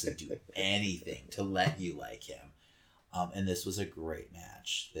 And he doesn't do anything to let you like him. And this was a great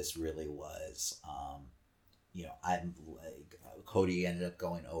match. This really was. I'm like Cody ended up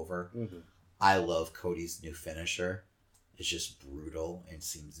going over. I love Cody's new finisher. It's just brutal and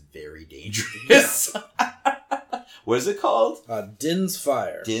seems very dangerous. What is it called? Din's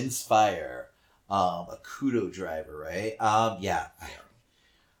Fire. Din's Fire. A kudo driver, right?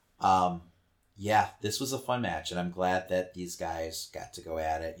 Yeah, this was a fun match, and I'm glad that these guys got to go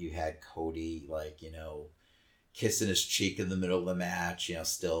at it. You had Cody, kissing his cheek in the middle of the match,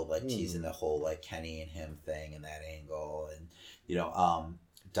 still teasing the whole Kenny and him thing and that angle. And,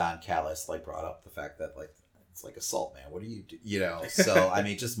 Don Callis brought up the fact that it's like assault, man. What do you do? So I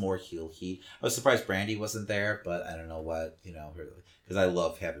mean, just more heel heat. I was surprised Brandy wasn't there, but I don't know what, because I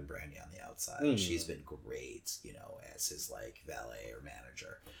love having Brandy on the outside. She's been great, as his valet or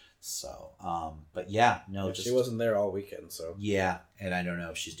manager. So, but she wasn't there all weekend. So yeah. And I don't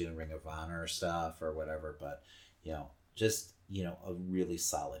know if she's doing Ring of Honor stuff or whatever, but just, a really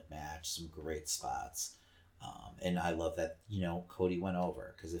solid match, some great spots. And I love that, Cody went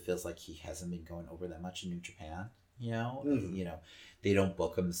over, because it feels like he hasn't been going over that much in New Japan, they don't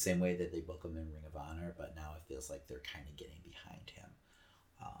book him the same way that they book him in Ring of Honor, but now it feels like they're kind of getting behind him.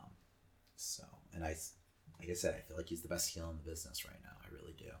 And like I said, I feel like he's the best heel in the business right now. I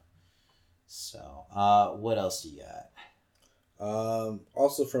really do. So, what else do you got?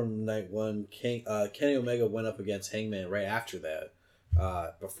 Also from night one, Kenny Omega went up against Hangman right after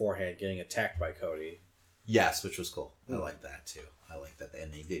that, beforehand getting attacked by Cody. Yes, which was cool. I like that too. I like that.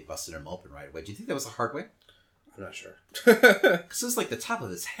 And they busted him open right away. Do you think that was a hard way? I'm not sure. Because it was the top of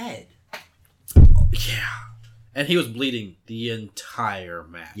his head. Yeah. And he was bleeding the entire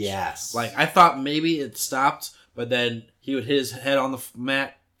match. Yes. I thought maybe it stopped, but then he would hit his head on the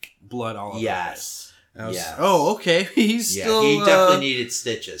mat, blood all over. Yes. Yes. Oh, okay. He's still... He definitely needed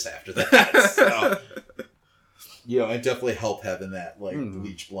stitches after that. So. it definitely helped having that like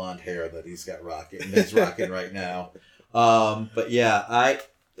bleach blonde hair that he's rocking right now. But yeah,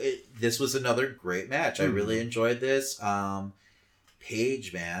 this was another great match. I really enjoyed this.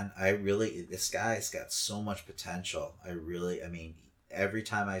 Paige, man, this guy's got so much potential. Every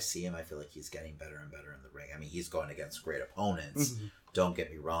time I see him, I feel like he's getting better and better in the ring. I mean, he's going against great opponents. Don't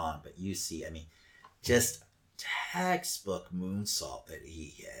get me wrong, but you see, just textbook moonsault that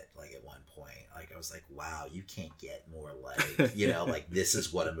he hit like at one point. Like I was like, wow, you can't get more like, like this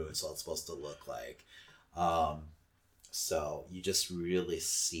is what a moonsault's supposed to look like. So you just really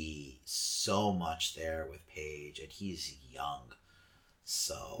see so much there with Paige, and he's young.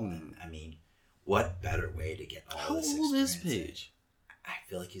 So, what better way to get all this experience? How old is Paige? I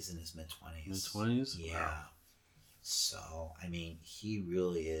feel like he's in his mid-20s. Mid-20s? Yeah. Wow. So, he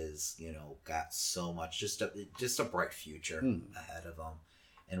really is, got so much, just a bright future ahead of him.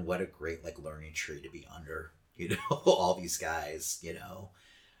 And what a great, learning tree to be under, all these guys,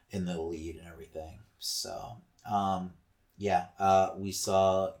 in the lead and everything. So, we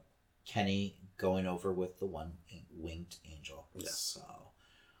saw Kenny going over with the one-winged angel. Yes. So,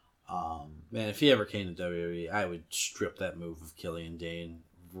 man, if he ever came to WWE, I would strip that move of Killian Dane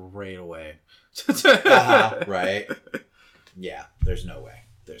right away. Right? Yeah, there's no way.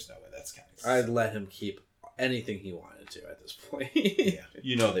 That's kind of... I'd let him keep anything he wanted to at this point. Yeah,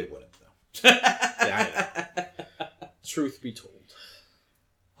 they wouldn't, though. Yeah, I know. Truth be told.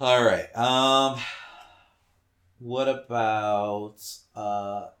 All right. What about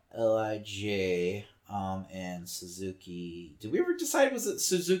LIJ and Suzuki? Did we ever decide, was it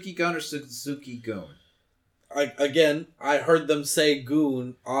Suzuki Gun or Suzuki Goon? I heard them say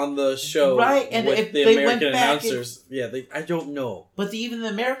Goon on the show, right? And with if the they American went back announcers. I don't know. But even the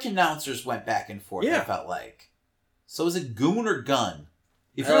American announcers went back and forth. Yeah. I felt like. So is it Goon or Gun?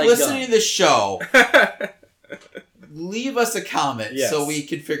 If I you're like listening Gun. to this show, leave us a comment so we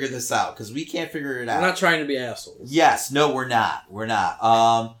can figure this out, because we can't figure it out. We're not trying to be assholes. Yes, no, we're not. We're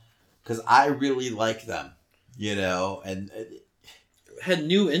not. Because I really like them, and. Had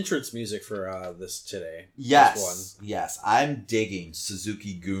new entrance music for this today. Yes, yes. I'm digging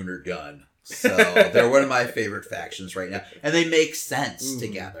Suzuki Goon or Gun. So they're one of my favorite factions right now. And they make sense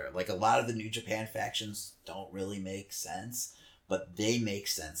together. Like a lot of the New Japan factions don't really make sense, but they make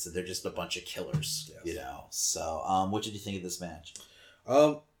sense. So they're just a bunch of killers, So what did you think of this match?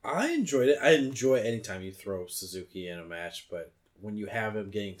 I enjoyed it. I enjoy anytime you throw Suzuki in a match, but when you have him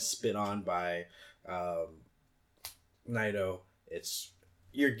getting spit on by Naito,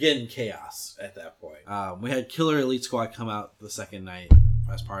 you're getting chaos at that point. We had Killer Elite Squad come out the second night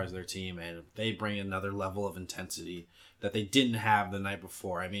as part of their team, and they bring another level of intensity that they didn't have the night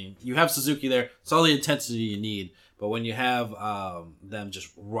before. You have Suzuki there, it's all the intensity you need, but when you have them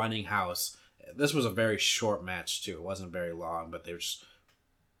just running house, this was a very short match too. It wasn't very long, but they were just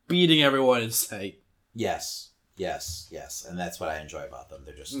beating everyone in sight. Yes. And that's what I enjoy about them.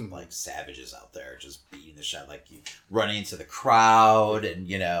 They're just like savages out there, just beating the shit, like you running into the crowd, and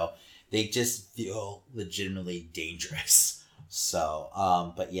they just feel legitimately dangerous. So,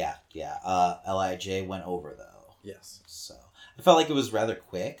 but LIJ went over though. Yes. So I felt like it was rather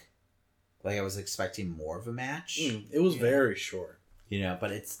quick. Like I was expecting more of a match. It was very short.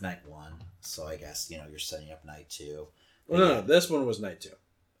 But it's night one, so I guess you're setting up night two. No, this one was night two.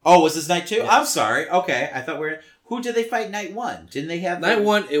 Oh, was this night two? Yes. I'm sorry. Okay, I thought who did they fight night one? Didn't they have night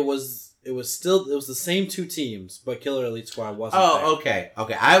one? It was the same two teams, but Killer Elite Squad wasn't. Oh, okay.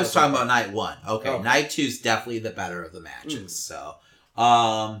 I was talking about night one. Okay, night two's definitely the better of the matches. So,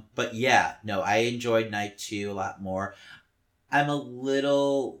 but yeah, no, I enjoyed night two a lot more. I'm a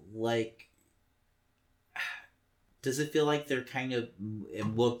little like, does it feel like they're kind of?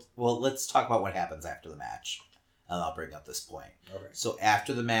 Well, let's talk about what happens after the match. And I'll bring up this point. Okay. So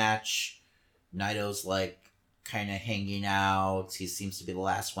after the match, Naito's kind of hanging out. He seems to be the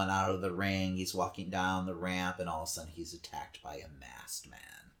last one out of the ring. He's walking down the ramp, and all of a sudden he's attacked by a masked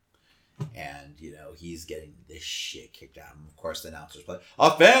man. And, he's getting this shit kicked out of him. Of course, the announcer's like,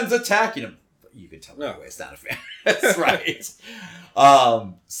 a fan's attacking him. You can tell right away it's not a fan. That's right.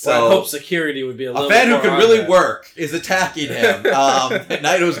 So I hope security would be a fan who can really work is attacking him.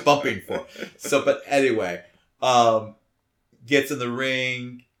 Naito's bumping for. So, but anyway... gets in the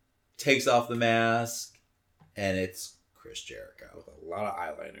ring, takes off the mask, and it's Chris Jericho.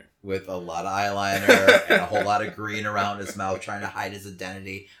 With a lot of eyeliner and a whole lot of green around his mouth, trying to hide his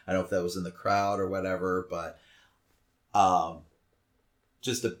identity. I don't know if that was in the crowd or whatever, but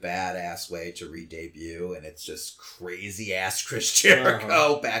just a badass way to re-debut, and it's just crazy-ass Chris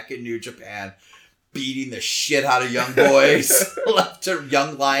Jericho back in New Japan. beating the shit out of young boys, left to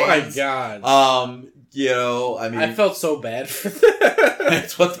young lions. My God. You know, I mean, I felt so bad for that.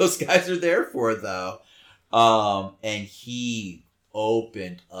 That's what those guys are there for, though. And he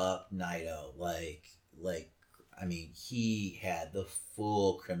opened up Naito like, I mean, he had the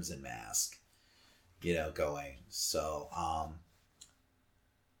full Crimson Mask, you know, going. So,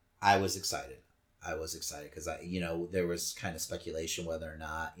 I was excited. Because you know, there was kind of speculation whether or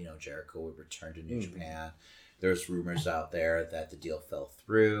not, you know, Jericho would return to New Japan. There's rumors out there that the deal fell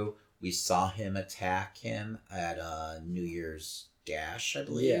through. We saw him attack him at New Year's Dash, I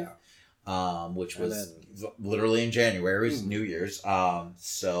believe. Yeah. Which was literally in January. It was New Year's.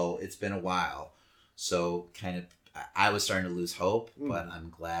 So it's been a while. So kind of, I was starting to lose hope, but I'm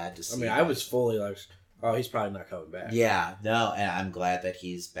glad to see. I mean, I was fully like, oh, he's probably not coming back. Yeah, no, and I'm glad that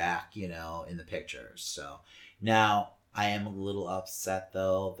he's back, you know, in the picture. So now I am a little upset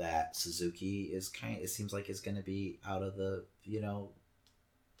though that Suzuki is it seems like is going to be out of the, you know,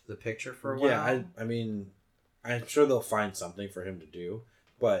 the picture for a while. Yeah, I mean, I'm sure they'll find something for him to do,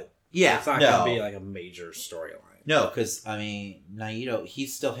 but yeah, it's not going to be like a major storyline. No, because, I mean, Naito, he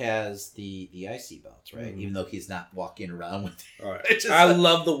still has the IC belts, right? Even though he's not walking around with it. All right. I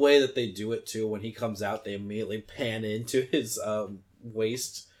love the way that they do it, too. When he comes out, they immediately pan into his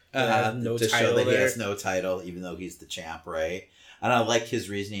waist. No to title show that there. He has no title, even though he's the champ, right? And I like his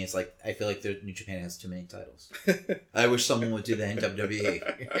reasoning. It's like, I feel like New Japan has too many titles. I wish someone would do the NWE.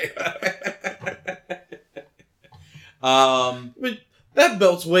 But that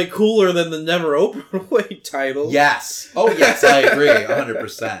belt's way cooler than the never openweight title. Yes. Oh, yes, I agree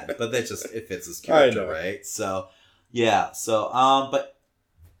 100%. But that just, it fits his character, right? So, yeah. So, but,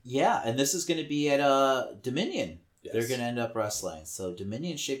 yeah. And this is going to be at Dominion. Yes. They're going to end up wrestling. So,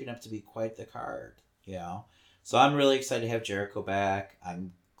 Dominion's shaping up to be quite the card, you know? So, I'm really excited to have Jericho back.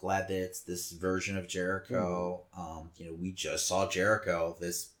 I'm glad that it's this version of Jericho. You know, we just saw Jericho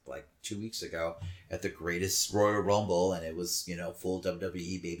this, like, 2 weeks ago at the greatest Royal Rumble, and it was, you know, full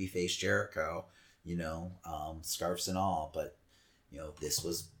WWE babyface Jericho, you know, scarves and all. But, you know, this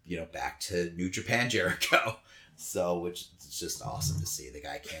was, you know, back to New Japan Jericho. So, which is just awesome to see. The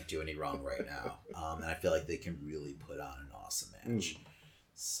guy can't do any wrong right now. And I feel like they can really put on an awesome match.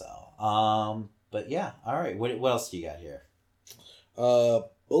 So, but yeah, all right. What else do you got here?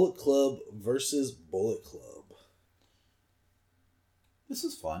 Bullet Club versus Bullet Club. This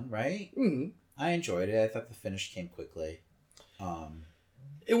was fun, right? Mm-hmm. I enjoyed it. I thought the finish came quickly.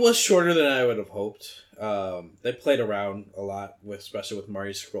 It was shorter than I would have hoped. They played around a lot, especially with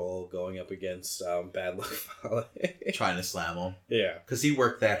Marty Scurll going up against Bad Luck Fale. Trying to slam him. Yeah. Because he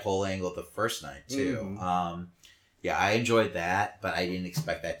worked that whole angle the first night, too. Mm-hmm. Yeah, I enjoyed that, but I didn't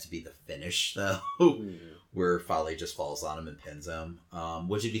expect that to be the finish, though. Where Fale just falls on him and pins him.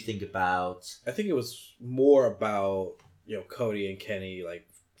 What did you think about... I think it was more about, you know, Cody and Kenny, like,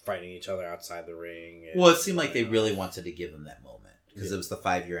 fighting each other outside the ring. Well, it seemed like they really wanted to give him that moment. Because it was the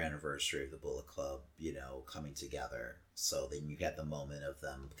 5-year anniversary of the Bullet Club, you know, coming together. So then you got the moment of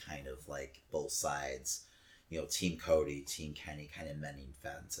them kind of like both sides, you know, Team Cody, Team Kenny kind of mending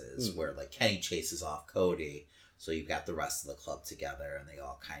fences. Where like Kenny chases off Cody. So you've got the rest of the club together and they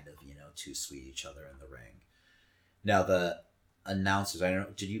all kind of, you know, too sweet each other in the ring. Now the announcers, I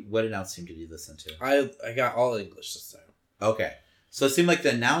don't know, what announce team did you listen to? I got all English this time. Okay. So it seemed like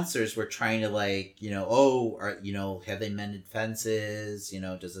the announcers were trying to like, you know, have they mended fences? You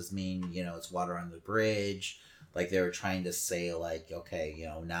know, does this mean, you know, it's water on the bridge? Like they were trying to say like, okay, you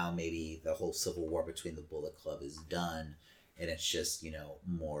know, now maybe the whole civil war between the Bullet Club is done. And it's just, you know,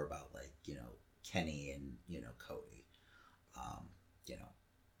 more about like, you know, Kenny and, you know, Cody. You know,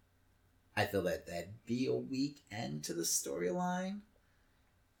 I feel that that'd be a weak end to the storyline.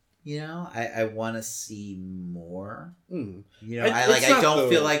 You know, I want to see more. You know, I don't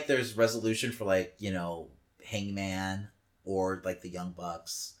feel like there's resolution for like, you know, Hangman or like the Young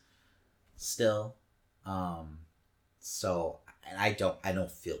Bucks still. So, and I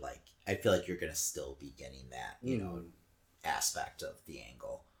feel like you're going to still be getting that, you know, aspect of the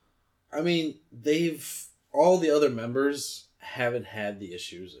angle. I mean, all the other members haven't had the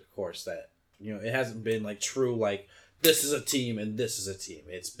issues, of course, that, you know, it hasn't been like true, like, this is a team and this is a team.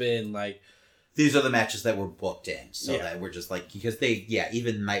 It's been like... These are the matches that were booked in. So that we're just like... Because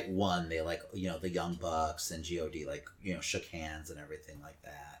even night one, they like, you know, the Young Bucks and God like, you know, shook hands and everything like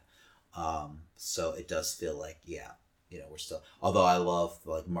that. So it does feel like, you know, we're still... Although I love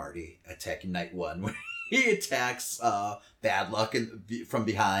like Marty attacking night one when he attacks Bad Luck from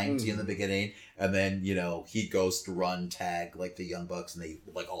behind in the beginning, and then he goes to run tag like the Young Bucks, and they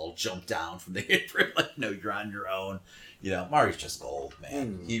like all jump down from the apron like, no, you're on your own. Marty's just gold,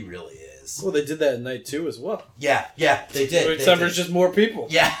 man. He really is. Well, they did that in night 2 as well. Yeah, they did. Except just more people.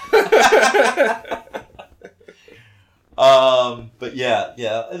 Yeah. But yeah,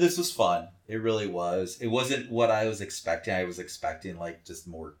 this was fun. It really was. It wasn't what I was expecting. I was expecting like just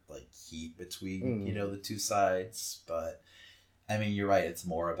more like heat between the two sides. But I mean, you're right. It's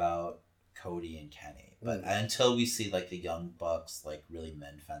more about Cody and Kenny. But until we see like the Young Bucks like really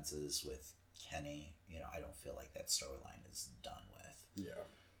mend fences with Kenny, I don't feel like that storyline is done with. Yeah.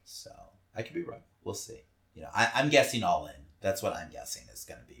 So I could be wrong. We'll see. I'm guessing all in. That's what I'm guessing is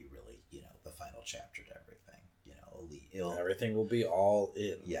going to be really the final chapter to everything. Everything will be all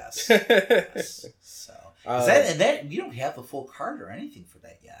in. Yes. Yes. So that we don't have the full card or anything for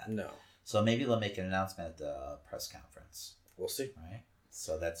that yet. No. So maybe they'll make an announcement at the press conference. We'll see. Right.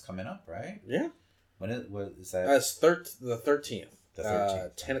 So that's coming up, right? Yeah. What is that? It's the 13th. The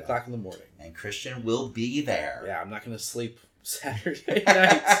 13th. 10 o'clock in the morning. And Christian will be there. Yeah, I'm not going to sleep Saturday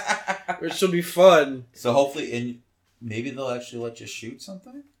nights, which will be fun. So hopefully, maybe they'll actually let you shoot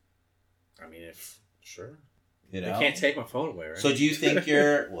something. I mean, sure. They can't take my phone away, right? So do you think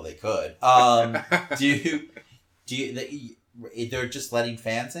well, they could. They're just letting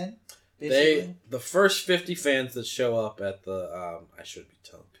fans in? Basically? The first 50 fans that show up at the, I should be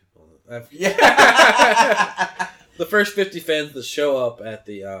telling people. The first 50 fans that show up at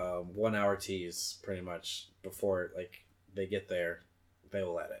the 1 hour tease, pretty much, before like they get there, they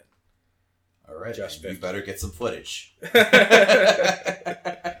will let it. All right, you better get some footage.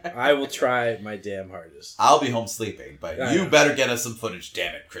 I will try my damn hardest. I'll be home sleeping, but you better get us some footage.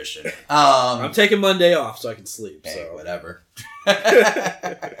 Damn it, Christian. I'm taking Monday off so I can sleep. Hey, so whatever.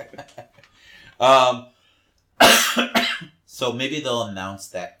 So maybe they'll announce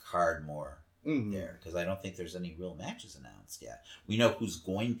that card more there, because I don't think there's any real matches announced yet. We know who's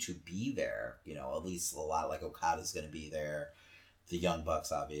going to be there. At least a lot like Okada's going to be there. The Young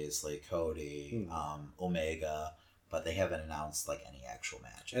Bucks, obviously, Cody, Omega, but they haven't announced like any actual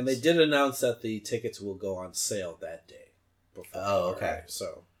matches. And they did announce that the tickets will go on sale that day. Okay. Right?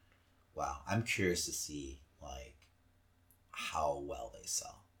 So, wow, I'm curious to see like how well they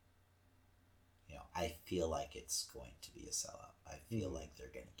sell. I feel like it's going to be a sellout. I feel like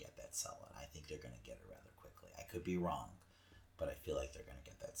they're going to get that sellout. I think they're going to get it rather quickly. I could be wrong, but I feel like they're going to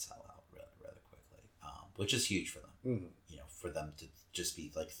get that sellout rather quickly, which is huge for them. For them to just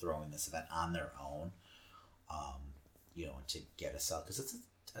be like throwing this event on their own, and to get a sell, because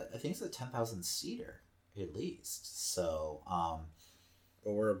I think it's a 10,000 seater at least. So,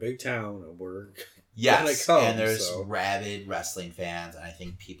 but we're a big town, and we're yes, gonna come, and there's rabid wrestling fans, and I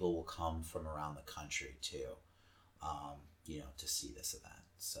think people will come from around the country too, to see this event.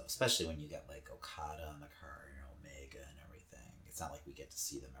 So, especially when you get like Okada on the card, Omega and everything. It's not like we get to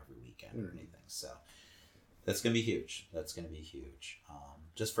see them every weekend or anything. So. That's going to be huge.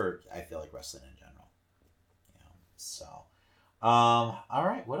 Just for, I feel like, wrestling in general. So. All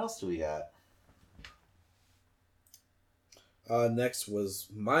right. What else do we got? Next was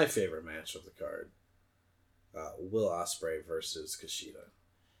my favorite match of the card. Will Ospreay versus Kushida.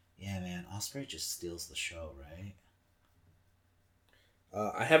 Yeah, man. Ospreay just steals the show, right?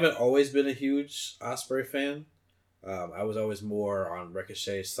 I haven't always been a huge Ospreay fan. I was always more on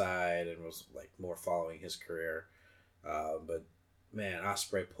Ricochet's side and was like more following his career. But man,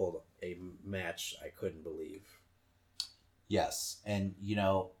 Ospreay pulled a match I couldn't believe. Yes, and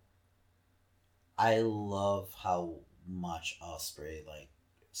I love how much Ospreay like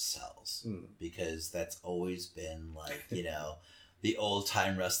sells, because that's always been like the old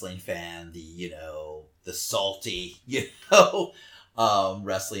time wrestling fan, the salty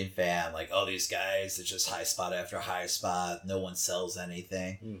wrestling fan, like, oh, these guys, it's just high spot after high spot, no one sells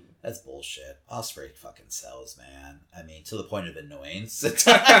anything. That's bullshit. Ospreay fucking sells, man. I mean, to the point of annoyance at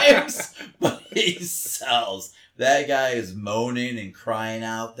times, but he sells. That guy is moaning and crying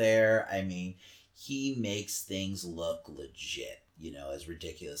out there. I mean, he makes things look legit, as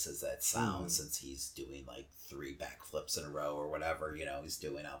ridiculous as that sounds, since he's doing like 3 backflips in a row or whatever, he's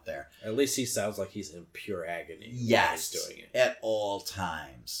doing out there. At least he sounds like he's in pure agony. Yes, while he's doing it. At all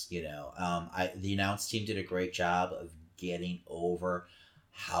times, the announce team did a great job of getting over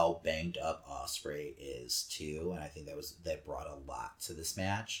how banged up Ospreay is too, and I think that brought a lot to this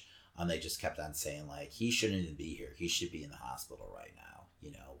match. They just kept on saying like, he shouldn't even be here. He should be in the hospital right now.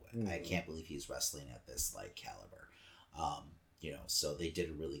 I can't believe he's wrestling at this like caliber. So they did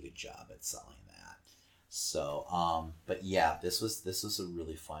a really good job at selling that. So, but yeah, this was a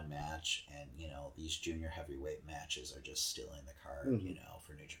really fun match, and these junior heavyweight matches are just stealing the card,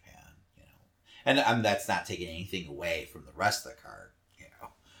 for New Japan, and that's not taking anything away from the rest of the card,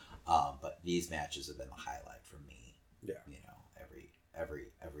 but these matches have been the highlight for me. Yeah.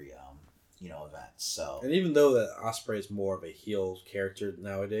 Every event. So, and even though that Ospreay is more of a heel character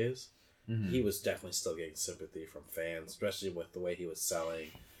nowadays, mm-hmm. he was definitely still getting sympathy from fans, especially with the way he was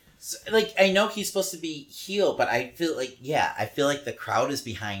selling. So, I know he's supposed to be heel, but I feel like the crowd is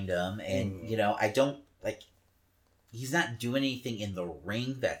behind him, and I don't he's not doing anything in the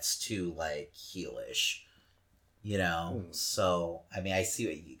ring that's too heelish, So I mean, I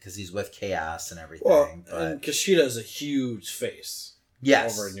see because he's with Chaos and everything. Well, but and Kushida is a huge face.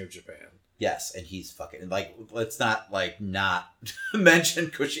 Yes. Over in New Japan. Yes, and he's fucking let's not not mention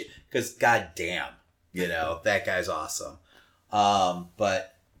Kushida because goddamn, that guy's awesome.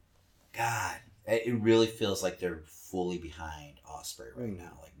 But God, it really feels like they're fully behind Ospreay right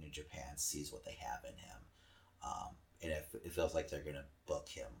now. Like New Japan sees what they have in him, and it feels like they're gonna book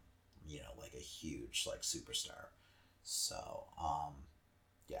him, like a huge superstar. So,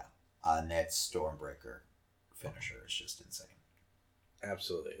 yeah, and that Stormbreaker finisher is just insane.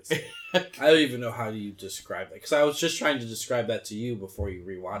 Absolutely. I don't even know how you describe that, because I was just trying to describe that to you before you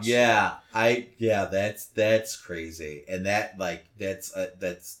rewatched it. That's crazy, and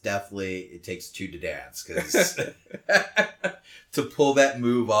that's definitely it takes two to dance, because to pull that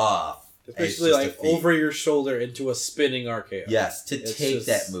move off, especially over your shoulder into a spinning RKO. Yes, take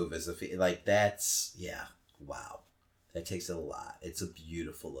that move as a feat, that's wow, that takes a lot. It's a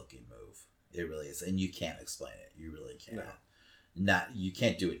beautiful looking move. It really is, and you can't explain it. You really can't. No. You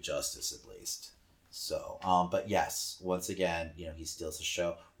can't do it justice, at least. So, but yes, once again, he steals the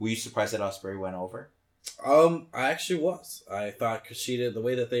show. Were you surprised that Ospreay went over? I actually was. I thought Kushida, the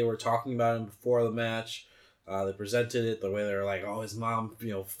way that they were talking about him before the match, they presented it, the way they were like, oh, his mom,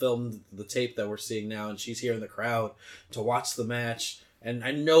 filmed the tape that we're seeing now, and she's here in the crowd to watch the match. And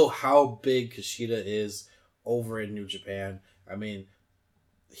I know how big Kushida is over in New Japan. I mean,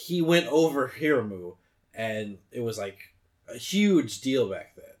 he went over Hiromu, and it was a huge deal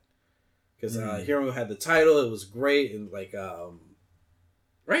back then, because Hiromu had the title. It was great, and right,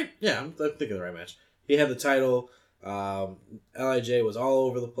 yeah, I'm thinking of the right match. He had the title. LIJ was all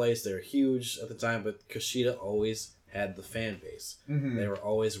over the place. They were huge at the time, but Kushida always had the fan base. Mm-hmm. They were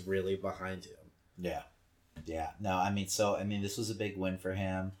always really behind him. Yeah. No, this was a big win for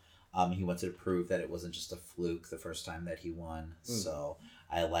him. He wanted to prove that it wasn't just a fluke the first time that he won. So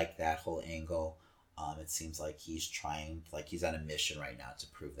I like that whole angle. It seems like he's trying, he's on a mission right now to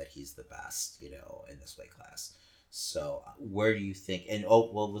prove that he's the best, in this weight class. So where do you think, and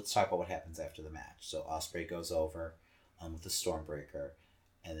let's talk about what happens after the match. So Ospreay goes over with the Stormbreaker,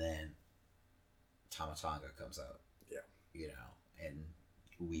 and then Tama Tonga comes out. Yeah. And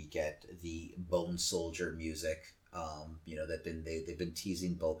we get the Bone Soldier music, they've been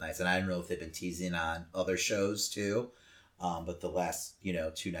teasing both nights, and I don't know if they've been teasing on other shows too. But the last,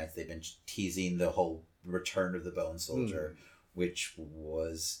 2 nights they've been teasing the whole return of the Bone Soldier, which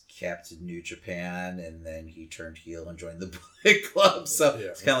was kept in New Japan, and then he turned heel and joined the Bullet Club. So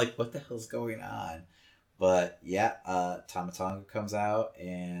it's kind of what the hell's going on? But yeah, Tama Tonga comes out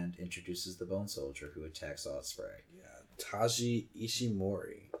and introduces the Bone Soldier, who attacks Ospreay. Yeah, Taji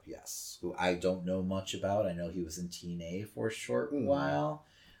Ishimori. Yes, who I don't know much about. I know he was in TNA for a short while.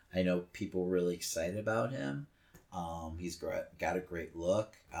 I know people were really excited about him. He's got a great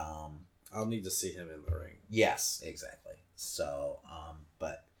look. I'll need to see him in the ring. Yes, exactly. So,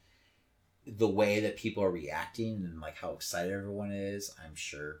 but the way that people are reacting and how excited everyone is, I'm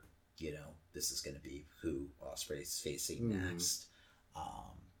sure, this is going to be who Ospreay's facing next.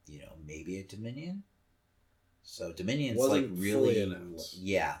 Maybe a Dominion. So Dominion's really,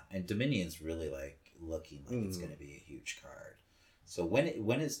 and Dominion's really looking like it's going to be a huge card. So when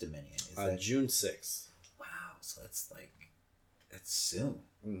is Dominion? Is that June 6th? Wow, so that's soon.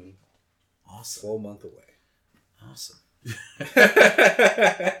 Awesome. Full month away. Awesome.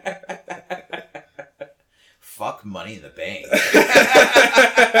 Fuck Money in the Bank.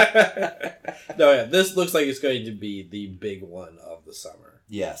 No, yeah, this looks like it's going to be the big one of the summer.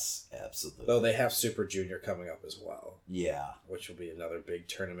 Yes, absolutely. Though they have Super Junior coming up as well. Yeah. Which will be another big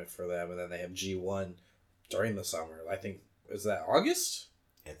tournament for them. And then they have G1 during the summer. I think, is that August?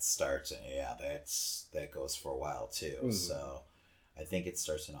 It starts, yeah, that goes for a while too. So I think it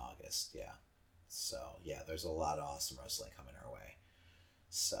starts in August, yeah. So, yeah, there's a lot of awesome wrestling coming our way.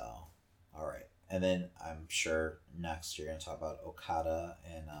 So, all right. And then I'm sure next you're going to talk about Okada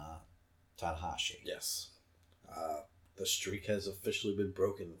and Tanahashi. Yes. the streak has officially been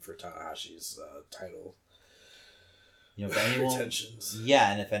broken for Tanahashi's title. You know, if anyone, pretensions.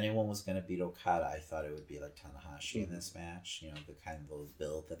 Yeah, and if anyone was going to beat Okada, I thought it would be like Tanahashi in this match. You know, the kind of little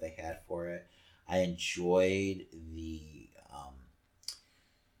build that they had for it. I enjoyed the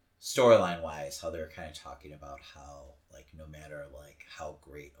storyline wise, how they're kind of talking about how, like, no matter like how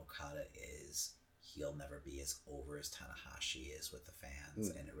great Okada is, he'll never be as over as Tanahashi is with the fans,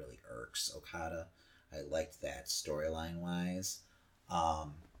 and it really irks Okada. I liked that storyline wise.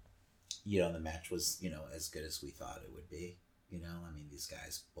 You know, the match was, you know, as good as we thought it would be. You know, I mean, these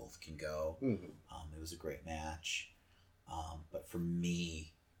guys both can go. It was a great match. But for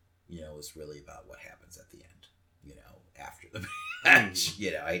me, you know, it was really about what happens at the end, you know, after the match.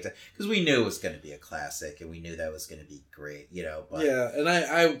 You know, because we knew it was going to be a classic, and we knew that was going to be great, you know. But yeah, and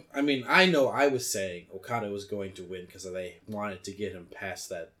I mean, I know I was saying Okada was going to win because they wanted to get him past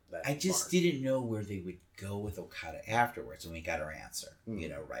that I just mark. didn't know where they would go with Okada afterwards, and we got our answer, you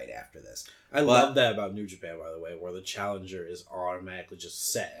know, right after this. I love that about New Japan, by the way, where the challenger is automatically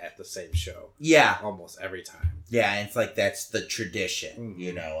just set at the same show. Yeah. Almost every time. Yeah, and it's like that's the tradition,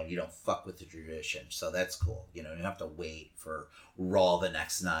 you know, and you don't fuck with the tradition, so that's cool. You know, you don't have to wait for Raw the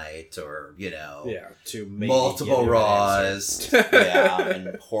next night or, you know, to maybe multiple Raws,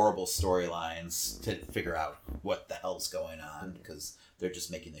 and horrible storylines to figure out what the hell's going on, because they're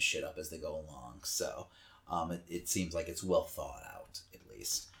just making this shit up as they go along. So it seems like it's well thought out, at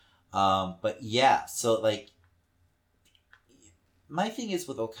least. But yeah, so like, my thing is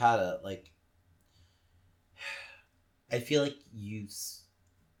with Okada, like, I feel like you've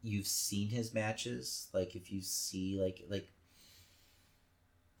seen his matches. Like, if you see like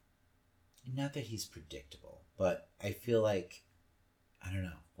not that he's predictable, but I feel like, I don't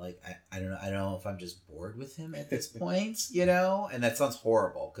know. Like, I don't know. I don't know if I'm just bored with him at this point, you know? And that sounds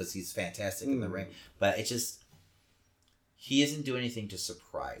horrible because he's fantastic in the ring. But it just, he doesn't do anything to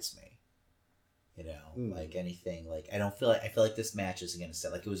surprise me. You know? Like anything. Like, I feel like this match isn't going to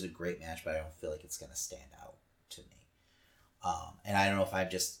stand. Like, it was a great match, but I don't feel like it's going to stand out to me. And I don't know if I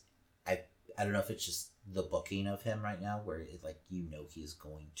don't know if it's just the booking of him right now where, like, you know he's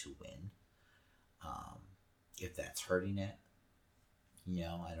going to win. If that's hurting it. You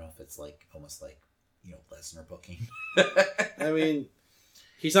know, I don't know if it's like almost like, you know, Lesnar booking. I mean,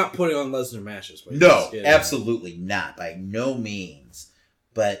 he's not putting on Lesnar matches. But no, absolutely not. By no means.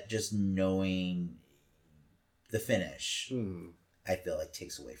 But just knowing the finish, I feel like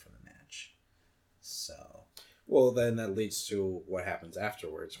takes away from the match. So. Well, then that leads to what happens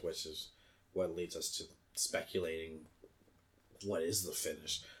afterwards, which is what leads us to speculating what is the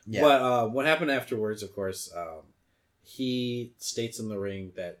finish. Yeah. But what happened afterwards, of course, he states in the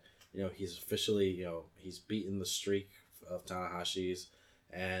ring that, you know, he's officially, you know, he's beaten the streak of Tanahashi's,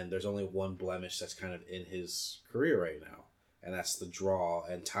 and there's only one blemish that's kind of in his career right now, and that's the draw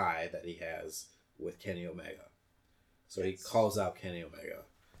and tie that he has with Kenny Omega. So he calls out Kenny Omega.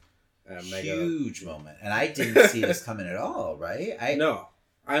 Huge moment. And I didn't see this coming at all, right? No.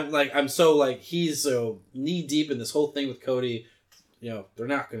 I'm so he's so knee deep in this whole thing with Cody. You know, they're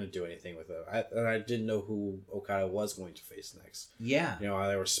not going to do anything with it. And I didn't know who Okada was going to face next. Yeah. You know,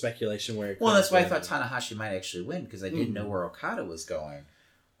 there was speculation where... Well, that's why I thought Tanahashi might actually win, because I didn't know where Okada was going.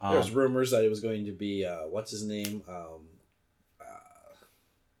 There was rumors that it was going to be, what's his name?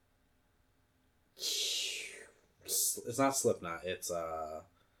 It's not Slipknot. It's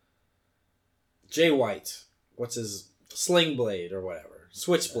Jay White. What's his... Sling Blade or whatever.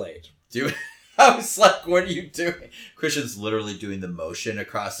 Switchblade. I was like, what are you doing? Christian's literally doing the motion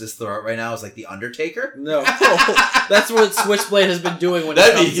across his throat right now. It's like the Undertaker? No. That's what Switchblade has been doing when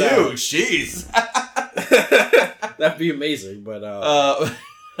That'd be huge. Jeez. That'd be amazing. But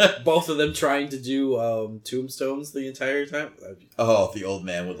both of them trying to do tombstones the entire time. The old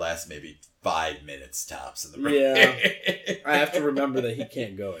man would last maybe 5 minutes tops in the ring. Yeah. I have to remember that he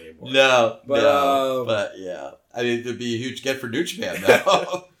can't go anymore. But yeah. I mean, it'd be a huge get for New Japan,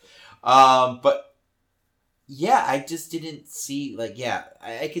 though. But yeah, I just didn't see, like,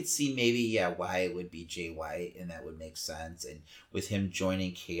 I could see maybe, why it would be Jay White, and that would make sense. And with him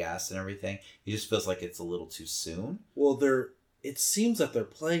joining Chaos and everything, it just feels like it's a little too soon. Well, it seems that they're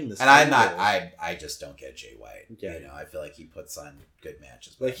playing this. And I just don't get Jay White. Yeah. You know, I feel like he puts on good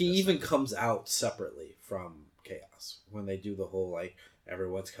matches. Like, he even comes out separately from Chaos when they do the whole, like,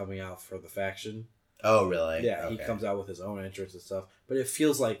 everyone's coming out for the faction. Oh, really? Yeah, okay. He comes out with his own entrance and stuff, but it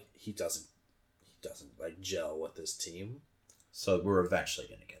feels like he doesn't like gel with his team. So we're eventually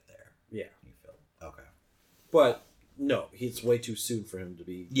going to get there. Yeah. You feel okay, but no, it's way too soon for him to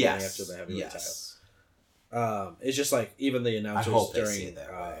be going after the heavyweight title. It's just like even the announcers during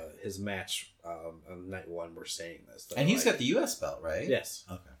his match on night one were saying this. And he's got the U.S. belt, right? Yes.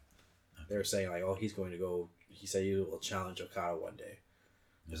 Okay. They were saying like, oh, he's going to go. He said he will challenge Okada one day.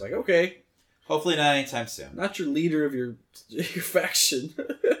 I was like, okay. Hopefully not anytime soon. Not your leader of your faction.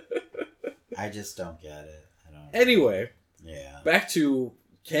 I just don't get it. I don't. Anyway. Yeah. Back to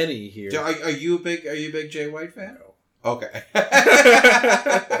Kenny here. Are you a big Jay White fan? No. Okay.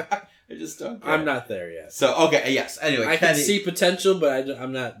 I just don't. I'm not there yet. So okay, yes. Anyway, I can see potential, but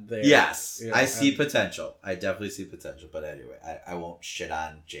I'm not there. Yes, you know, I see potential. I definitely see potential. But anyway, I won't shit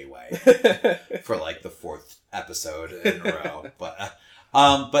on Jay White for like the 4th episode in a row.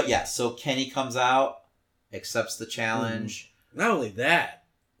 But yeah. So Kenny comes out, accepts the challenge. Not only that,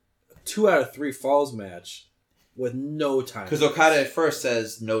 2 out of 3 falls match with no time. Because Okada at first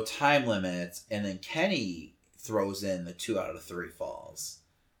says no time limits, and then Kenny throws in the 2 out of 3 falls.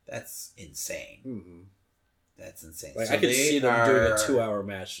 That's insane. Mm-hmm. That's insane. Like, so I could see them doing a 2-hour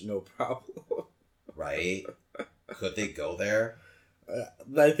match, no problem. Right? Could they go there?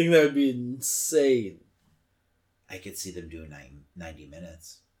 I think that would be insane. I could see them doing 90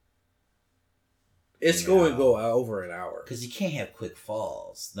 minutes. It's going to go over an hour. Because you can't have quick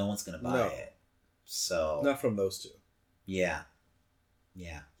falls. No one's going to buy it. So not from those two. Yeah.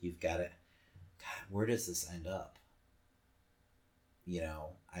 Yeah, you've got it. God, where does this end up? You know,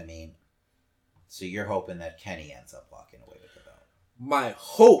 I mean, so you're hoping that Kenny ends up walking away with the belt. My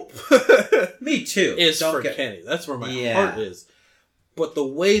hope Me too. Is for Kenny. That's where my heart is. But the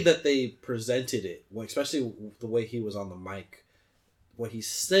way that they presented it, especially the way he was on the mic, what he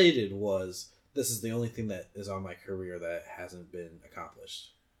stated was, this is the only thing that is on my career that hasn't been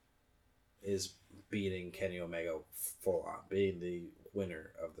accomplished. Is beating Kenny Omega full on. Being the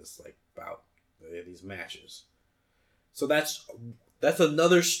winner of this bout. These matches. So that's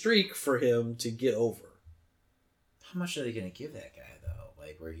another streak for him to get over. How much are they going to give that guy, though?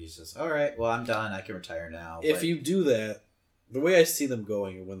 Like, where he's just, all right, well, I'm done. I can retire now. If you do that, the way I see them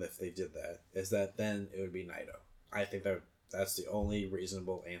going if they did that, is that then it would be Naito. I think that's the only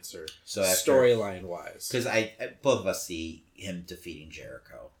reasonable answer, storyline-wise. Because both of us see him defeating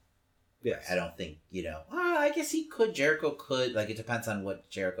Jericho. Yes. I don't think, I guess he could. Jericho could. Like, it depends on what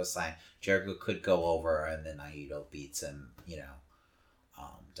Jericho signed. Jericho could go over and then Naito beats him,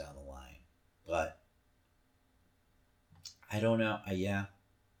 down the line. But I don't know. Yeah.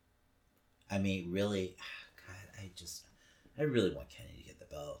 I mean, really, God, I really want Kenny to get the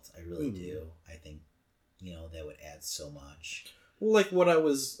belt. I really do. I think, that would add so much. Well, like what I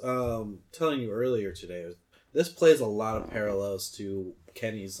was telling you earlier today, this plays a lot of parallels to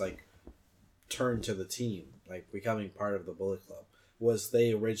Kenny's, turn to the team, becoming part of the Bullet Club. Was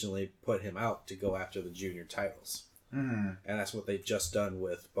they originally put him out to go after the junior titles. Mm. And that's what they've just done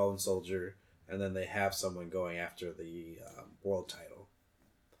with Bone Soldier, and then they have someone going after the world title.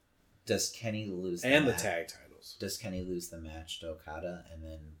 Does Kenny lose the tag titles? Does Kenny lose the match to Okada and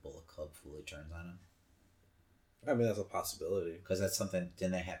then Bullet Club fully turns on him? I mean, that's a possibility. Because that's something,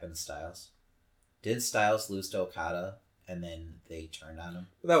 didn't that happen to Styles? Did Styles lose to Okada and then they turned on him?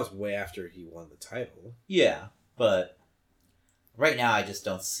 But that was way after he won the title. Yeah, but right now I just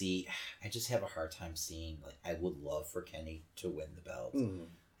have a hard time seeing, I would love for Kenny to win the belt. Mm-hmm.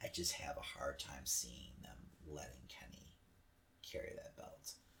 I just have a hard time seeing them letting Kenny carry that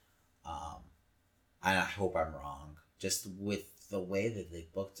belt. And I hope I'm wrong. Just with the way that they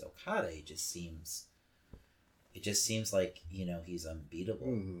booked Okada, it just seems like, he's unbeatable.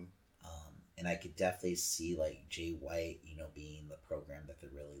 Mm-hmm. And I could definitely see Jay White, being the program that they're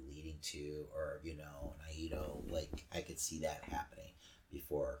really leading to, or, Naito, I could see that happening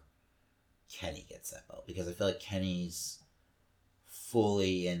before Kenny gets that belt. Because I feel like Kenny's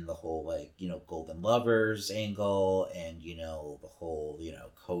fully in the whole, Golden Lovers angle and, the whole,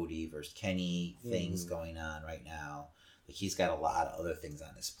 Cody versus Kenny things going on right now. He's got a lot of other things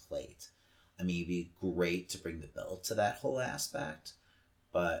on his plate. I mean, it'd be great to bring the belt to that whole aspect,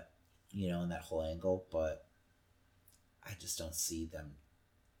 but, in that whole angle, but I just don't see them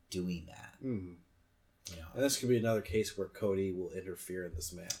doing that. Mm. And this could be another case where Cody will interfere in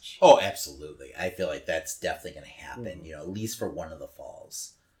this match. Oh, absolutely. I feel like that's definitely going to happen, at least for one of the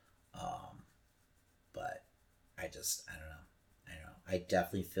falls. But I don't know. I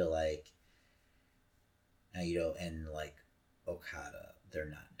definitely feel like Naito and Okada, they're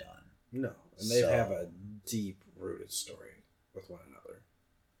not done. No, and they have a deep-rooted story with one another.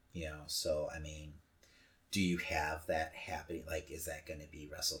 So, I mean, do you have that happening? Is that going to be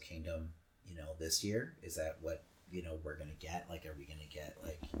Wrestle Kingdom, this year? Is that what, we're going to get? Are we going to get,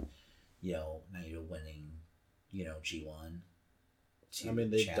 Naito winning, G1? I mean,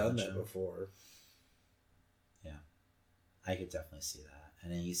 they've done that before. Yeah. I could definitely see that.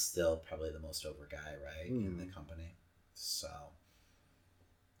 and he's still probably the most over guy, right, in the company. So,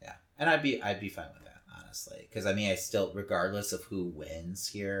 yeah, and I'd be fine with that, honestly, because I mean, I still, regardless of who wins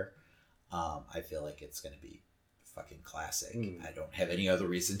here, I feel like it's gonna be fucking classic. I don't have any other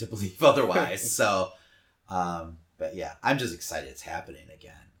reason to believe otherwise. So, but yeah, I'm just excited it's happening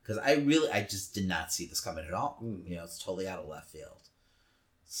again because I just did not see this coming at all. You know, it's totally out of left field.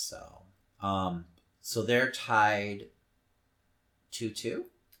 So, so they're tied 2-2,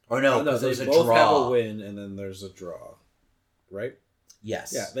 or no? No, there's they a both draw. have a win, and then there's a draw, right?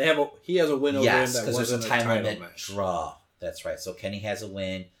 Yes. Yeah, they have. He has a win over him. Yes, That because there's a wasn't time title limit match. draw. That's right. So Kenny has a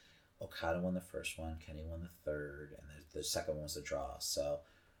win. Okada won the first one. Kenny won the third, and the second one was a draw. So,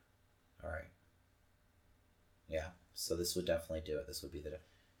 all right. Yeah. So this would definitely do it. This would be the. God,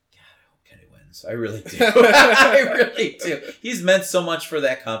 I hope Kenny wins. I really do. I really do. He's meant so much for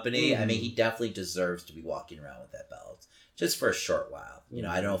that company. I mean, he definitely deserves to be walking around with that belt just for a short while. You know,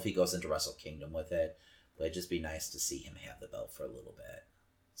 I don't know if he goes into Wrestle Kingdom with it, but it'd just be nice to see him have the belt for a little bit.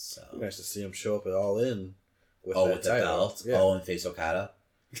 So nice to see him show up at All In with with the belt. Yeah. And face Okada.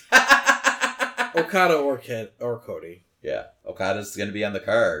 Okada or Cody. Yeah, Okada's going to be on the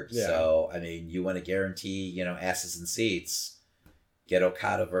card. Yeah. So, I mean, you want to guarantee, you know, asses and seats. Get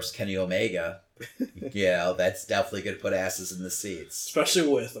Okada versus Kenny Omega. You know, that's definitely going to put asses in the seats. Especially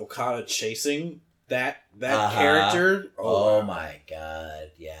with Okada chasing that character. Oh my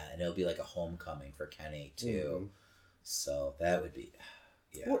God. Yeah, and it'll be like a homecoming for Kenny, too. So, that would be...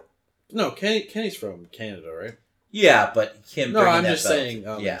 Yeah. What? No, Kenny's from Canada, right? Yeah, but him. No, I'm that just belt, saying.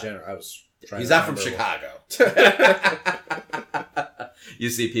 In general, I was. He's not from Chicago. You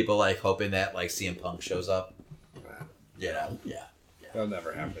see people like hoping that like CM Punk shows up. You know, yeah. That'll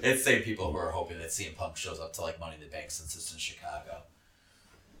never happen. It's same people who are hoping that CM Punk shows up to like Money in the Bank since it's in Chicago.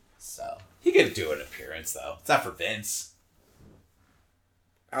 So he could do an appearance though. It's not for Vince.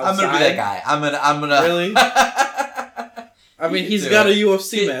 Outside? I'm gonna be that guy. I'm gonna. Really? I mean, he's got a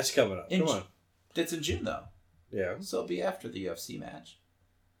UFC match coming up. Come on. It's in June, though. Yeah. So it'll be after the UFC match.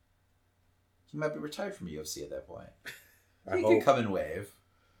 He might be retired from UFC at that point. He can come and wave.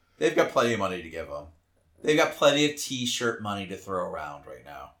 They've got plenty of money to give him. They've got plenty of T-shirt money to throw around right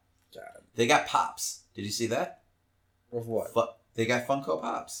now. God. They got Pops. Did you see that? Of what? They got Funko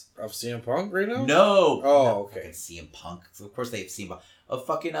Pops. Of CM Punk right now? No. Oh, okay. CM Punk. Of course they have CM Punk. Of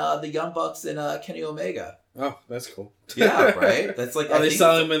fucking the Young Bucks and Kenny Omega. Oh, that's cool. Yeah, right? That's like. Are they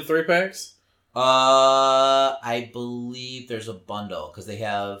selling them in 3-packs? I believe there's a bundle because they've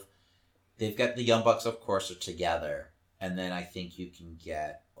got the Young Bucks, of course, are together, and then I think you can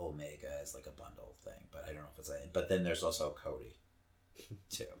get Omega as like a bundle thing, but I don't know if it's that. But then there's also Cody,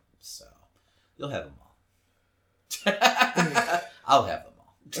 too. So you'll have them all. I'll have them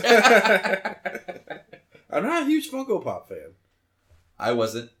all. I'm not a huge Funko Pop fan. I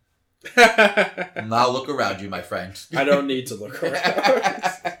wasn't. Now look around you, my friend. I don't need to look around.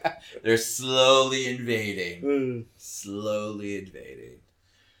 They're slowly invading. Slowly invading.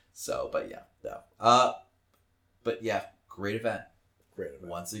 So, but yeah. No. But yeah, great event. Great event.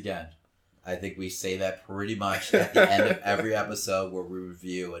 Once again. I think we say that pretty much at the end of every episode where we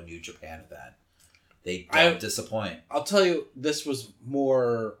review a New Japan event. They don't disappoint. I'll tell you, this was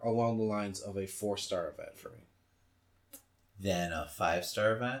more along the lines of a 4-star event for me. Than a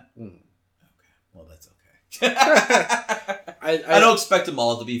 5-star event? Okay. Well, that's okay. I don't expect them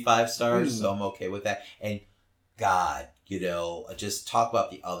all to be 5 stars, so I'm okay with that. And God, you know, just talk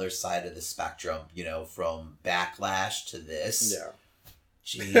about the other side of the spectrum, you know, from BackLash to this. Yeah.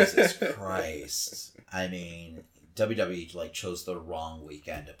 Jesus Christ. I mean, WWE like chose the wrong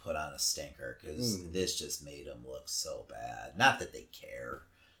weekend to put on a stinker because this just made them look so bad. Not that they care,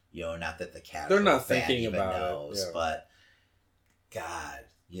 you know, not that the casual they're not fan thinking even about knows, it, yeah. But God,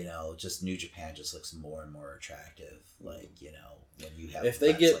 you know, just New Japan just looks more and more attractive. Like, you know, when you have if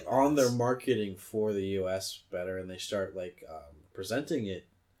they get like on their marketing for the U.S. better and they start like presenting it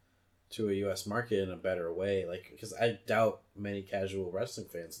to a U.S. market in a better way, like because I doubt many casual wrestling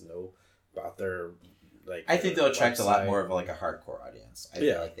fans know about their like. I think they'll attract a lot more of like a hardcore audience. I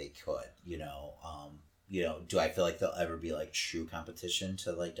feel like they could, you know. Do I feel like they'll ever be like true competition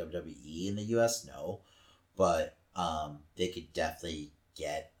to like WWE in the U.S.? No, but they could definitely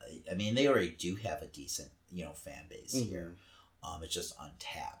get. I mean, they already do have a decent, you know, fan base here. It's just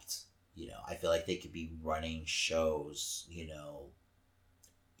untapped. You know, I feel like they could be running shows, you know,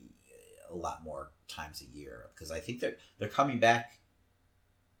 a lot more times a year because I think they're coming back.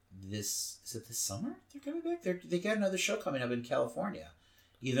 Is it this summer? They're coming back. They got another show coming up in California,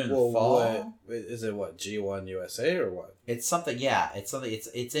 either in the fall. Is it what G1 USA or what? It's something. Yeah, it's something.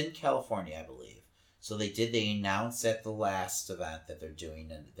 It's in California, I believe. So they announced at the last event that they're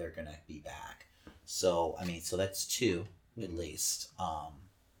doing, and they're going to be back. So, I mean, so that's 2 at least.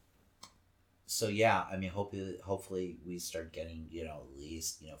 So yeah, I mean, hopefully we start getting, at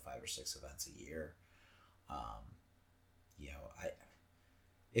least, 5 or 6 events a year.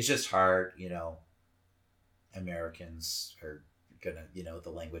 It's just hard, Americans are gonna, the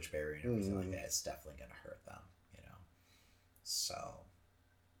language barrier and everything like that, it's definitely gonna hurt them, So,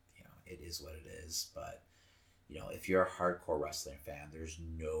 it is what it is. But, if you're a hardcore wrestling fan, there's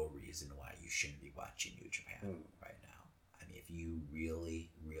no reason why you shouldn't be watching New Japan right now. I mean, if you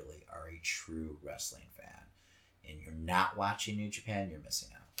really, really are a true wrestling fan and you're not watching New Japan, you're missing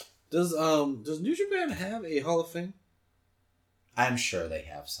out. Does New Japan have a Hall of Fame? I'm sure they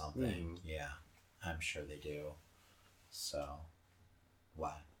have something. Yeah, I'm sure they do. So,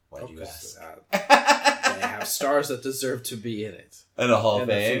 why? Why do you ask? They have stars that deserve to be in it. In a Hall of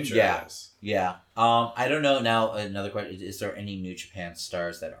Fame? Future, yeah. Yes. Yeah. I don't know. Now, another question. Is there any New Japan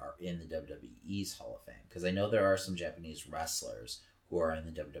stars that are in the WWE's Hall of Fame? Because I know there are some Japanese wrestlers who are in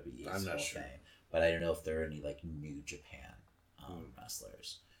the WWE's Hall of Fame. But I don't know if there are any, New Japan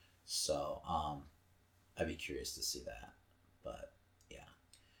wrestlers. So, I'd be curious to see that. But, yeah.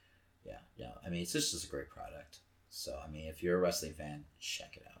 Yeah. No, I mean, it's just a great product. So, I mean, if you're a wrestling fan,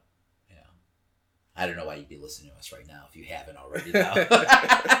 check it out. I don't know why you'd be listening to us right now if you haven't already now.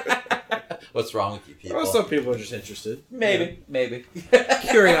 What's wrong with you people? Well, some people are just interested. Maybe.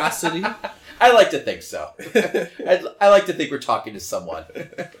 Curiosity. I like to think so. I like to think we're talking to someone.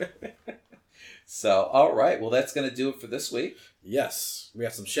 So, all right. Well, that's going to do it for this week. Yes. We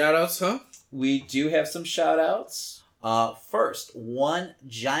got some shout-outs, huh? We do have some shout-outs. First, One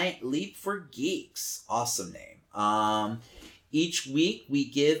Giant Leap for Geeks. Awesome name. Each week, we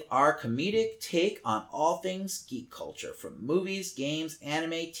give our comedic take on all things geek culture, from movies, games,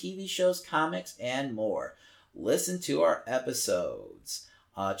 anime, TV shows, comics, and more. Listen to our episodes.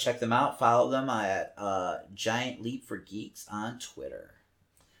 Check them out. Follow them at Giant Leap for Geeks on Twitter.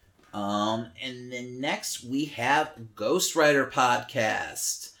 And then next, we have Ghost Rider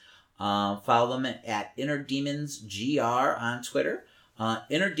Podcast. Follow them at Inner Demons GR on Twitter.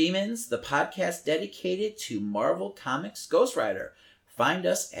 Inner Demons, the podcast dedicated to Marvel Comics Ghost Rider. Find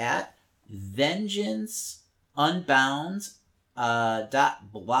us at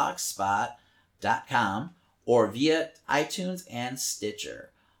vengeance.blogspot.com or via iTunes and Stitcher.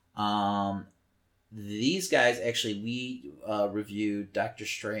 These guys, actually, we reviewed Doctor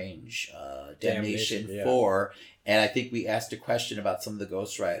Strange, Damnation 4, and I think we asked a question about some of the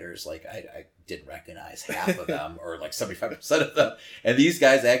Ghost Riders. I didn't recognize half of them, or 75% of them. And these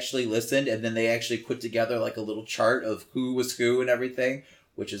guys actually listened, and then they actually put together a little chart of who was who and everything,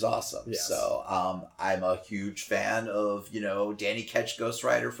 which is awesome. Yes. So I'm a huge fan of, Danny Ketch Ghost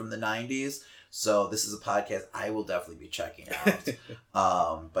Rider from the 90s. So this is a podcast I will definitely be checking out.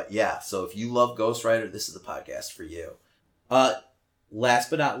 But yeah, so if you love Ghost Rider, this is the podcast for you. Last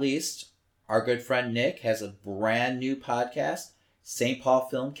but not least, our good friend Nick has a brand new podcast, St. Paul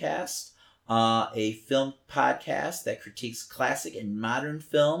Filmcast, a film podcast that critiques classic and modern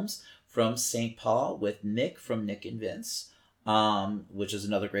films from St. Paul with Nick from Nick and Vince, which is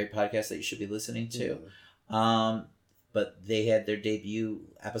another great podcast that you should be listening to. But they had their debut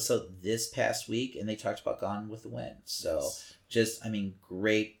episode this past week, and they talked about Gone with the Wind. So just,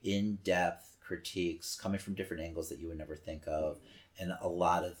 great in-depth critiques coming from different angles that you would never think of. And a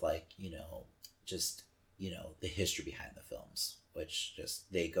lot of the history behind the films, which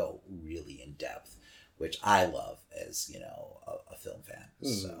they go really in depth, which I love as, a film fan.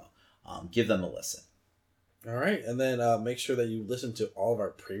 So give them a listen. All right. And then make sure that you listen to all of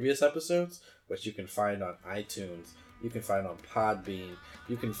our previous episodes, which you can find on iTunes. You can find on Podbean.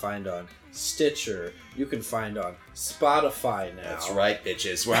 You can find on Stitcher. You can find on Spotify now. That's right,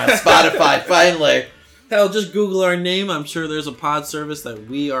 bitches. We're on Spotify, finally. Hell, just Google our name. I'm sure there's a pod service that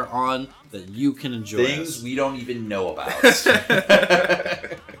we are on that you can enjoy. Things we don't even know about.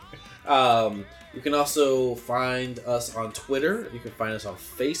 You can also find us on Twitter. You can find us on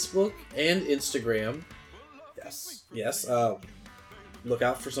Facebook and Instagram. Yes. Look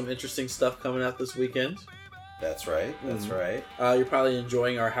out for some interesting stuff coming out this weekend. That's right. You're probably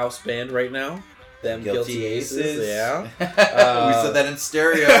enjoying our house band right now. Them Guilty Aces. Yeah. We said that in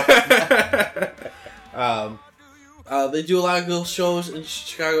stereo. They do a lot of good shows in the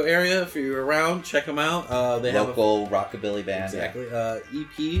Chicago area. If you're around, check them out. They Local rockabilly band. Exactly.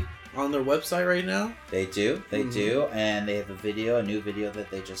 EP on their website right now. They do. And they have a new video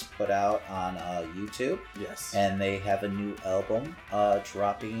that they just put out on YouTube. Yes. And they have a new album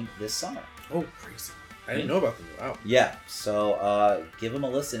dropping this summer. Oh, crazy. I didn't know about the new album. Yeah, so give them a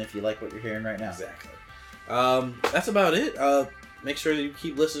listen if you like what you're hearing right now. Exactly. That's about it. Make sure that you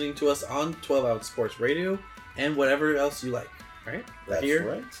keep listening to us on 12 Ounce Sports Radio and whatever else you like. All right? That's here.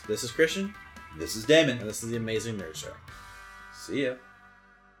 right. This is Christian. This is Damon. And this is the Amazing Nerd Show. See ya.